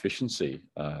energy efficiency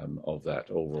of that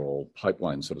overall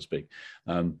pipeline, so to speak?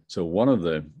 So one of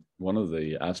the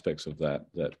aspects of that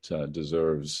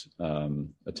deserves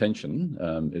attention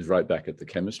is right back at the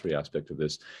chemistry aspect of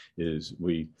this. Is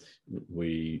we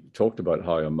talked about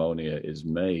how ammonia is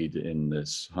made in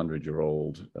this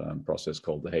 100-year-old process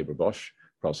called the Haber-Bosch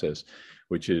process,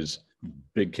 which is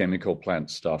big chemical plant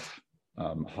stuff.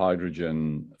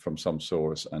 Hydrogen from some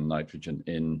source and nitrogen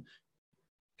in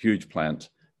huge plant,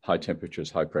 high temperatures,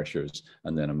 high pressures,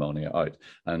 and then ammonia out.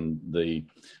 And the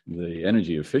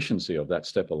energy efficiency of that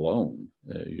step alone,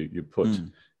 you put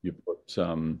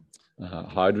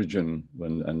hydrogen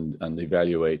and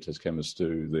evaluate, as chemists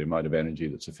do, the amount of energy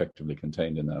that's effectively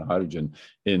contained in that hydrogen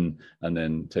in, and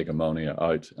then take ammonia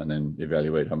out and then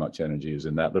evaluate how much energy is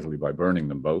in that, literally by burning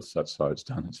them both. That's how it's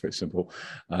done. It's very simple.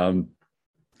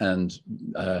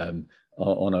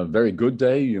 On a very good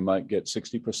day, you might get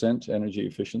 60% energy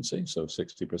efficiency. So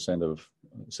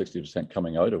 60%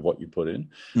 coming out of what you put in.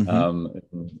 In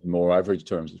more average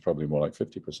terms, it's probably more like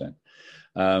 50%.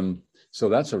 So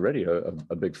that's already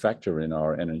a big factor in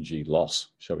our energy loss,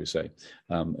 shall we say,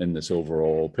 in this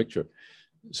overall picture.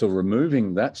 So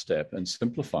removing that step and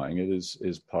simplifying it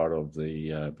is part of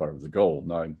the goal.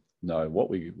 Now, what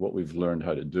we've learned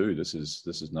how to do, this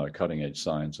is now cutting edge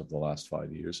science of the last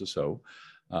 5 years or so,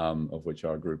 of which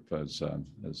our group has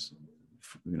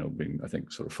been, I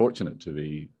think, sort of fortunate to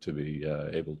be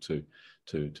able to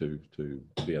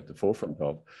be at the forefront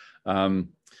of,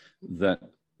 that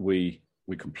we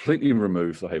completely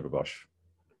remove the Haber-Bosch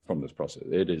from this process.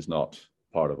 It is not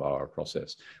part of our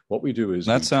process. What we do is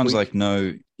that sounds like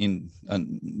that's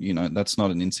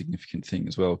not an insignificant thing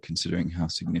as well, considering how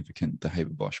significant the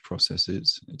Haber-Bosch process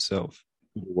is itself.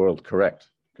 World, correct.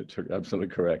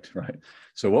 Absolutely correct. Right.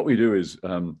 So what we do is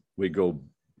we go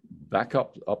back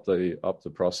up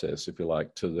the process, if you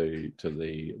like, to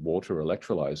the water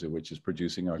electrolyzer, which is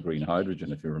producing our green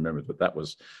hydrogen. If you remember that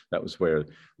was where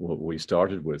we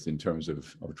started with in terms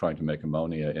of trying to make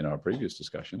ammonia in our previous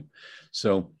discussion.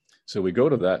 So we go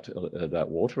to that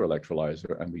water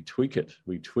electrolyzer and we tweak it.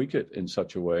 We tweak it in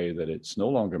such a way that it's no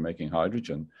longer making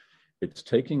hydrogen. It's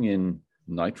taking in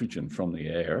nitrogen from the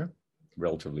air,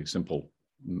 relatively simple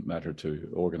matter to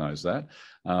organize that.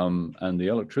 And the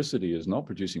electricity is not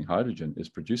producing hydrogen, it's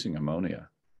producing ammonia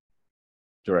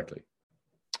directly.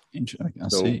 Interesting. I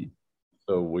see.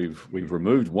 So we've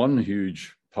removed one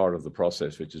huge part of the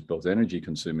process, which is both energy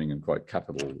consuming and quite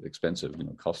capital expensive,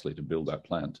 costly to build that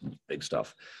plant and big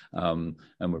stuff. And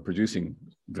we're producing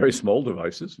very small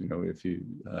devices. If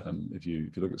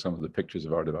you look at some of the pictures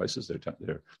of our devices,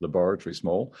 they're laboratory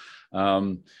small,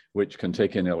 which can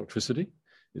take in electricity.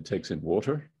 It takes in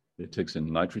water, it takes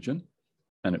in nitrogen,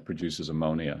 and it produces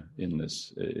ammonia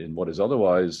in what is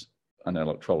otherwise an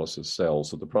electrolysis cell.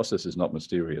 So the process is not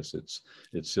mysterious. It's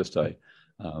just a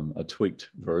tweaked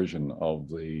version of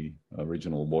the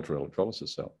original water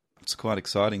electrolysis cell. It's quite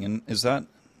exciting. And is that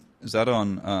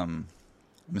on? I'm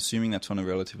assuming that's on a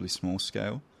relatively small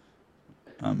scale.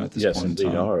 At this yes, point indeed.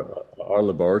 in time. Our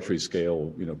laboratory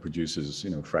scale, produces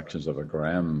fractions of a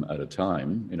gram at a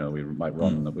time.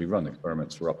 We run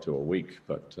experiments for up to a week,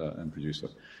 but and produce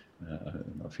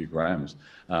a few grams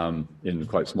in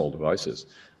quite small devices.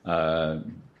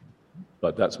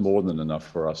 But that's more than enough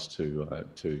for us to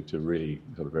really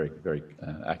sort of very, very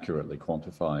accurately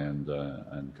quantify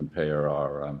and compare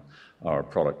our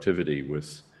productivity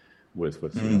with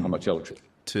how much electricity.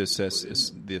 To assess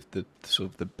the sort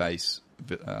of the base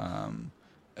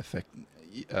effect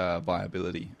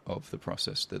viability of the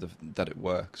process, that it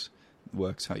works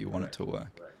how you want it to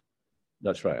work.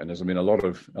 That's right, and there's a lot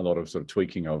of sort of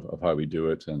tweaking of how we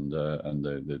do it and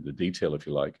the detail, if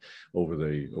you like, over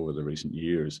the recent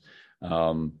years.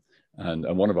 And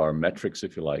one of our metrics,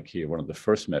 if you like, here, one of the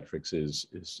first metrics is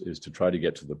to try to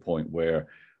get to the point where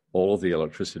all of the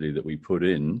electricity that we put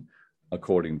in,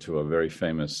 according to a very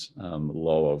famous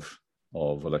law of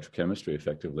electrochemistry,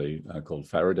 effectively called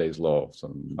Faraday's law.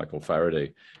 So Michael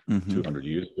Faraday, 200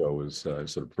 years ago, was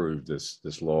sort of proved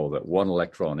this law that one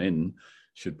electron in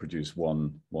should produce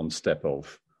one step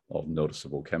of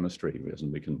noticeable chemistry.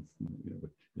 And we can,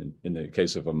 in the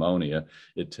case of ammonia,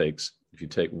 it takes, if you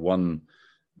take one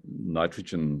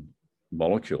nitrogen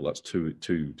molecule, that's two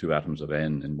atoms of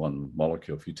N in one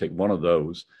molecule. If you take one of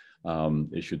those,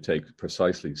 it should take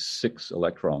precisely 6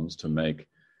 electrons to make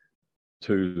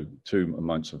two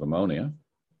amounts of ammonia,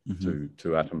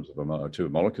 two atoms of ammonia, 2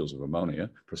 molecules of ammonia,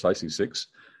 precisely 6.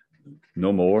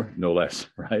 No more, no less,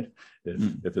 right?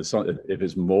 If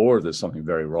it's more, there's something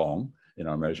very wrong in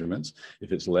our measurements.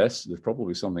 If it's less, there's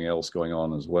probably something else going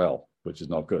on as well, which is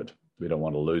not good. We don't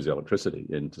want to lose electricity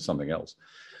into something else.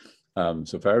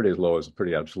 So Faraday's law is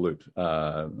pretty absolute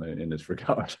in this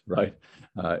regard, right?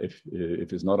 If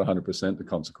it's not 100%, the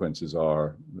consequences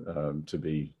are to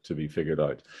be figured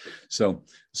out. So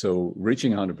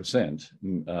reaching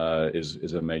 100%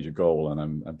 is a major goal, and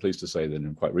I'm pleased to say that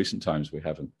in quite recent times we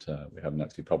haven't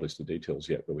actually published the details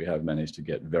yet, but we have managed to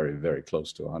get very, very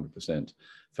close to 100%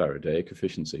 Faradaic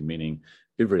efficiency, meaning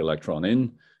every electron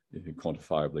in, it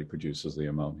quantifiably produces the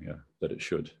ammonia that it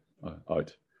should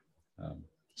out.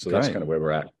 So Great. That's kind of where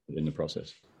we're at in the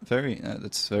process.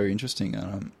 That's very interesting.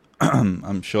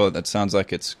 I'm sure that sounds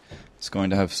like it's going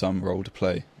to have some role to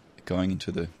play going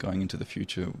into the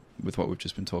future with what we've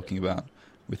just been talking about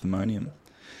with ammonia.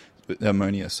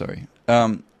 Sorry.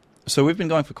 So we've been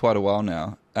going for quite a while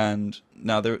now, and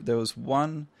now there was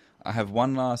one. I have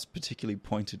one last particularly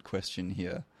pointed question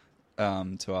here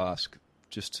to ask,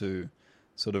 just to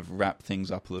sort of wrap things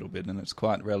up a little bit, and it's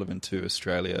quite relevant to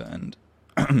Australia and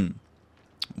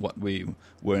what we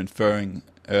were inferring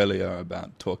earlier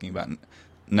about talking about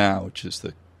now, which is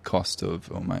the cost of,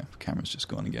 my camera's just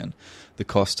gone again, the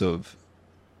cost of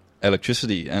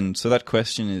electricity. And so that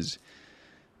question is,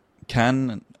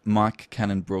 can Mike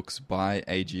Cannon-Brookes buy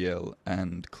AGL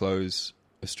and close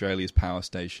Australia's power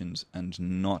stations and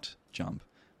not jump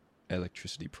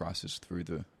electricity prices through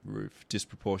the roof,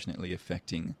 disproportionately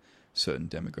affecting certain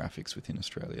demographics within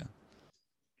Australia?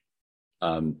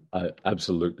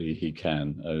 Absolutely, he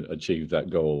can achieve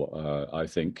that goal. I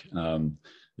think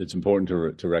it's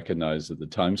important to recognize that the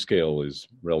timescale is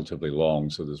relatively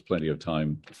long, so there's plenty of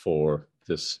time for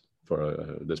this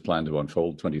plan to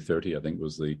unfold. 2030, I think,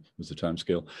 was the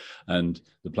timescale, and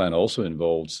the plan also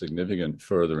involved significant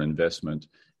further investment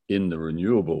in the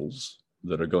renewables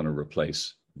that are going to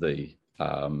replace the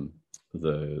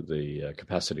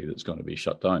capacity that's going to be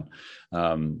shut down.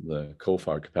 The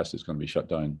coal-fired capacity is going to be shut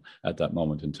down at that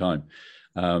moment in time.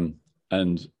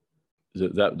 And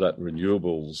that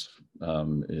renewables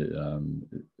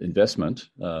investment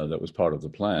that was part of the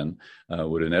plan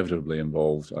would inevitably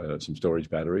involve some storage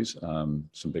batteries,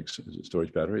 some big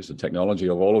storage batteries. The technology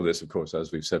of all of this, of course,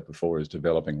 as we've said before, is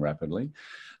developing rapidly.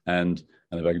 And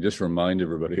if I can just remind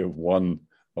everybody of one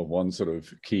sort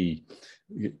of key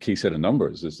key set of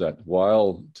numbers is that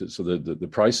so the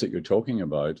price that you're talking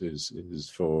about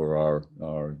is for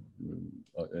our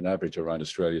an average around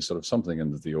Australia, sort of something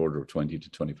in the order of 20 to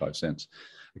 25 cents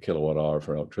a kilowatt hour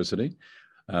for electricity.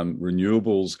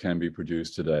 Renewables can be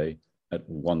produced today at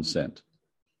 1 cent.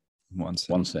 1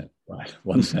 cent. 1 cent, right?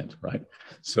 1 cent, right?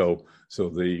 So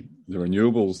the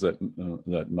renewables that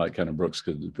Mike Cannon-Brookes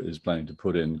is planning to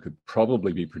put in could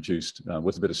probably be produced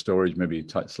with a bit of storage, maybe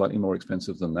slightly more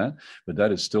expensive than that, but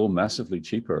that is still massively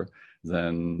cheaper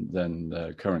than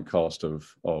the current cost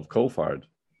of coal-fired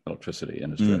electricity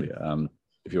in Australia.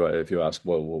 If you ask,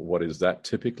 well, what is that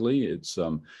typically? It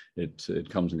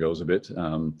comes and goes a bit.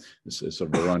 It's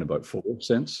sort of around about 4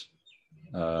 cents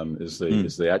is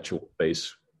the actual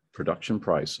base production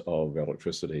price of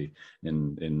electricity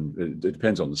it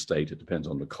depends on the state, it depends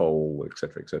on the coal, et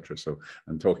cetera, et cetera. So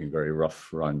I'm talking very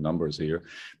rough round numbers here,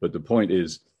 but the point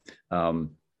is there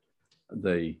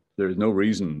is no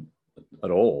reason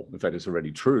at all, in fact it's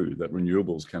already true, that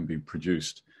renewables can be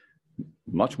produced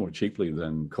much more cheaply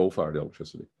than coal-fired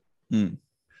electricity.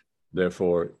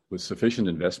 Therefore, with sufficient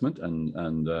investment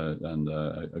and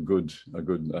a good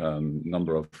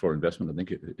number for investment,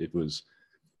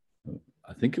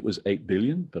 I think it was 8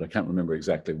 billion, but I can't remember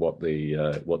exactly what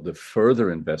the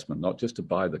further investment, not just to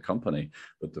buy the company,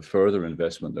 but the further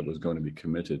investment that was going to be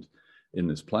committed in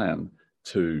this plan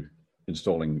to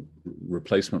installing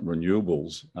replacement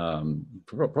renewables,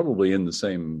 probably in the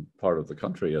same part of the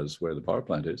country as where the power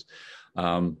plant is,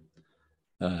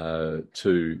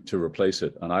 to replace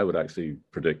it. And I would actually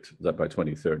predict that by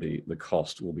 2030, the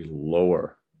cost will be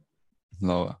lower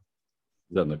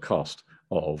than the cost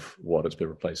of what it's been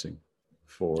replacing.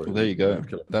 Well, there you go.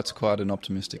 That's quite an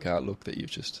optimistic outlook that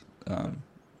you've just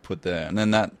put there. And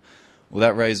then that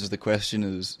raises the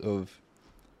question of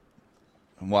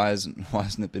why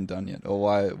hasn't it been done yet, or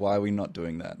why are we not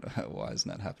doing that? Why isn't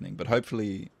that happening? But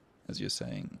hopefully, as you're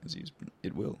saying,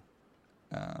 it will,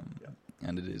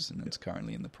 and it is, and it's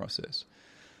currently in the process.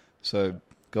 So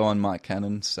go on, Mike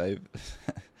Cannon, save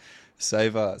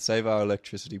our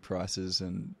electricity prices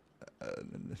and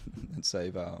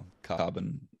save our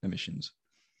carbon emissions.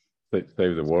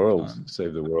 Save the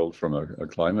world from a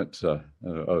climate,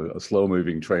 a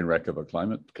slow-moving train wreck of a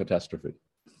climate catastrophe.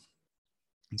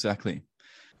 Exactly.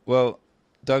 Well,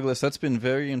 Douglas, that's been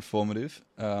very informative.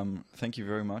 Thank you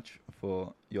very much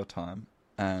for your time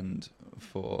and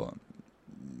for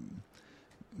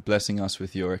blessing us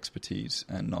with your expertise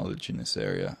and knowledge in this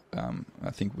area.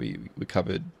 I think we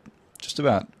covered just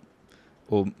about,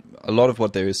 or a lot of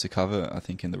what there is to cover, I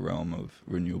think, in the realm of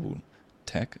renewable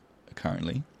tech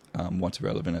currently, what's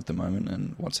relevant at the moment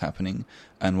and what's happening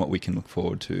and what we can look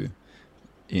forward to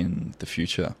in the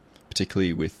future,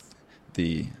 particularly with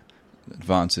the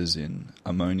advances in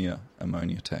ammonia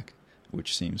tech,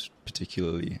 which seems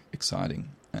particularly exciting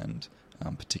and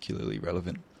particularly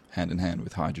relevant hand in hand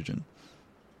with hydrogen.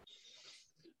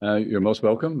 You're most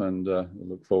welcome, and I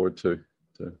look forward to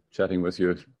chatting with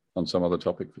you on some other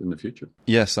topic in the future.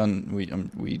 Yes, and we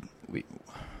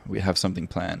have something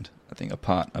planned. I think a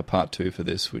part 2 for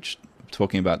this, which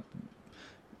talking about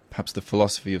perhaps the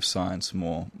philosophy of science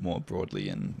more broadly,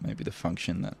 and maybe the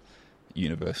function that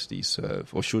universities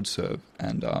serve or should serve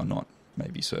and are not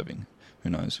maybe serving. Who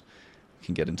knows? We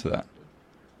can get into that.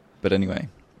 But anyway,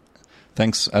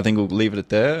 thanks. I think we'll leave it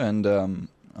there, and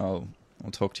I'll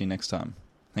talk to you next time.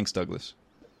 Thanks, Douglas.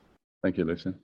 Thank you, Lucian.